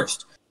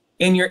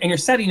your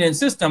setting and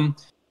system.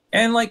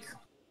 And like,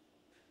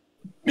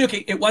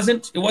 okay, it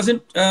wasn't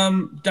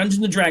Dungeons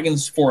and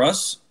Dragons for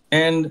us,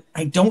 and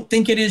I don't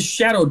think it is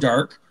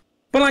ShadowDark.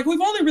 But like,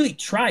 we've only really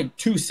tried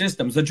 2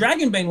 systems. The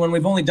Dragonbane one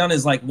we've only done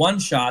is like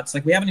one-shots.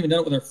 Like, we haven't even done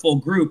it with our full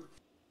group.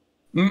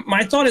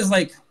 My thought is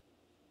like,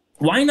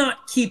 why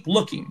not keep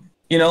looking?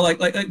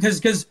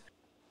 Because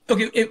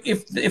okay,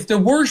 if the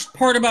worst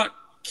part about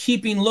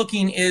keeping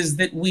looking is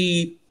that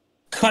we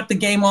cut the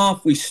game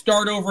off, we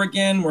start over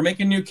again, we're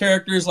making new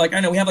characters. Like,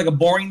 I know we have like a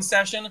boring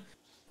session.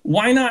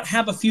 Why not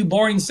have a few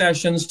boring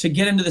sessions to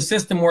get into the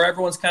system where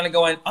everyone's kind of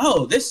going,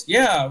 oh, this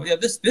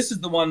is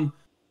the one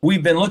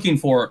we've been looking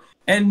for.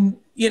 And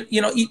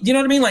you know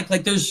what I mean? Like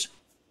there's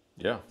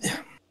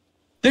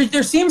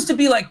there seems to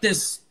be like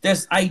this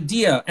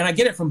idea, and I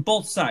get it from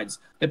both sides.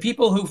 The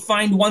people who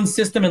find one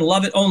system and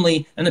love it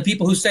only, and the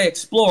people who say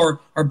explore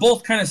are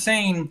both kind of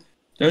saying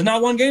there's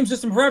not one game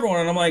system for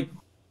everyone. And I'm like,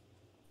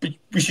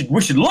 we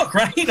should look,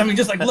 right? I mean,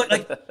 just like look,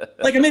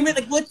 I mean,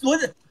 like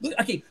what?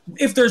 Okay,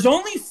 if there's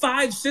only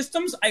 5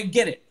 systems, I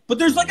get it, but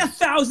there's like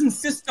 1,000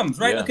 systems,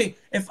 right? Yeah. Okay,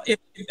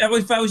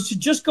 if I was to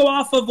just go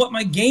off of what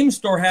my game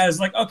store has,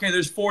 like, okay,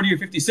 there's 40 or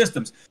 50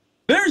 systems.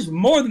 There's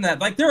more than that.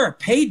 Like, there are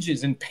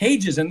pages and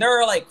pages, and there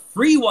are like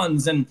free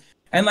ones, and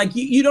like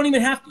you don't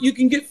even have to, you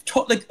can get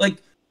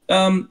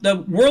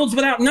the Worlds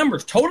Without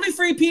Numbers, totally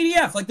free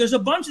PDF. Like, there's a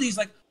bunch of these.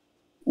 Like,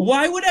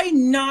 why would I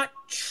not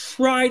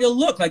try to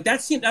look? Like,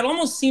 that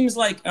almost seems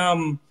like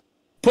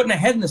putting a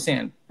head in the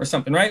sand or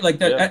something, right? Like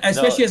that,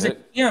 especially as a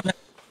go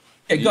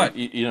ahead.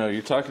 You know,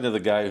 you're talking to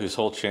the guy whose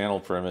whole channel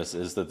premise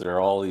is that there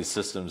are all these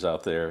systems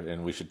out there,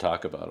 and we should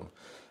talk about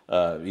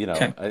them. You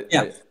know,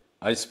 Okay.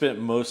 I spent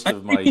most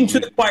of my to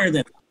the choir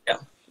then.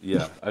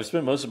 Yeah, I've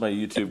spent most of my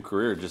YouTube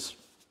career just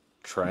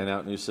trying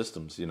out new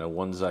systems. You know,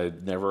 ones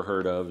I'd never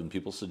heard of, and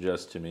people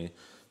suggest to me,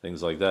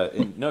 things like that.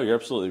 And no, you're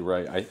absolutely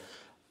right.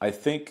 I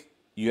think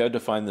you have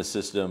to find the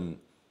system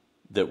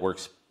that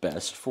works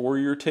best for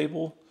your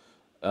table,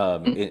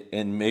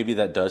 and maybe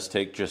that does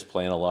take just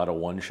playing a lot of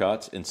one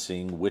shots and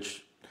seeing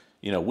which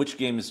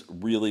games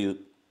really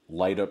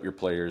light up your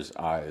players'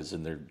 eyes,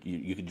 and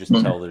you can just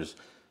tell there's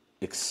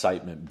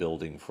excitement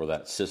building for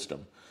that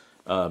system.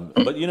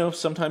 But you know,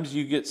 sometimes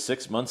you get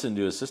 6 months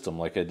into a system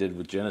like I did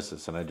with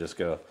Genesis, and I just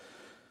go,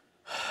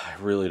 I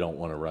really don't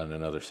want to run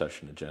another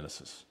session of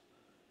Genesis,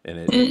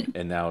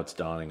 and now it's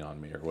dawning on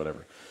me or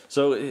whatever.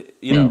 So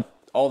you know,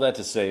 all that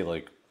to say,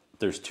 like,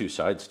 there's 2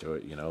 sides to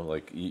it. You know,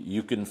 like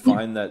you can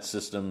find that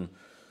system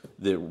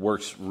that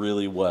works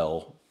really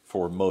well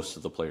for most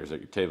of the players at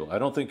your table. I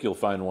don't think you'll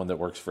find one that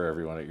works for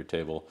everyone at your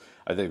table.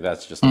 I think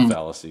that's just a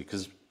fallacy,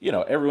 because you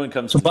know, everyone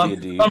comes to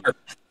D&D.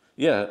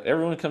 Yeah,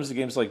 everyone comes to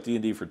games like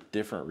D&D for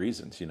different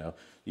reasons. You know,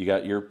 you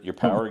got your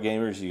power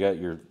gamers, you got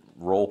your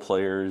role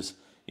players.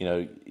 You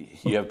know,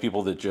 you have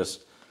people that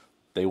just,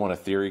 they want to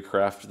theory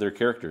craft their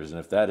characters, and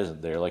if that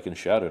isn't there, like in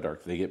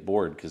ShadowDark, they get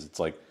bored because it's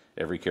like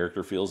every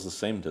character feels the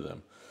same to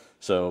them.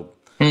 So,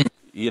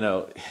 you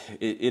know,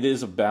 it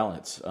is a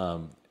balance,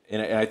 and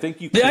I think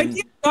you can.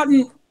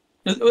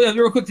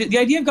 Real quick, the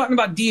idea I've gotten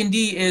about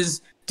D&D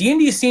is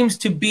D&D seems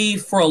to be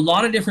for a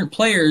lot of different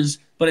players,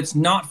 but it's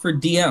not for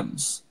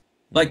DMs.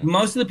 Like,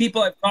 most of the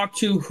people I've talked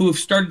to who have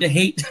started to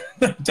hate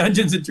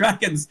Dungeons and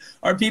Dragons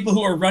are people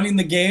who are running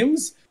the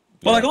games.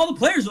 But like, all the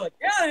players are like,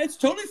 yeah, it's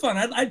totally fun.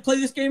 I'd play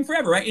this game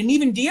forever, right? And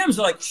even DMs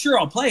are like, sure,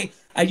 I'll play.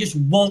 I just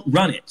won't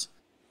run it,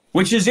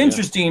 which is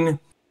interesting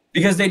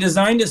because they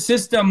designed a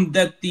system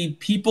that the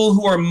people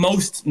who are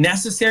most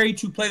necessary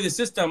to play the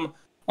system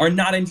are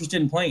not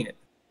interested in playing it.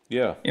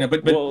 Yeah. You know,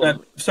 but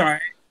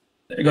sorry.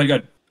 Go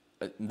ahead.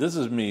 This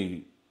is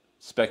me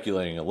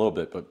speculating a little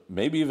bit, but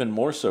maybe even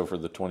more so for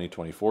the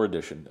 2024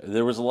 edition.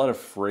 There was a lot of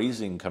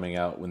phrasing coming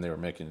out when they were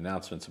making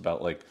announcements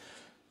about, like,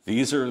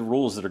 these are the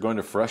rules that are going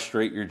to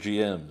frustrate your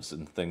GMs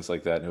and things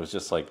like that. And it was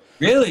just like,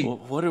 really? Well,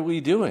 what are we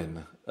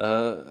doing?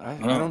 I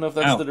don't know if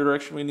that's the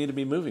direction we need to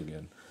be moving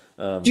in.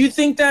 Do you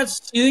think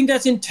that's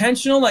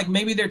intentional? Like,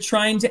 maybe they're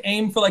trying to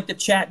aim for like the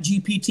Chat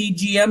GPT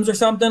GMs or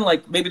something?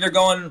 Like, maybe they're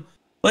going,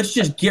 let's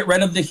just get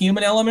rid of the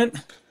human element?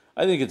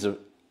 I think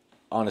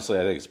honestly,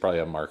 I think it's probably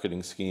a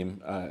marketing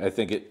scheme. I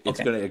think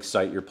it's going to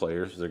excite your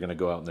players. They're going to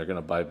go out and they're going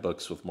to buy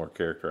books with more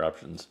character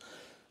options,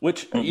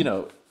 which, you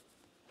know,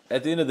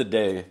 at the end of the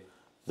day,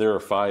 there are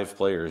 5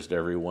 players to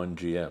every 1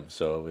 GM.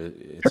 So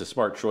it's a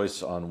smart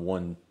choice on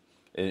one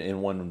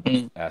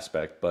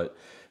aspect. But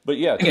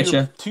yeah,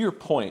 to your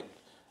point,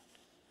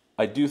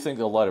 I do think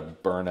a lot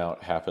of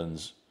burnout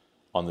happens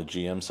on the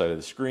GM side of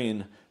the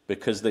screen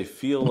because they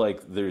feel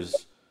like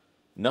there's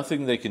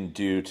nothing they can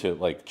do to,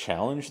 like,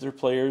 challenge their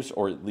players,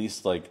 or at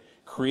least, like,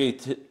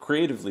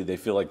 creatively they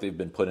feel like they've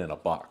been put in a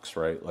box,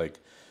 right? Like,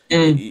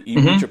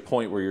 you reach a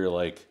point where you're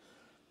like,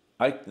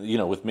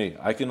 with me,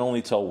 I can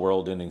only tell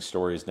world-ending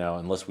stories now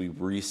unless we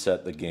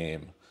reset the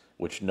game,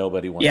 which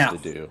nobody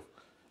wants to do,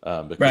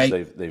 because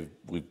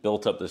we've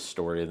built up this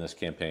story in this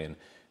campaign,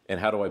 and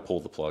how do I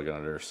pull the plug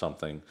on it or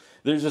something?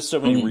 There's just so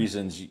many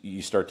reasons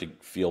you start to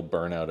feel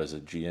burnout as a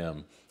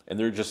GM, and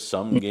there are just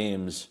some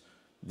games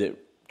that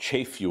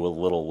chafe you a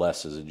little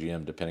less as a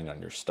GM depending on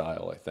your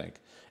style, I think,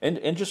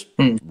 and just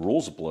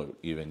rules bloat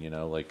even. You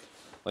know, like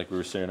we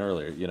were saying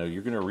earlier, you know,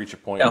 you're going to reach a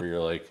point where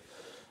you're like,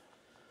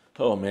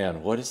 oh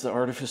man, what does the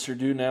artificer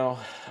do now?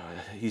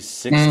 He's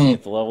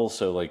 16th level,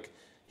 so like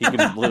he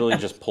can literally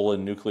just pull a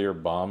nuclear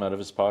bomb out of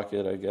his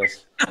pocket, I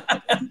guess.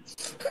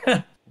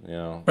 You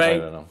know, I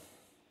don't know.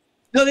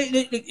 No,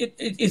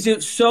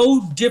 it's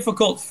so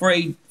difficult for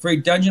a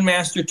dungeon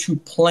master to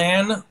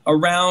plan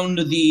around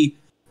the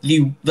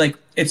like.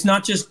 It's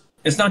not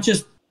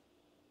just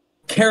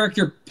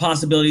character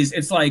possibilities.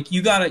 It's like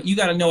you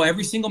gotta know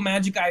every single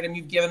magic item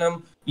you've given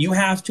them. You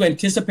have to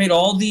anticipate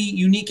all the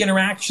unique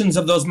interactions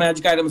of those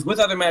magic items with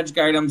other magic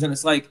items, and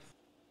it's like,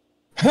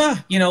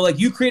 you know, like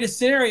you create a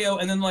scenario,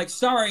 and then like,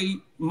 sorry,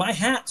 my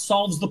hat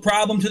solves the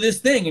problem to this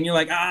thing, and you're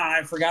like,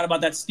 I forgot about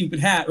that stupid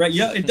hat, right?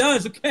 Yeah, it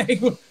does. Okay,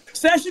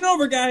 session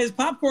over, guys.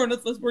 Popcorn.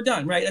 We're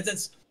done, right?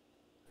 That's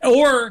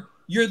or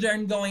you're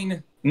then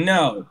going,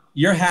 no,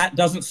 your hat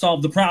doesn't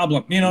solve the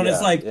problem. You know, and it's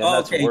Yeah, like, and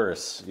that's okay,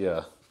 worse.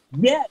 Yeah.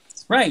 yes,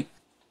 right,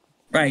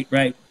 right.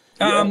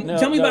 Yeah, no,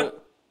 Tell me no. about.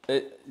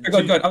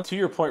 Go To ahead. to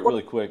your point,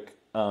 really quick,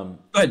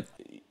 Good.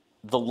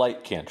 the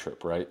light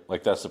cantrip, right?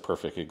 Like that's the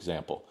perfect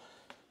example.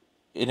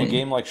 In a Mm-hmm.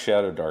 game like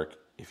ShadowDark,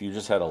 if you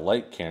just had a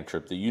light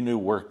cantrip that you knew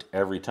worked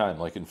every time,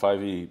 like in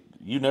 5e,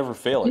 you never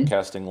fail at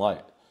casting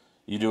light.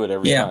 You do it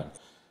every Yeah, time.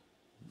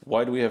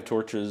 Why do we have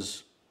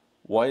torches?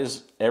 Why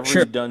is every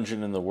sure.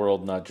 dungeon in the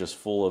world not just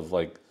full of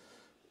like,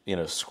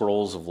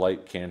 scrolls of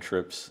light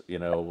cantrips,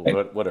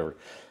 Right, whatever.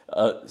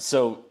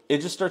 So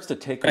it just starts to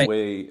take right,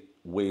 away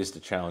ways to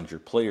challenge your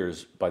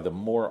players by the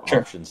more sure.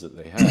 options that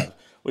they have,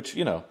 which,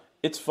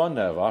 it's fun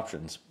to have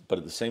options, but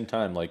at the same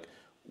time, like,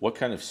 what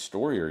kind of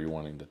story are you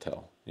wanting to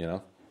tell,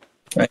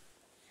 Right.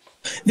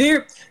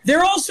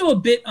 They're also a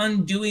bit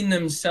undoing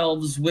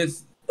themselves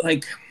with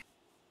like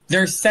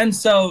their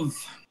sense of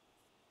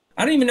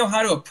I don't even know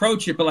how to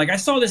approach it, but like I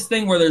saw this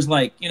thing where there's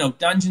like,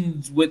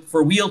 dungeons with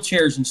for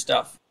wheelchairs and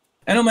stuff.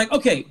 And I'm like,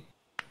 okay,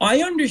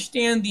 I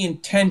understand the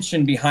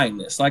intention behind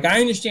this. Like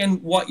I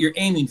understand what you're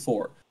aiming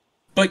for.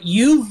 But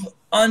you've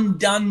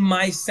undone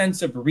my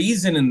sense of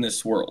reason in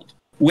this world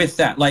with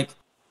that. Like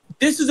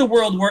this is a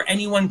world where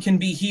anyone can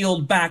be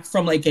healed back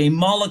from like a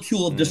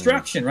molecule of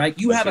destruction, right?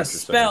 You I have see a what you're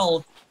saying.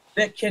 spell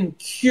that can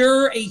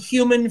cure a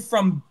human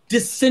from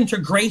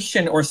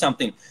disintegration or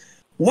something.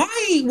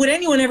 Why would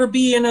anyone ever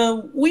be in a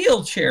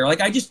wheelchair? Like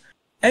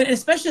and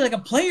especially like a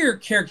player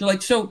character,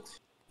 like so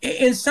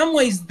in some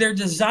ways their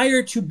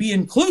desire to be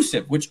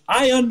inclusive, which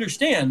I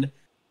understand,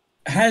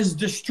 has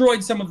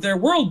destroyed some of their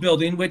world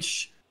building,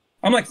 which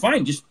I'm like,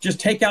 fine, just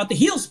take out the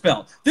heal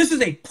spell. This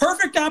is a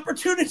perfect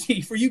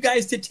opportunity for you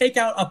guys to take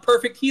out a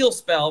perfect heal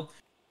spell,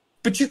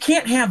 but you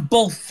can't have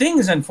both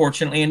things,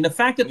 unfortunately. And the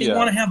fact that they Yeah.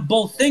 want to have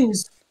both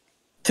things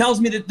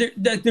tells me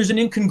that there's an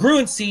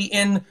incongruency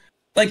in,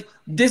 like,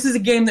 this is a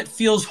game that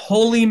feels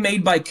wholly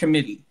made by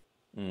committee,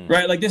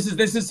 right? Like this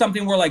is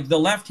something where like the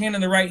left hand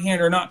and the right hand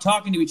are not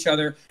talking to each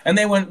other, and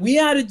they went, we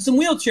added some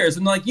wheelchairs,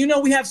 and like,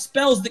 we have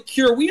spells that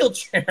cure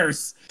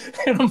wheelchairs,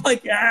 and I'm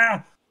like,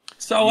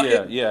 So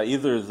Yeah.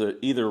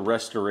 Either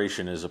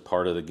restoration is a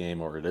part of the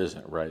game or it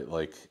isn't, right?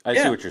 Like I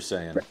see yeah, what you're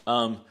saying.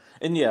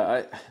 And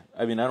yeah,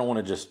 I mean I don't want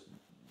to just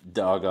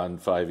dog on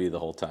 5e the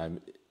whole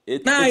time. nah,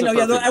 I It's a know,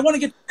 yeah. perfect. I want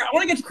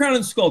to get to Crown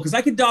and Skull because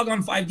I could dog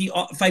on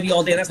 5e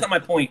all day. That's not my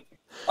point.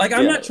 Like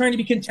I'm Yeah. not trying to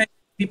be content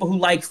with people who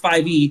like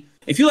 5e.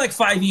 If you like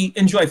 5e,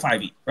 enjoy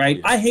 5e, right?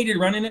 Yeah. I hated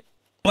running it,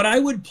 but I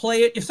would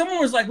play it if someone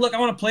was like, "Look, I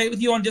want to play it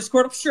with you on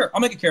Discord." Sure, I'll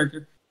make a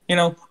character. I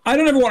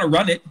don't ever want to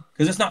run it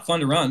because it's not fun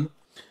to run.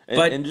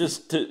 But And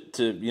just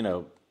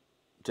to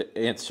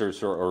answer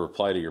or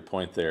reply to your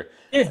point there,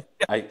 yeah,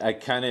 I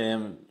kind of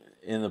am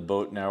in the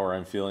boat now where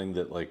I'm feeling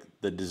that like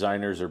the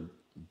designers are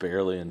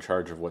barely in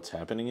charge of what's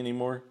happening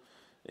anymore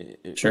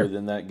sure.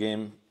 within that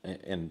game,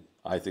 and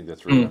I think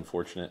that's really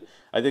unfortunate.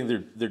 I think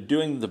they're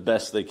doing the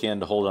best they can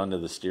to hold on to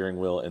the steering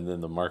wheel, and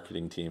then the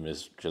marketing team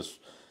is just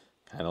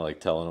kind of like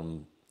telling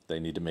them they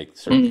need to make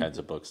certain kinds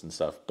of books and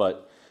stuff.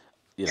 But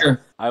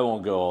Sure. I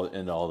won't go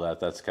into all that.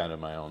 That's kind of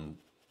my own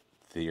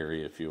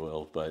theory, if you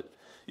will. But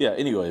yeah,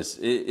 anyways,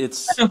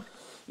 it's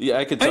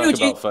I could I know talk what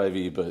you- about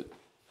 5e, but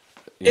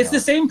It's the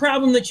same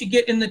problem that you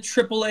get in the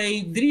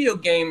AAA video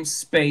game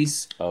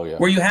space, Oh yeah.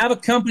 where you have a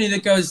company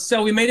that goes,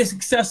 so we made a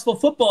successful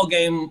football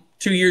game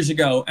 2 years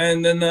ago,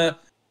 and then the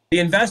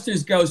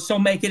investors go, so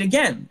make it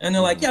again. And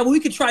they're like, yeah, well, we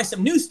could try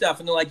some new stuff.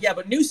 And they're like, yeah,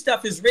 but new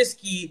stuff is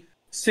risky.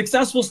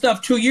 Successful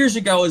stuff 2 years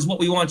ago is what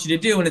we want you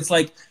to do. And it's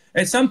like,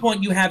 at some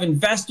point, you have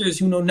investors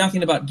who know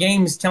nothing about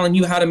games telling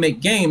you how to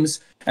make games.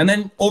 And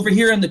then over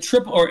here in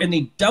the in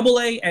the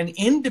AA and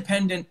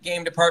independent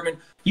game department,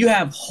 you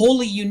have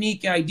wholly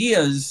unique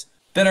ideas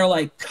that are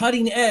like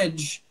cutting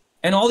edge,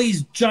 and all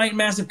these giant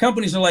massive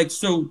companies are like,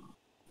 so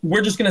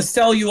we're just going to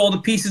sell you all the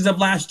pieces of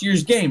last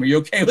year's game. Are you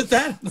okay with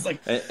that? It's like,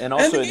 And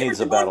also the it needs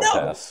gamers a are going, battle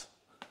 "No." pass.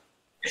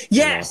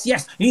 Yes,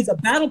 it needs a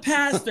battle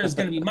pass. There's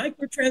going to be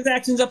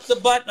microtransactions up the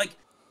butt, like,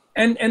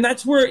 and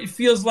that's where it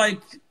feels like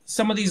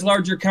some of these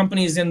larger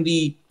companies in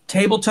the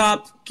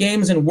tabletop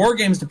games and war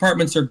games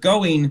departments are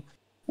going.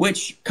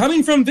 Which,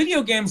 coming from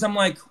video games, I'm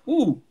like,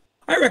 ooh,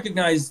 I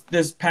recognize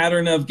this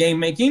pattern of game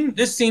making.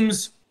 This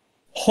seems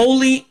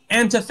wholly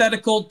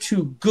antithetical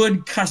to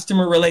good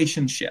customer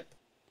relationship,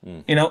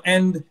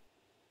 and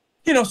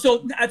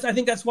so I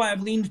think that's why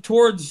I've leaned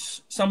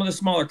towards some of the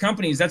smaller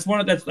companies. That's one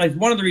of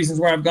the reasons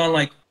where I've gone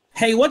like,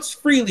 hey, what's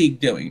Free League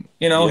doing?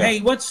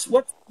 Hey, what's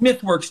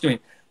Mythworks doing?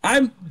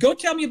 Go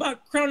tell me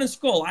about Crown and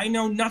Skull. I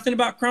know nothing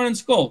about Crown and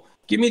Skull.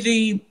 Give me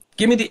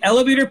the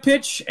elevator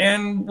pitch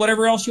and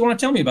whatever else you want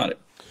to tell me about it.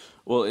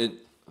 Well,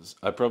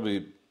 I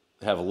probably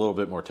have a little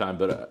bit more time,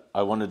 but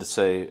I wanted to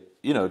say,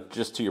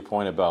 just to your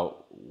point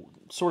about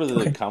sort of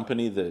the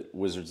company that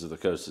Wizards of the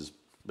Coast is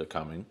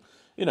becoming,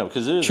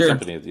 because it is a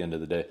company at the end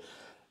of the day.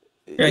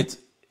 Right.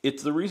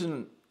 It's the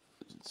reason,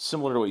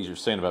 similar to what you were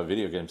saying about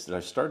video games, that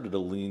I've started to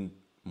lean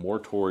more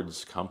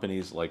towards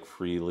companies like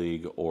Free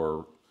League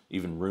or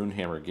even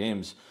Runehammer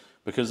Games,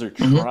 because they're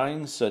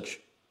trying such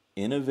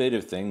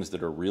innovative things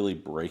that are really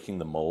breaking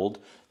the mold.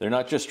 They're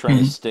not just trying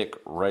to stick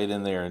right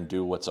in there and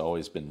do what's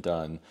always been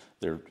done.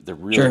 They're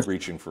really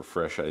reaching for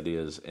fresh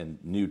ideas and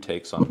new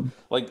takes on it.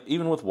 Like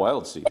even with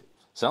Wildsea,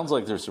 sounds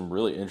like there's some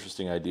really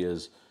interesting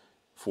ideas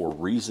for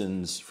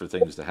reasons for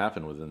things to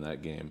happen within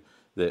that game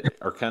that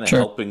are kind of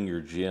helping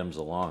your GMs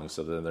along,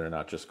 so that they're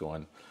not just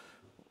going,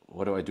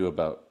 "What do I do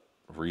about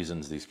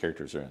reasons these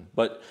characters are in?"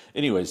 But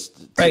anyways,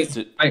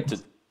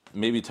 to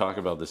maybe talk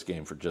about this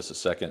game for just a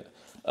second.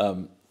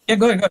 Yeah,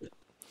 go ahead.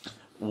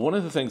 One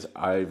of the things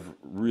I've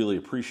really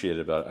appreciated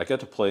about it, I got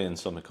to play in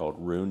something called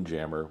Rune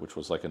Jammer, which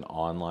was like an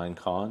online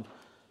con.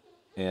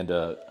 And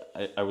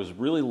I was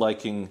really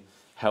liking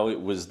how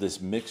it was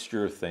this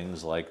mixture of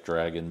things like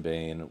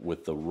Dragonbane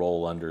with the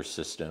roll under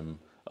system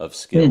of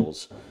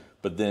skills,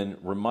 but then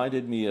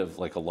reminded me of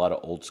like a lot of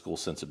old school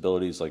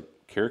sensibilities. Like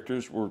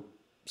characters were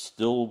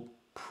still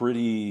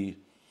pretty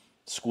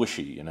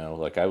squishy, you know,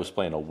 like I was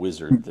playing a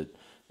wizard that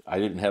I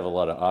didn't have a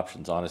lot of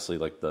options, honestly.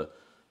 Like the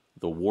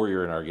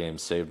warrior in our game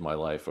saved my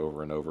life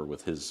over and over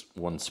with his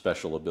one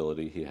special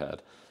ability he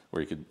had,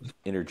 where he could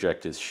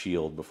interject his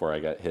shield before I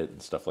got hit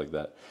and stuff like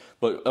that.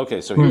 But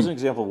okay, so here's an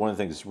example of one of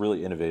the things that's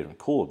really innovative and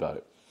cool about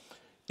it.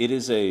 It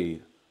is a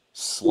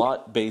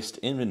slot-based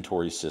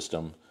inventory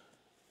system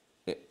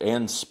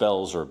and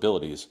spells or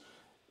abilities,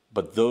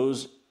 but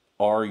those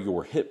are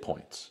your hit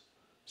points.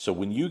 So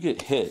when you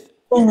get hit,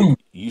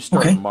 you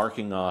start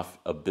marking off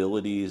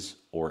abilities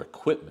or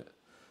equipment.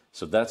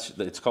 So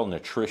it's called an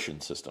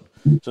attrition system.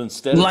 So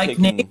instead of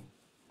taking,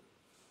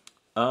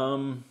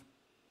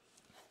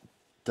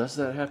 does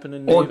that happen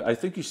in Knave? I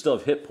think you still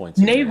have hit points.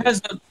 Knave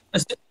has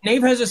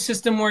a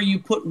system where you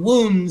put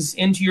wounds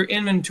into your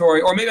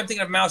inventory, or maybe I'm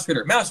thinking of Mouse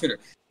Ritter.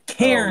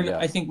 Cairn,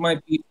 I think,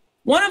 might be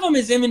one of them.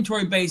 Is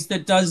inventory based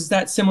that does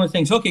that similar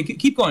thing. So okay,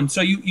 keep going.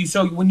 So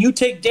so when you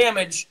take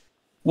damage,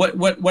 what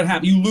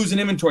happens? You lose an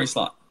inventory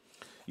slot.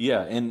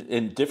 Yeah,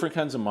 and different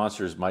kinds of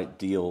monsters might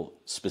deal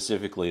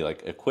specifically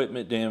like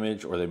equipment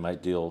damage, or they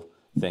might deal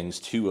things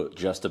to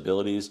just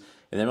abilities,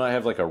 and they might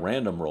have like a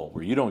random roll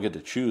where you don't get to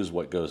choose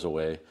what goes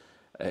away.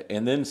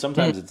 And then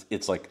sometimes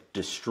it's like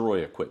destroy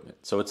equipment.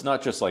 So it's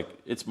not just like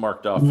it's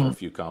marked off for a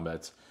few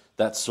combats.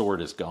 That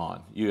sword is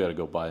gone. You got to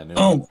go buy a new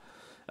one.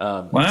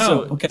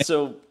 Wow.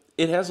 So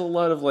it has a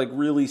lot of like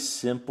really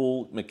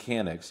simple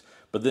mechanics,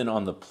 but then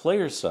on the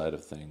player side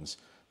of things,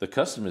 the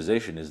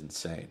customization is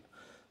insane.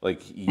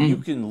 Like you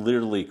can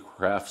literally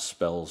craft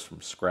spells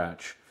from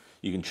scratch.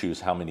 You can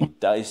choose how many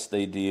dice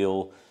they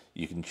deal.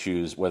 You can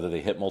choose whether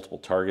they hit multiple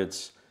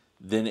targets.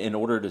 Then in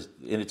order to,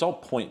 and it's all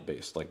point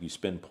based, like you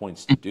spend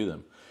points to do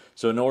them.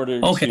 So in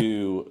order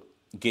to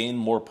gain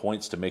more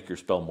points to make your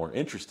spell more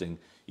interesting,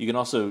 you can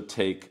also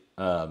take,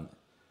 not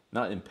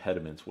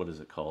impediments, what is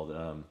it called?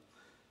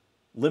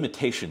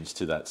 Limitations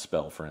to that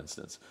spell, for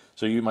instance.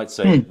 So you might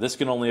say, this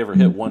can only ever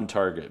hit one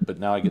target, but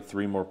now I get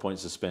 3 more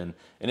points to spend,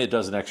 and it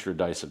does an extra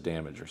dice of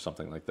damage or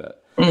something like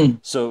that.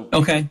 So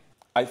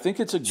I think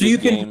it's a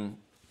good game.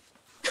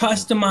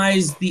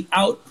 Customize the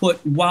output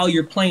while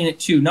you're playing it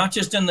too, not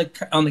just on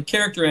the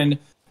character end,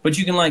 but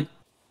you can like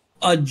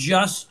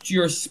adjust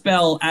your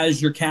spell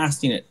as you're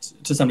casting it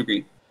to some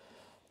degree.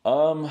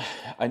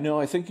 I know.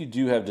 I think you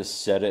do have to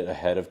set it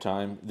ahead of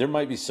time. There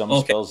might be some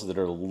spells that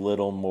are a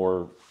little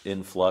more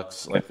in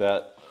flux like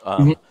that.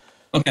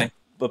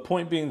 But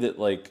point being that,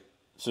 like,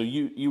 so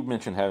you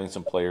mentioned having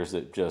some players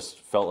that just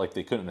felt like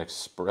they couldn't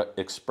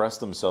express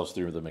themselves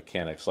through the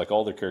mechanics. Like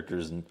all the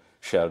characters in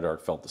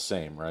ShadowDark felt the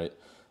same, right?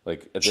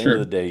 Like at the end of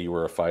the day, you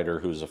were a fighter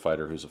who's a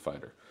fighter who's a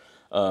fighter.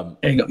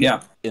 There you go.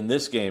 Yeah. In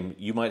this game,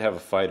 you might have a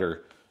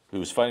fighter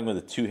who's fighting with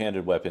a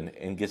two-handed weapon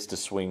and gets to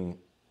swing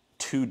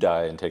 2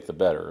 die and take the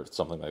better, or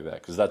something like that,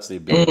 because that's the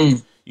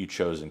ability you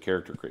chose in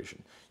character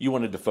creation. You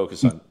wanted to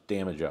focus on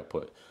damage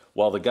output,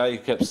 while the guy who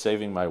kept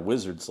saving my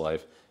wizard's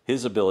life,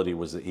 his ability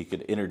was that he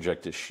could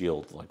interject his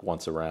shield like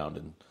once around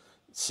and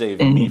save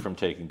me from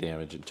taking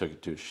damage, and took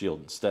it to his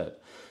shield instead.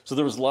 So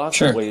there was lots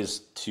of ways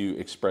to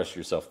express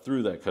yourself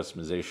through that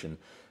customization,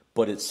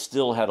 but it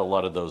still had a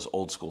lot of those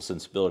old school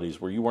sensibilities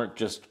where you weren't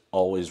just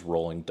always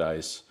rolling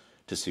dice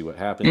to see what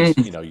happens.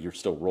 You know, you're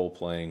still role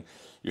playing,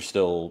 you're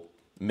still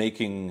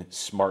making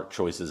smart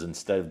choices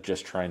instead of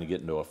just trying to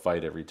get into a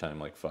fight every time,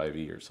 like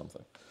 5e or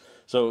something.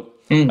 So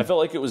I felt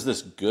like it was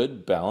this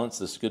good balance,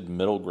 this good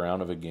middle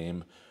ground of a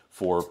game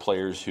for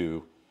players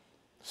who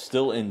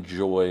still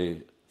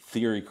enjoy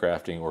theory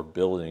crafting or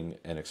building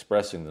and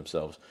expressing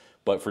themselves,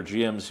 but for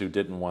GMs who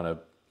didn't want to,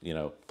 you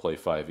know, play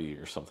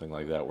 5e or something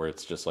like that, where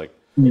it's just like,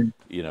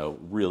 you know,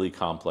 really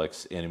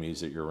complex enemies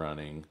that you're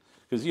running.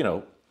 Because, you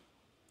know,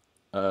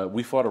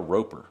 we fought a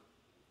roper.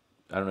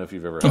 I don't know if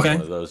you've ever had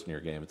one of those in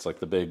your game. It's like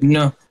the big...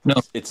 No.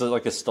 It's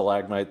like a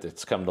stalagmite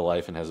that's come to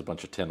life and has a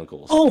bunch of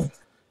tentacles.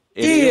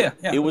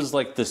 It was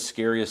like the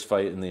scariest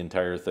fight in the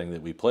entire thing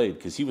that we played,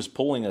 because he was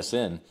pulling us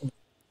in,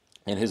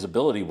 and his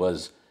ability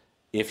was,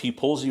 if he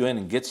pulls you in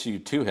and gets you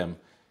to him,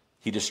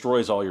 he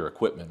destroys all your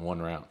equipment in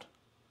 1 round.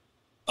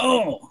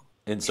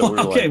 And so we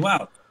were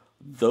like,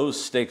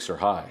 those stakes are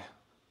high.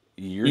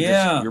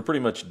 You're pretty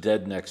much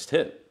dead next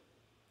hit.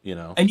 you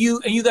know. And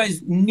you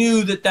guys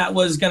knew that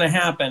was going to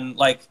happen.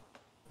 Like,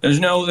 there's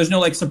no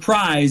like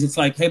surprise. It's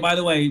like, hey, by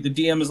the way, the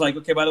DM is like,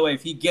 okay, by the way,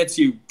 if he gets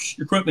you,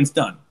 your equipment's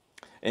done.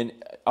 And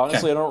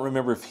honestly, I don't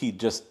remember if he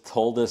just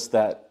told us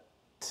that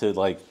to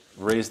like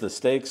raise the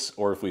stakes,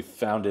 or if we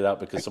found it out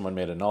because someone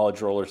made a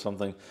knowledge roll or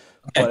something.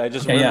 But I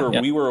just remember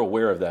we were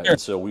aware of that,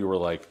 and so we were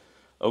like,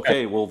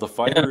 okay, well, the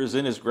fighter is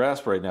in his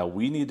grasp right now.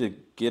 We need to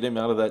get him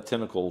out of that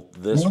tentacle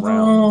this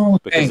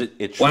round, because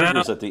it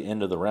triggers at the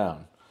end of the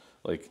round.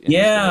 Like, and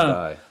he's gonna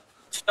die.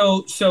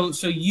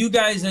 So you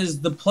guys as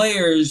the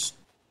players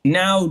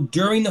now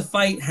during the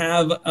fight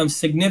have a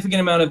significant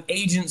amount of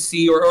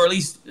agency, or at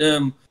least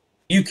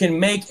you can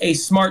make a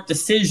smart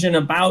decision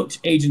about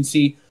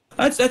agency.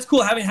 That's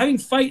cool. Having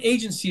fight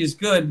agency is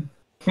good.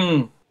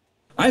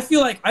 I feel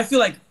like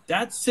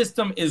that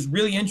system is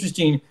really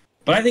interesting,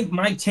 but I think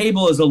my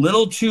table is a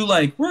little too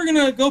like, we're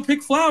gonna go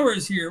pick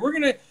flowers here. We're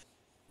gonna,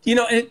 you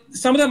know, and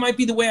some of that might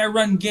be the way I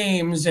run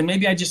games, and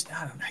maybe I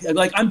don't know.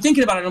 Like, I'm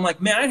thinking about it. I'm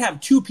like, man, I'd have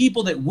two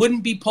people that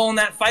wouldn't be pulling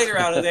that fighter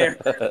out of there,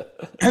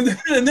 and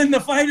then the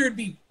fighter would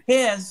be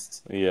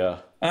pissed. Yeah.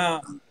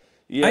 I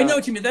know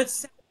what you mean.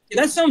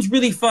 That sounds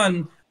really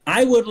fun.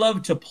 I would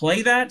love to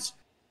play that.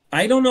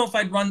 I don't know if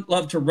I'd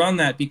love to run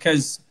that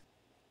because,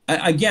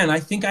 again, I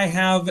think I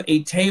have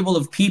a table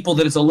of people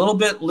that is a little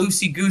bit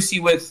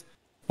loosey-goosey with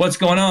what's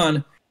going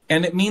on.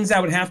 And it means I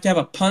would have to have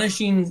a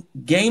punishing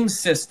game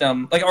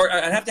system, or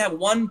I'd have to have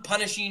one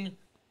punishing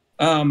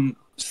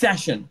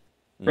session,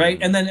 right?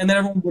 And then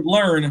everyone would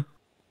learn.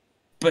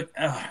 But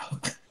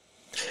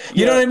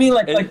you know what I mean?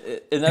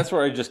 And that's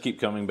where I just keep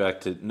coming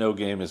back to, no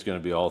game is going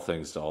to be all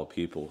things to all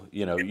people.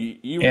 You know,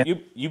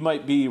 you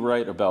might be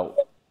right about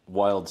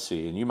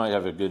Wildsea, and you might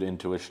have a good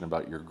intuition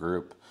about your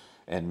group,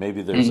 and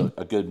maybe there's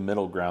a good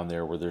middle ground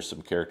there where there's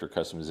some character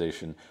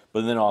customization,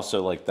 but then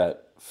also like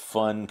that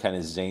fun kind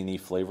of zany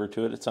flavor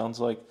to it, it sounds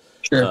like.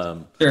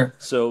 Sure.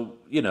 So,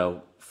 you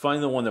know,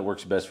 find the one that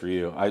works best for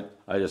you. I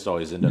just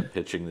always end up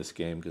pitching this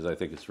game because I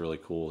think it's really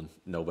cool and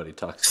nobody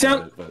talks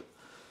about it. But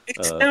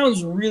it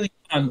sounds really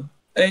fun.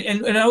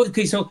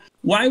 Okay, so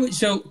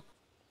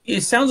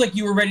it sounds like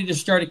you were ready to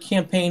start a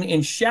campaign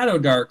in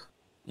ShadowDark.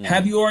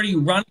 Have you already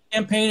run a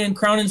campaign in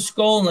Crown and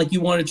Skull, and like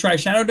you want to try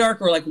ShadowDark,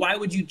 or like why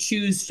would you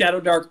choose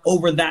ShadowDark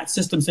over that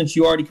system since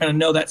you already kind of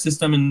know that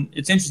system and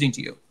it's interesting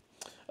to you?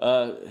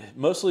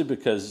 Mostly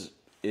because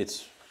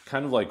it's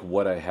kind of like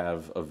what I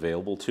have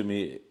available to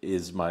me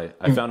is I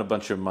found a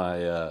bunch of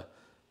my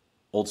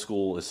old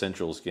school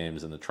Essentials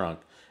games in the trunk,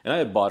 and I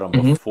had bought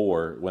them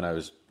before when I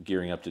was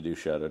gearing up to do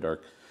ShadowDark,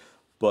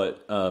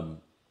 but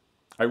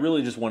I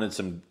really just wanted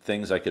some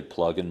things I could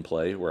plug and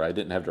play where I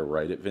didn't have to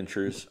write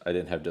adventures. I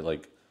didn't have to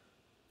like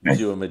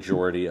do a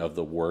majority of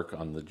the work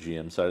on the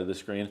GM side of the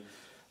screen.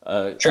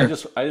 I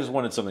just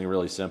wanted something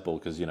really simple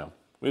because, you know,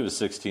 we have a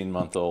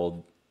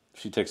 16-month-old.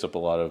 She takes up a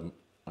lot of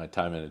my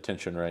time and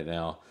attention right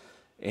now.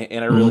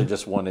 And I really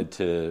just wanted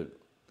to,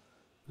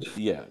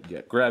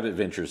 grab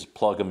adventures,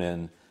 plug them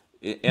in.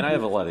 And I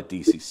have a lot of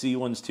DCC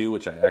ones too,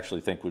 which I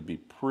actually think would be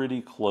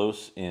pretty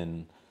close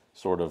in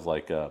sort of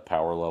like a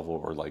power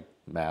level or like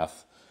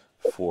math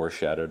for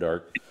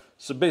ShadowDark.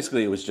 So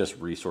basically it was just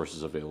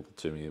resources available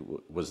to me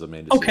was the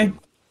main decision. Okay.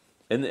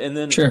 And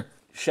then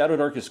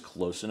ShadowDark is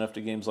close enough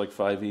to games like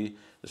 5e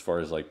as far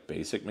as like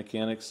basic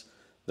mechanics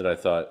that I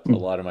thought a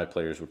lot of my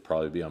players would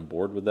probably be on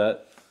board with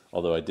that.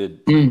 Although I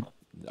did,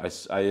 I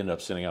ended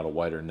up sending out a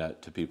wider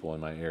net to people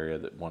in my area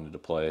that wanted to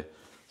play.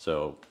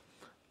 So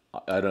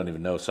I don't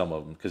even know some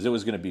of them because it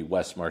was going to be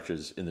West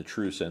Marches in the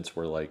true sense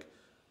where like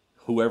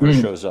whoever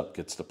shows up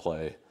gets to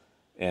play,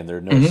 and there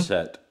are no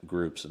set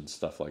groups and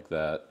stuff like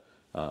that.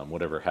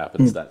 Whatever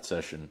happens that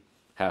session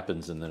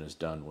happens and then is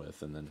done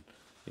with, and then,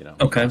 you know,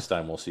 next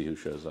time we'll see who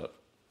shows up.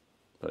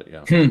 But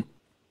yeah,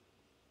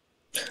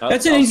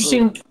 that's an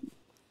interesting.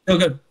 Oh,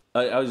 good.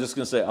 I was just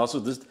gonna say also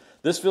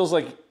this feels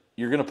like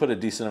you're gonna put a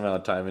decent amount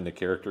of time into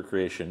character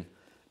creation,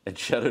 and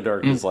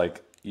ShadowDark is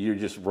like you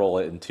just roll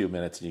it in 2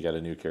 minutes and you got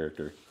a new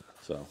character.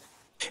 So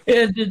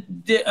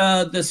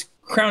this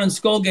Crown and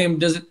Skull game,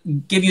 does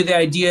it give you the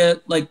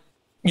idea like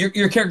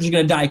your character's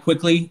going to die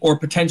quickly or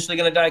potentially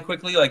going to die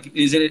quickly? Like,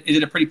 is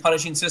it a pretty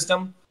punishing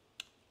system?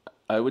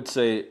 I would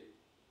say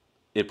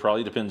it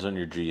probably depends on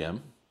your GM.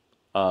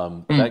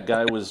 That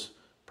guy was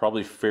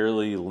probably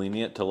fairly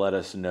lenient to let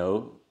us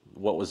know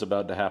what was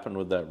about to happen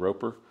with that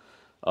roper.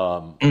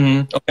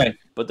 Okay.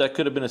 But that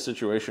could have been a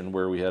situation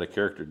where we had a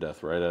character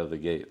death right out of the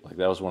gate. Like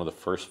that was one of the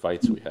first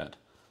fights we had.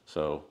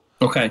 So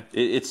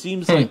it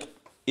seems like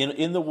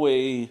in the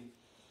way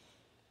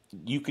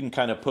you can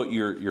kind of put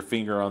your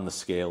finger on the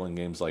scale in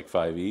games like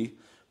 5e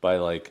by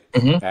like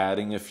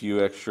adding a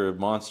few extra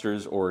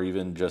monsters or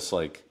even just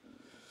like,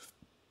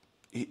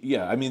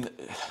 I mean,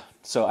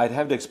 so I'd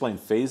have to explain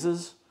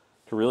phases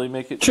to really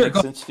make it make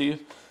sense to you.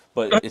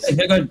 But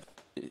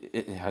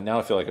now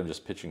I feel like I'm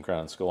just pitching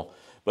Crown and Skull.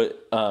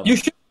 But you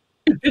should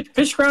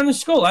pitch Crown and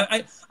Skull.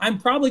 I'm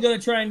probably going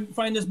to try and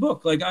find this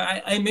book. Like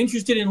I'm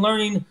interested in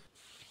learning.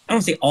 I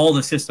don't say all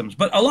the systems,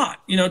 but a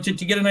lot. You know, to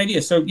get an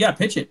idea. So yeah,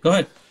 pitch it. Go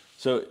ahead.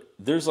 So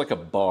there's like a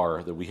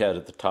bar that we had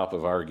at the top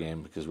of our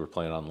game because we're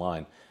playing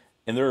online,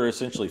 and there are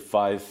essentially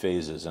 5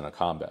 phases in a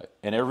combat,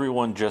 and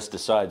everyone just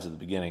decides at the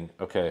beginning,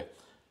 okay,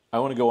 I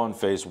want to go on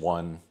phase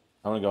 1,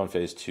 I want to go on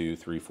phase 2,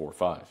 3, 4,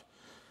 5,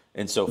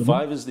 and so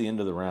 5 is the end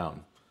of the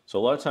round. So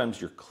a lot of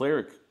times your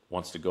cleric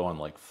wants to go on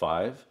like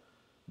 5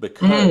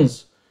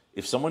 because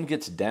if someone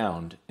gets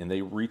downed and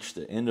they reach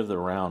the end of the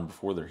round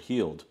before they're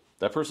healed,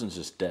 that person's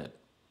just dead.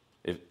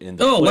 And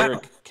the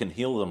cleric can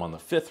heal them on the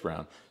 5th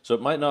round. So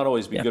it might not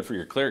always be good for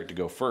your cleric to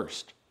go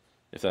first,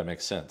 if that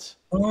makes sense.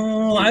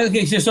 Oh,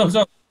 okay.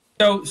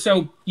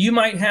 So you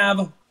might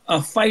have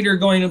a fighter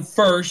going in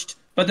first,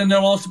 but then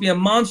there'll also be a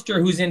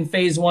monster who's in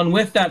phase 1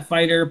 with that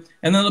fighter,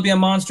 and then there'll be a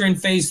monster in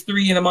phase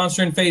 3 and a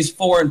monster in phase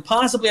 4 and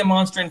possibly a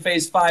monster in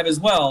phase 5 as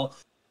well.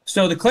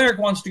 So the cleric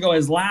wants to go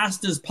as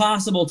last as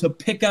possible to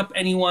pick up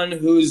anyone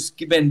who's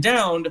been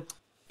downed,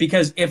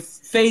 because if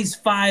phase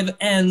 5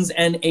 ends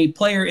and a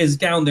player is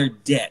down, they're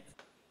dead.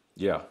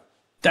 Yeah.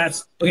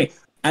 That's okay.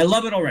 I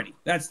love it already.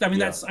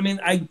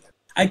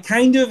 I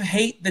kind of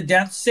hate the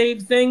death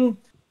save thing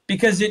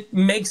because it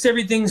makes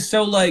everything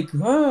so like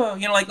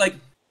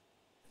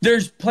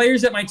there's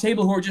players at my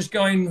table who are just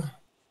going,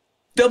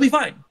 they'll be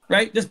fine,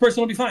 right? This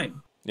person will be fine.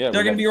 Yeah,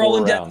 they're going to be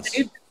rolling death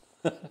save.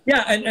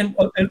 Yeah,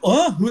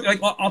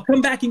 I'll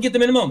come back and get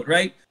them in a moment,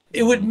 right?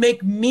 It would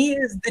make me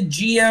as the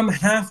GM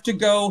have to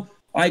go,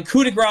 I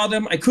coup de grace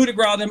them,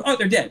 oh,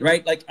 they're dead,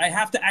 right? Like, I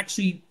have to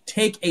actually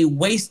take a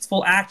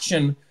wasteful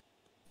action,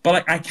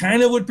 but I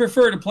kind of would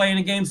prefer to play in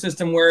a game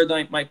system where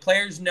my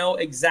players know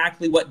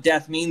exactly what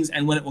death means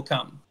and when it will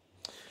come.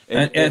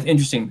 And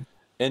interesting.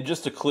 And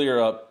just to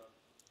clear up,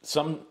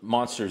 some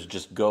monsters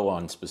just go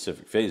on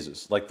specific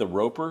phases. Like the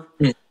Roper,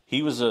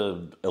 he was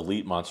a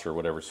elite monster or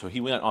whatever, so he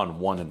went on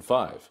 1 and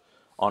 5.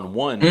 On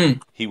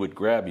 1, he would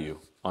grab you.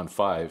 On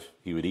 5,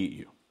 he would eat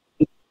you.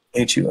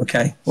 Eat you,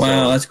 okay.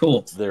 Wow, that's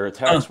cool. Their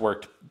attacks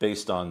worked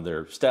based on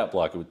their stat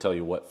block. It would tell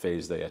you what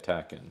phase they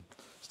attack in,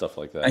 stuff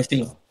like that. I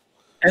see. So.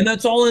 And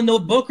that's all in the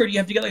book, or do you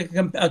have to get like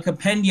a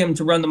compendium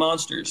to run the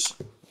monsters?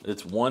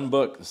 It's one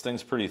book. This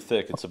thing's pretty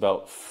thick. It's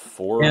about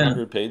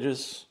 400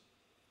 pages.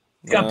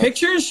 You got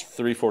pictures?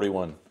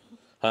 341.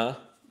 Huh?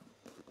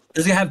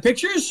 Does it have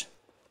pictures?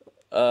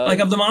 Like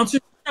of the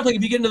monsters? Like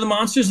if you get into the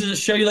monsters, does it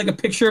show you like a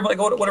picture of like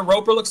what a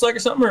Roper looks like or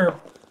something? Or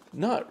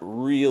not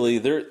really.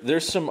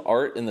 There's some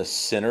art in the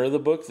center of the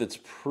book that's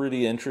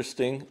pretty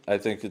interesting. I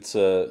think it's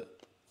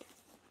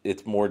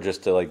more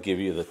just to like give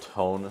you the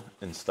tone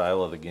and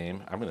style of the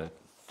game. I'm gonna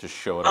just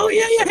show it. Oh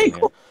yeah, hey,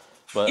 cool.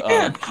 But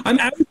yeah,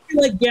 I would be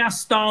like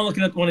Gaston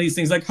looking at one of these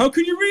things, like, how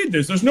can you read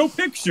this? There's no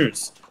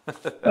pictures.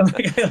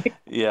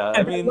 Yeah,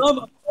 I mean,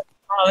 oh,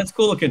 that's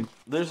cool looking.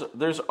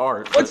 There's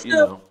art.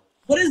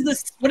 What is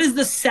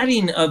the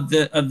setting of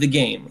the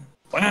game?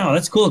 Wow,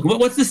 that's cool.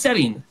 What's the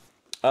setting?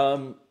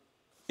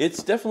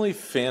 It's definitely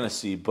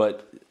fantasy,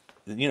 but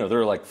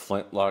there are like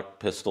flintlock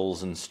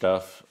pistols and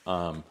stuff.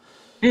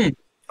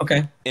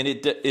 Okay.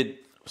 And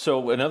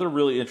so another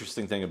really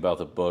interesting thing about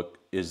the book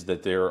is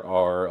that there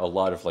are a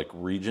lot of like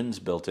regions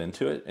built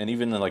into it, and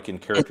even like in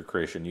character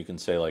creation, you can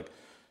say like,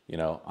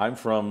 I'm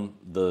from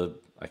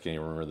I can't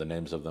even remember the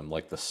names of them,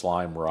 like the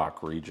Slime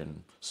Rock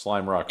region,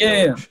 Slime Rock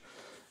Village,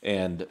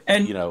 and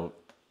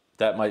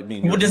that might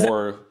mean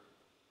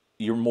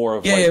you're more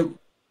of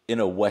in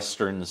a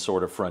western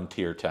sort of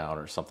frontier town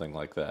or something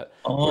like that,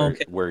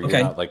 where you're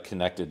not like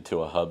connected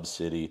to a hub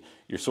city.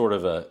 You're sort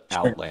of a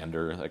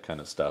outlander, that kind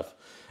of stuff.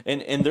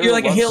 And you're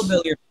like a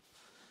hillbilly.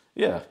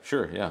 Yeah,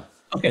 sure, yeah.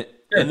 Okay.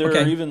 And there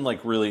are even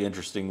like really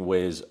interesting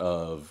ways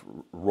of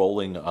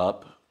rolling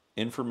up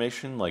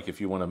information. Like if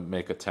you want to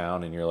make a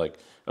town and you're like,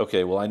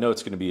 okay, well I know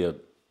it's going to be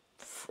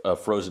a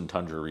frozen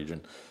tundra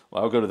region.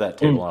 Well, I'll go to that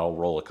table and I'll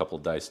roll a couple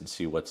of dice and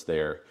see what's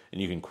there,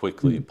 and you can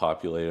quickly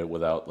populate it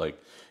without like,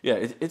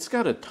 it's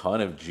got a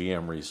ton of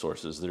GM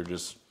resources. They're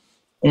just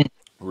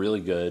really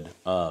good.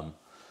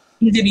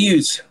 Easy to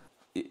use.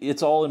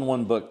 It's all in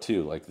one book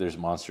too. Like there's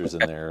monsters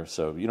in there,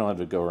 so you don't have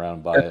to go around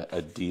and buy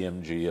a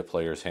DMG, a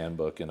player's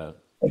handbook, and a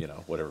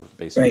whatever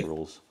basic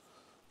rules.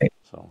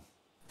 So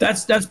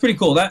that's pretty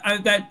cool.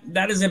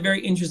 That is a very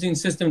interesting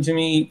system to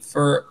me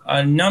for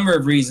a number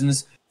of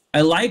reasons.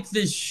 I like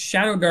this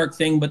ShadowDark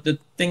thing, but the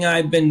thing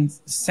I've been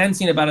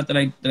sensing about it that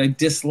I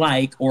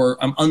dislike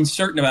or I'm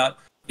uncertain about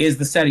is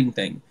the setting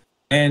thing.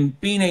 And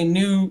being a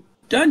new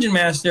dungeon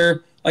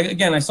master, like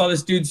again, I saw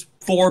this dude's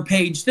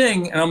 4-page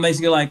thing, and I'm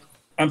basically like,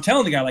 I'm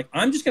telling the guy, like,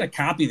 I'm just going to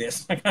copy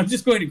this. Like, I'm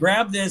just going to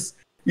grab this,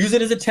 use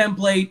it as a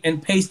template,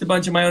 and paste a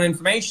bunch of my own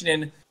information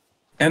in,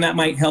 and that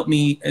might help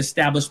me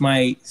establish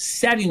my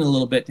setting a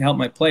little bit to help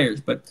my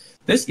players. But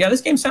this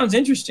game sounds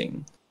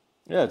interesting.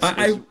 Yeah,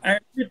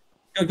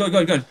 Go.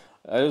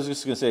 I was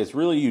just going to say, it's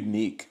really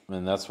unique,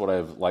 and that's what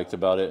I've liked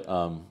about it.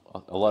 A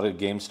lot of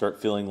games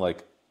start feeling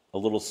like a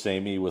little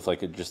samey with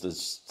like just a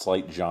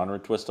slight genre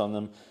twist on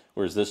them,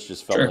 whereas this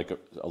just felt like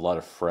a lot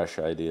of fresh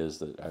ideas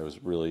that I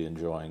was really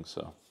enjoying.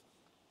 So.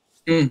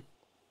 Yeah,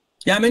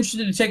 I'm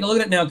interested to take a look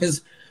at it now,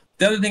 because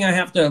the other thing I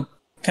have to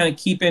kind of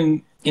keep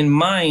in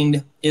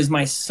mind is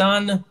my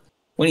son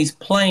when he's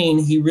playing,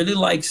 he really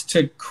likes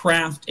to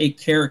craft a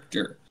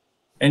character.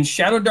 And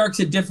ShadowDark's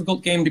a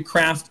difficult game to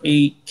craft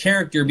a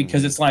character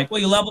because it's like, well,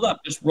 you leveled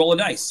up, just roll a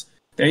dice.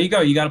 There you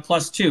go, you got a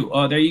 +2.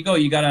 Oh, there you go,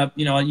 you got a,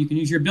 you can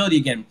use your ability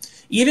again.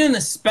 Even in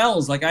the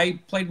spells, like I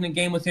played in a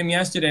game with him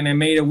yesterday and I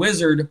made a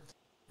wizard,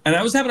 and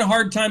I was having a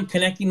hard time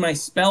connecting my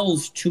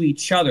spells to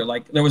each other.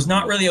 Like there was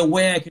not really a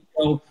way I could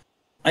go,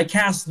 I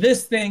cast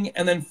this thing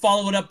and then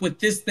follow it up with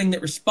this thing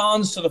that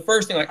responds to the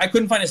first thing. Like I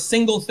couldn't find a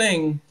single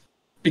thing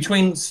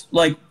between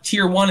like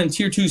tier 1 and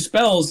tier 2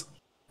 spells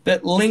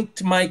that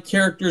linked my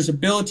character's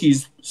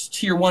abilities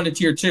tier 1 to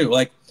tier 2.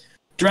 Like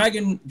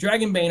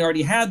Dragonbane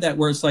already had that,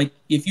 where it's like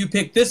if you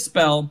pick this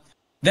spell,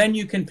 then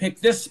you can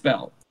pick this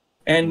spell,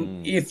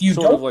 and if you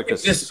sort don't of like pick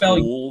a this school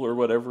spell, or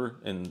whatever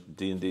in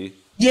D&D.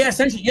 yeah,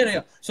 essentially,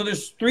 yeah. So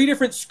there's 3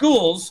 different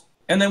schools,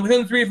 and then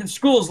within the 3 different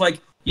schools,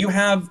 like you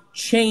have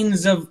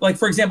chains of, like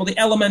for example, the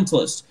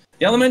Elementalist.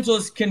 The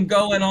Elementalist can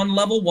go, and on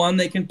level 1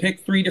 they can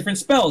pick 3 different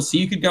spells. So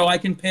you could go, I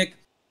can pick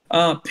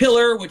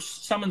Pillar, which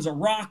summons a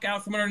rock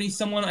out from underneath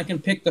someone. I can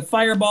pick the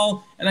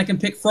Fireball, and I can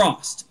pick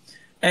Frost.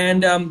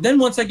 And then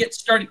once I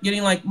started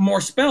getting like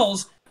more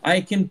spells, I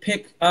can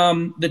pick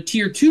the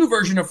tier 2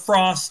 version of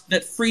Frost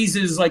that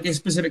freezes like a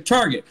specific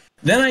target.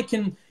 Then I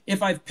can,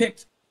 if I've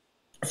picked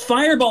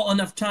Fireball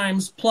enough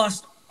times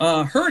plus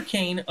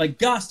Hurricane, like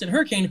Gust and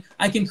Hurricane,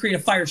 I can create a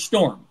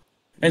Firestorm.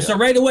 And so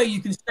right away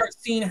you can start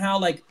seeing how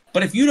like,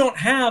 but if you don't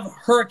have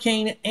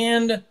Hurricane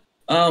and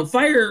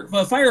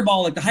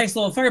Fireball, like the highest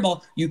level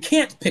Fireball, you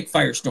can't pick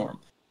Firestorm.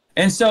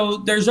 And so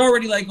there's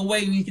already like a way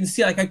you can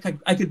see like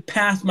I could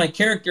path my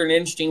character in an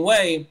interesting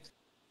way.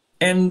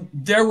 And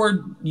there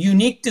were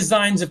unique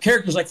designs of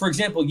characters. Like, for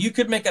example, you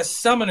could make a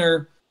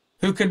summoner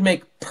who could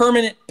make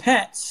permanent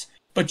pets,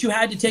 but you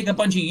had to take a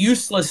bunch of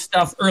useless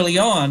stuff early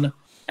on.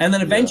 And then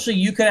eventually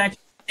you could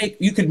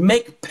actually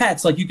make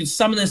pets. Like you could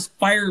summon this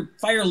fire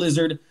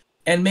lizard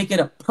and make it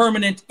a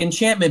permanent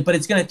enchantment, but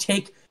it's going to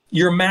take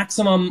your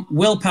maximum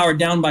willpower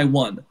down by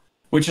 1.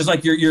 Which is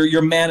like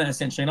your mana,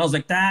 essentially. And I was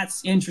like,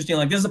 that's interesting.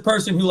 Like, this is a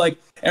person who, like,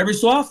 every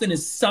so often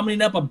is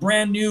summoning up a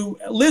brand new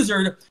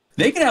lizard.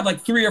 They could have,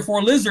 like, 3 or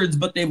 4 lizards,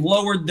 but they've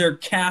lowered their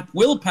cap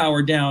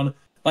willpower down.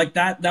 Like,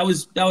 that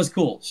was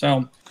cool.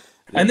 So,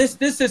 and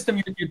this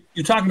system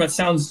you're talking about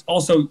sounds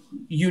also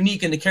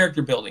unique in the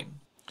character building.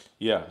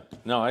 Yeah.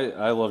 No,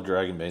 I love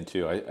Dragonbane,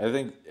 too. I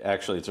think,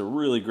 actually, it's a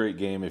really great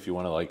game if you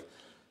want to, like,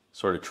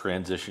 sort of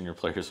transition your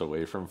players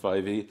away from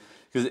 5e.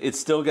 Because it's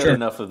still got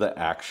enough of the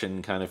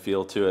action kind of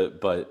feel to it,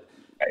 but,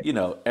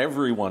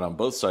 everyone on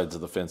both sides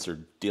of the fence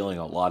are dealing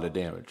a lot of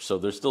damage. So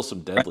there's still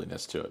some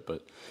deadliness to it.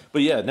 But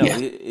yeah, no,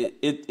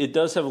 it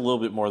does have a little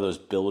bit more of those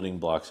building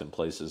blocks in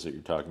places that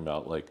you're talking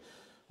about, like,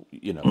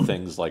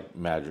 things like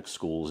magic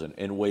schools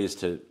and ways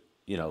to,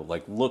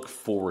 like look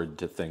forward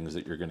to things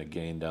that you're going to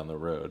gain down the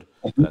road,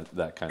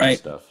 that kind of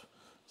stuff.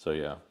 So,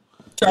 yeah.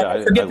 So yeah,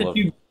 I forget that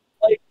you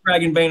played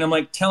Dragonbane. I'm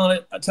like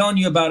telling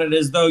you about it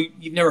as though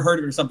you've never heard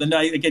of it or something.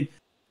 No,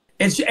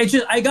 it's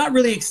just I got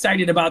really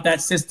excited about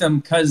that system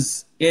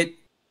because it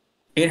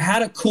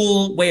had a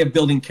cool way of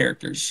building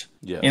characters,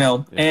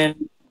 and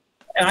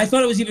I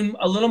thought it was even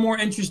a little more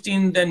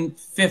interesting than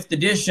 5th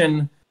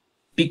edition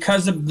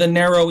because of the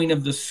narrowing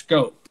of the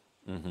scope.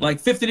 Like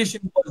 5th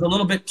edition was a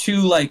little bit too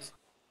like,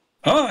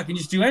 oh, I can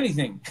just do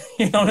anything,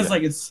 It's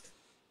like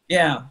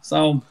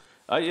So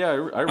I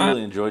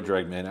really enjoyed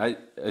Dragonbane.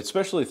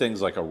 Especially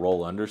things like a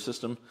roll under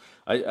system.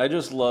 I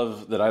just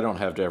love that I don't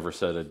have to ever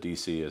set a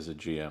DC as a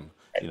GM.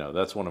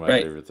 That's one of my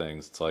favorite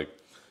things. It's like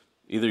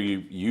either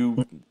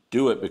you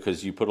do it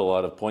because you put a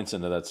lot of points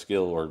into that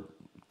skill or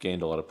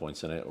gained a lot of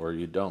points in it, or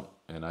you don't.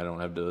 And I don't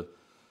have to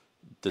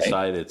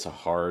decide it's a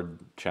hard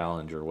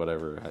challenge or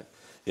whatever.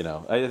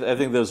 I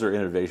think those are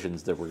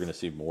innovations that we're going to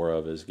see more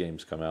of as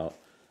games come out.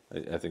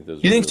 I think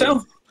those. You think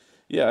so?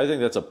 Yeah, I think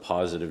that's a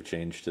positive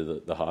change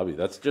to the hobby.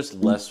 That's just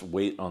less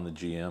weight on the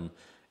GM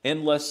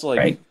and less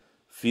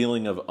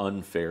feeling of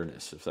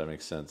unfairness, if that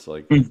makes sense.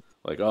 Like,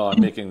 oh, I'm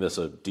making this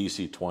a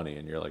DC 20,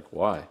 and you're like,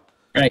 why?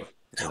 Right.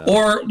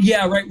 Or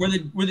where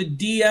the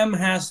DM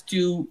has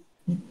to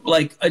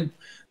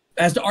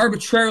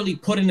arbitrarily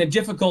put in a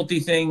difficulty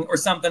thing or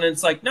something, and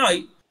it's like,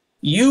 no,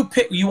 you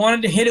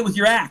wanted to hit it with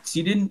your axe,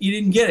 you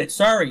didn't get it.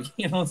 Sorry,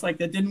 it's like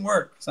that didn't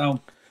work.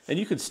 So. And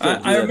you could still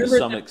do that to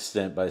some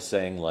extent by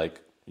saying like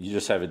you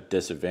just have a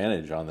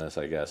disadvantage on this,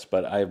 I guess.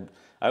 But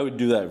I would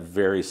do that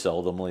very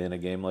seldomly in a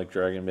game like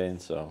Dragonbane.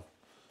 So.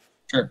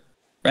 Sure.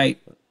 Right.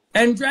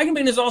 And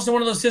Dragonbane is also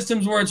one of those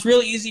systems where it's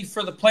really easy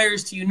for the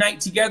players to unite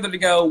together to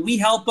go, we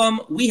help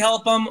them, we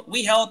help them,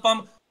 we help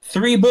them.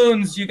 3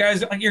 boons, you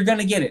guys, you're going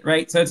to get it,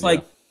 right? So it's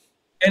like,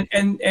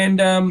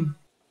 and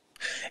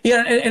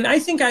I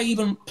think I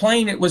even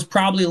playing it was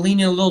probably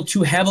leaning a little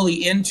too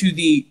heavily into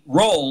the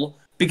role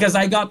because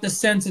I got the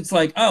sense it's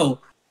like, oh,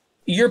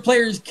 your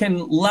players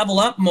can level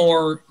up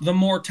more the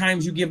more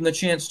times you give them the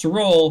chance to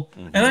roll.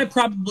 And I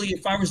probably,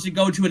 if I was to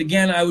go to it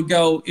again, I would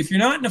go, if you're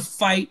not in a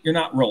fight, you're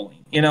not rolling.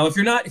 If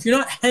you're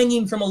not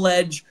hanging from a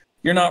ledge,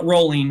 you're not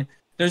rolling.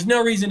 There's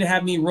no reason to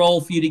have me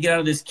roll for you to get out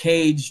of this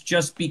cage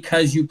just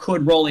because you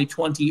could roll a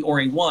 20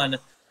 or a 1.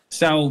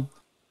 So,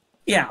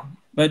 yeah,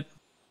 but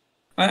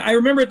I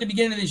remember at the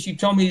beginning of this, you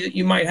told me that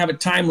you might have a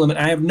time limit.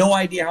 I have no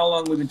idea how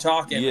long we've been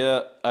talking.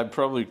 Yeah, I'm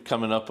probably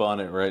coming up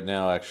on it right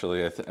now,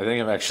 actually. I think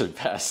I'm actually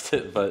past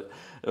it, but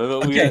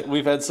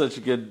we've had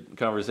such good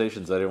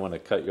conversations. I didn't want to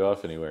cut you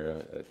off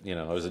anywhere.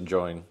 I was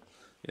enjoying,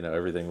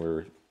 everything we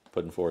were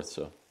putting forth.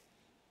 So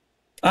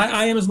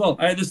I am as well.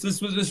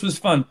 This was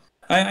fun.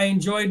 I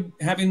enjoyed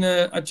having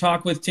a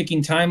talk with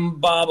Ticking Time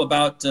Bob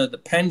about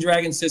the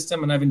Pendragon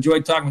system, and I've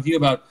enjoyed talking with you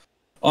about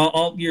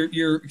all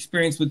your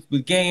experience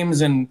with games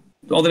and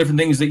all the different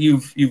things that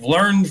you've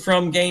learned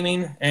from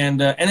gaming,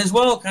 and as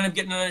well, kind of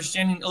getting an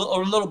understanding, a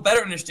little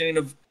better understanding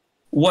of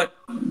what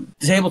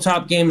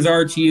tabletop games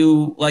are to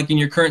you, like in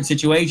your current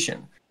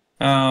situation.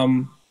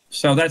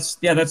 So that's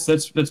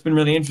been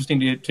really interesting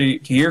to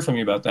hear from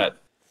you about that.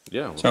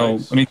 Yeah. Well, so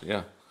thanks. I mean,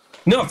 yeah.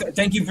 No,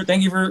 thank you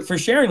for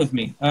sharing with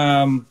me.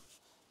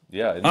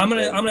 Yeah, I'm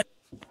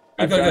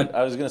gonna.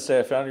 I was gonna say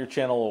I found your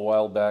channel a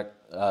while back.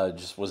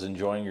 Just was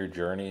enjoying your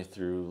journey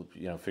through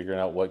figuring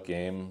out what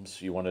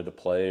games you wanted to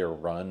play or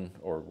run,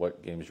 or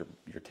what games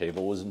your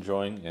table was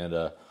enjoying. And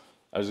I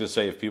was gonna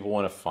say, if people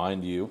want to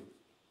find you,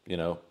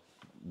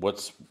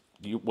 what's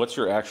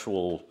your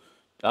actual?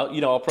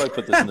 I'll probably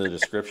put this in the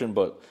description,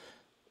 but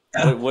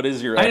what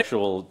is your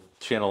actual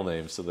channel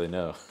name so they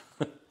know?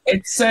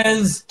 It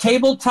says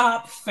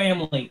Tabletop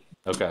Family.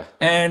 Okay.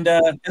 And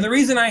the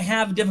reason I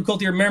have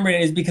difficulty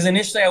remembering it is because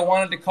initially I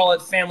wanted to call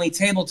it Family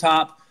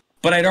Tabletop,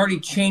 but I'd already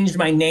changed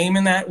my name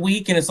in that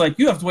week, and it's like,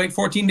 you have to wait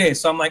 14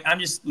 days. So I'm like, I'm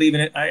just leaving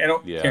it. I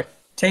don't care.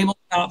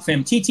 Tabletop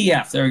Family.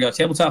 TTF. There we go.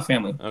 Tabletop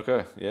Family.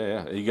 Okay.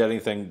 Yeah. You got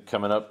anything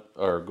coming up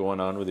or going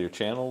on with your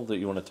channel that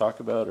you want to talk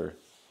about, or?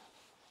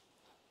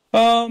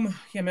 Yeah,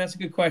 man, that's a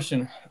good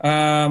question.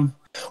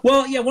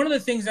 Well, yeah, one of the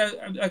things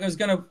I was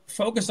going to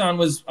focus on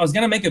was I was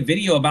going to make a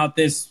video about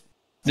this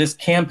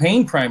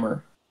campaign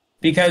primer,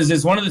 because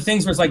it's one of the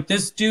things where it's like,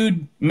 this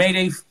dude made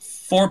a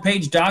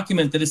 4-page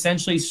document that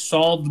essentially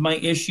solved my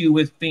issue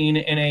with being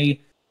in a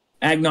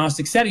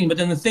agnostic setting. But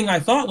then the thing I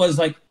thought was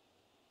like,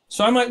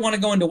 so I might want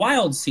to go into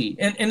Wildsea,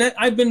 and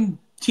I've been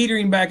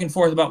teetering back and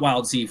forth about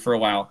Wildsea for a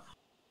while,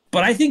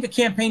 but I think a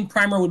campaign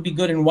primer would be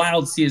good in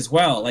Wildsea as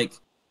well. Like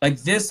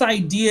this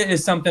idea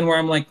is something where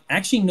I'm like,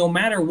 actually, no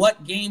matter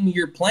what game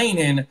you're playing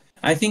in,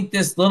 I think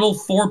this little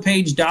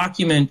 4-page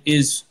document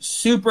is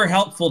super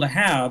helpful to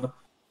have.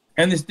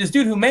 And this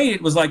dude who made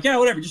it was like, yeah,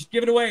 whatever, just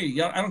give it away.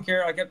 I don't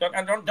care. I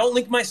don't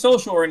link my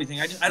social or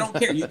anything. I don't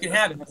care. You can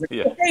have it. I was like,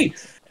 okay,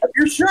 if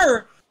you're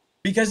sure,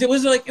 because it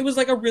was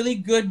like a really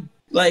good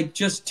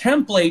just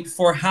template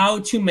for how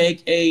to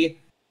make a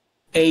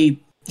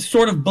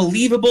sort of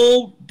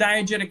believable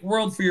diegetic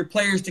world for your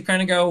players to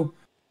kind of go,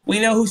 we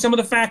know who some of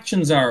the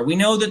factions are. We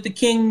know that the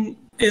king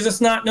is a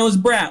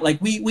snot-nosed brat. Like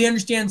we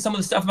understand some of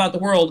the stuff about the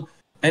world,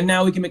 and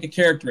now we can make a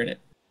character in it.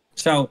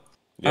 So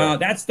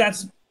that's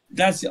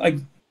like.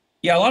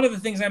 Yeah, a lot of the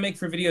things I make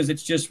for videos,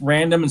 it's just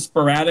random and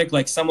sporadic.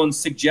 Like someone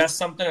suggests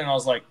something, and I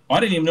was like, I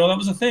didn't even know that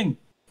was a thing.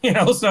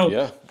 So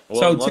yeah.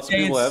 Well, so lots of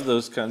people have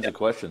those kinds of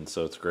questions,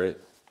 so it's great.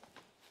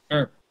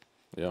 Sure.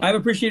 Yeah. I've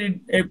appreciated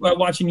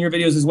watching your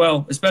videos as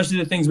well, especially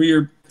the things where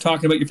you're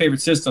talking about your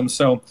favorite systems.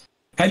 So,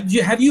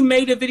 have you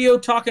made a video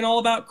talking all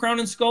about Crown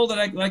and Skull that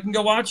I can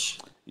go watch?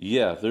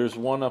 Yeah, there's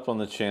one up on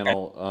the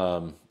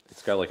channel.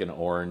 It's got like an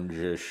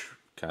orangish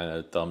kind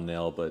of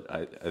thumbnail, but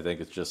I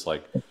think it's just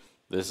like,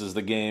 this is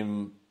the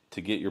game to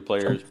get your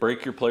players,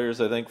 break your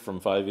players, I think, from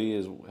 5e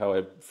is how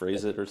I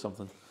phrase it or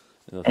something.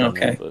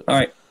 Okay. But, all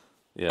right.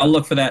 Yeah. I'll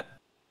look for that.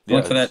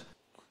 Look for that.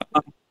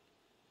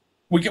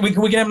 We can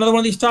have another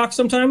one of these talks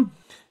sometime?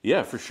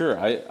 Yeah, for sure.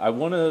 I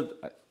want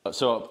to...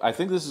 So I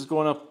think this is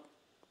going up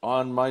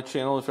on my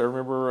channel, if I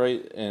remember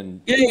right. And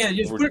yeah.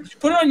 Just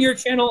put it on your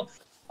channel.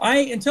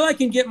 Until I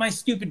can get my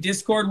stupid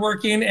Discord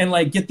working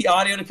and get the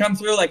audio to come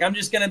through, I'm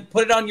just going to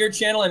put it on your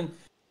channel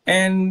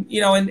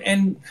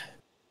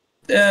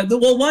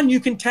one, you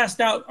can test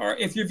out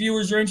if your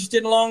viewers are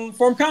interested in long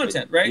form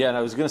content, right? Yeah, and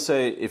I was going to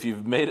say, if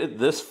you've made it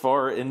this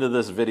far into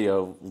this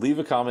video, leave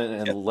a comment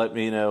and let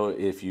me know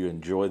if you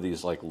enjoy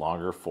these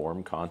longer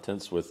form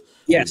contents with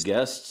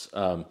guests.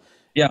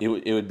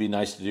 It would be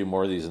nice to do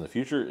more of these in the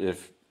future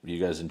if you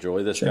guys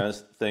enjoy this kind of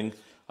thing.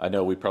 I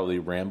know we probably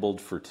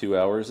rambled for 2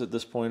 hours at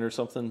this point or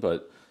something,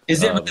 but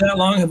is it that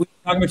long? Have we been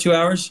talking about 2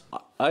 hours?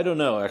 I don't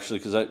know, actually,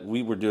 because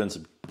we were doing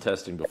some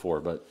testing before,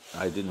 but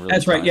I didn't really.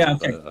 That's right. Yeah.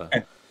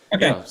 Okay.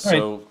 Okay. Yeah,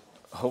 so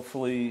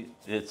hopefully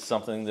it's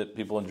something that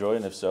people enjoy,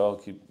 and if so, I'll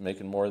keep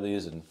making more of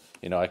these, and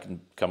I can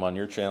come on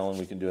your channel and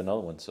we can do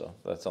another one. So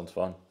that sounds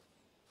fun.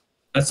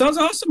 That sounds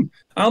awesome.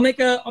 I'll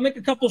make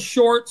a couple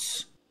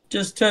shorts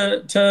just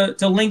to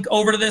link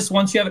over to this.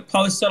 Once you have it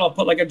posted, I'll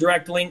put a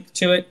direct link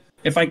to it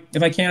if I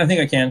can. I think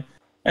I can.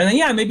 And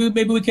then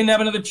maybe we can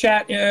have another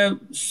chat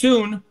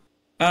soon.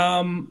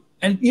 And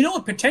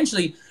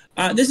potentially.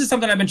 This is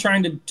something I've been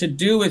trying to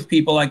do with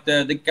people. Like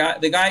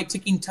the guy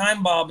Ticking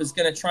Time Bob is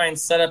going to try and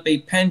set up a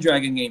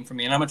Pendragon game for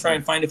me, and I'm going to try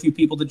and find a few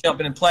people to jump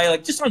in and play,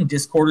 just on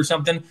Discord or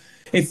something.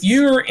 If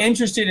you're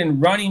interested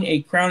in running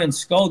a Crown and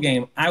Skull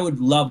game, I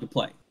would love to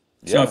play.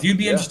 So if you'd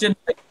be interested,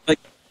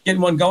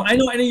 getting one going. I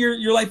know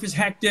your life is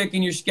hectic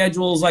and your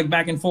schedule's like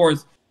back and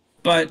forth,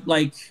 but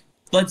like,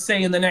 let's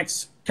say in the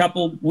next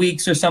couple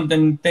weeks or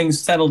something, things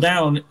settle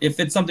down. If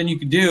it's something you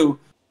could do,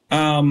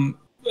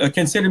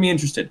 consider me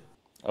interested.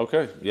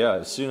 Okay, yeah.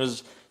 As soon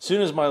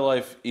as my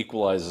life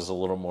equalizes a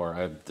little more,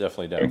 I'm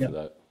definitely down for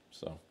that.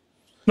 So,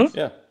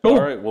 yeah. Cool.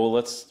 All right. Well,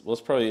 let's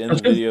probably end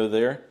the video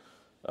there.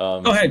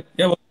 Go ahead.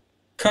 Yeah, we'll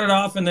cut it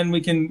off, and then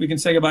we can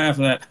say goodbye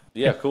after that.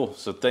 Yeah, cool.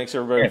 So thanks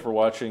everybody for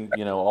watching.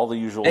 You know, all the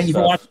usual Thank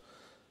stuff. You for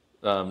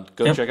watching.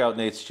 Go check out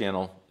Nate's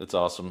channel. It's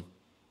awesome.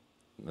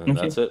 And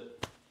that's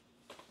it.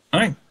 All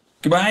right.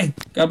 Goodbye.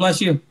 God bless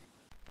you.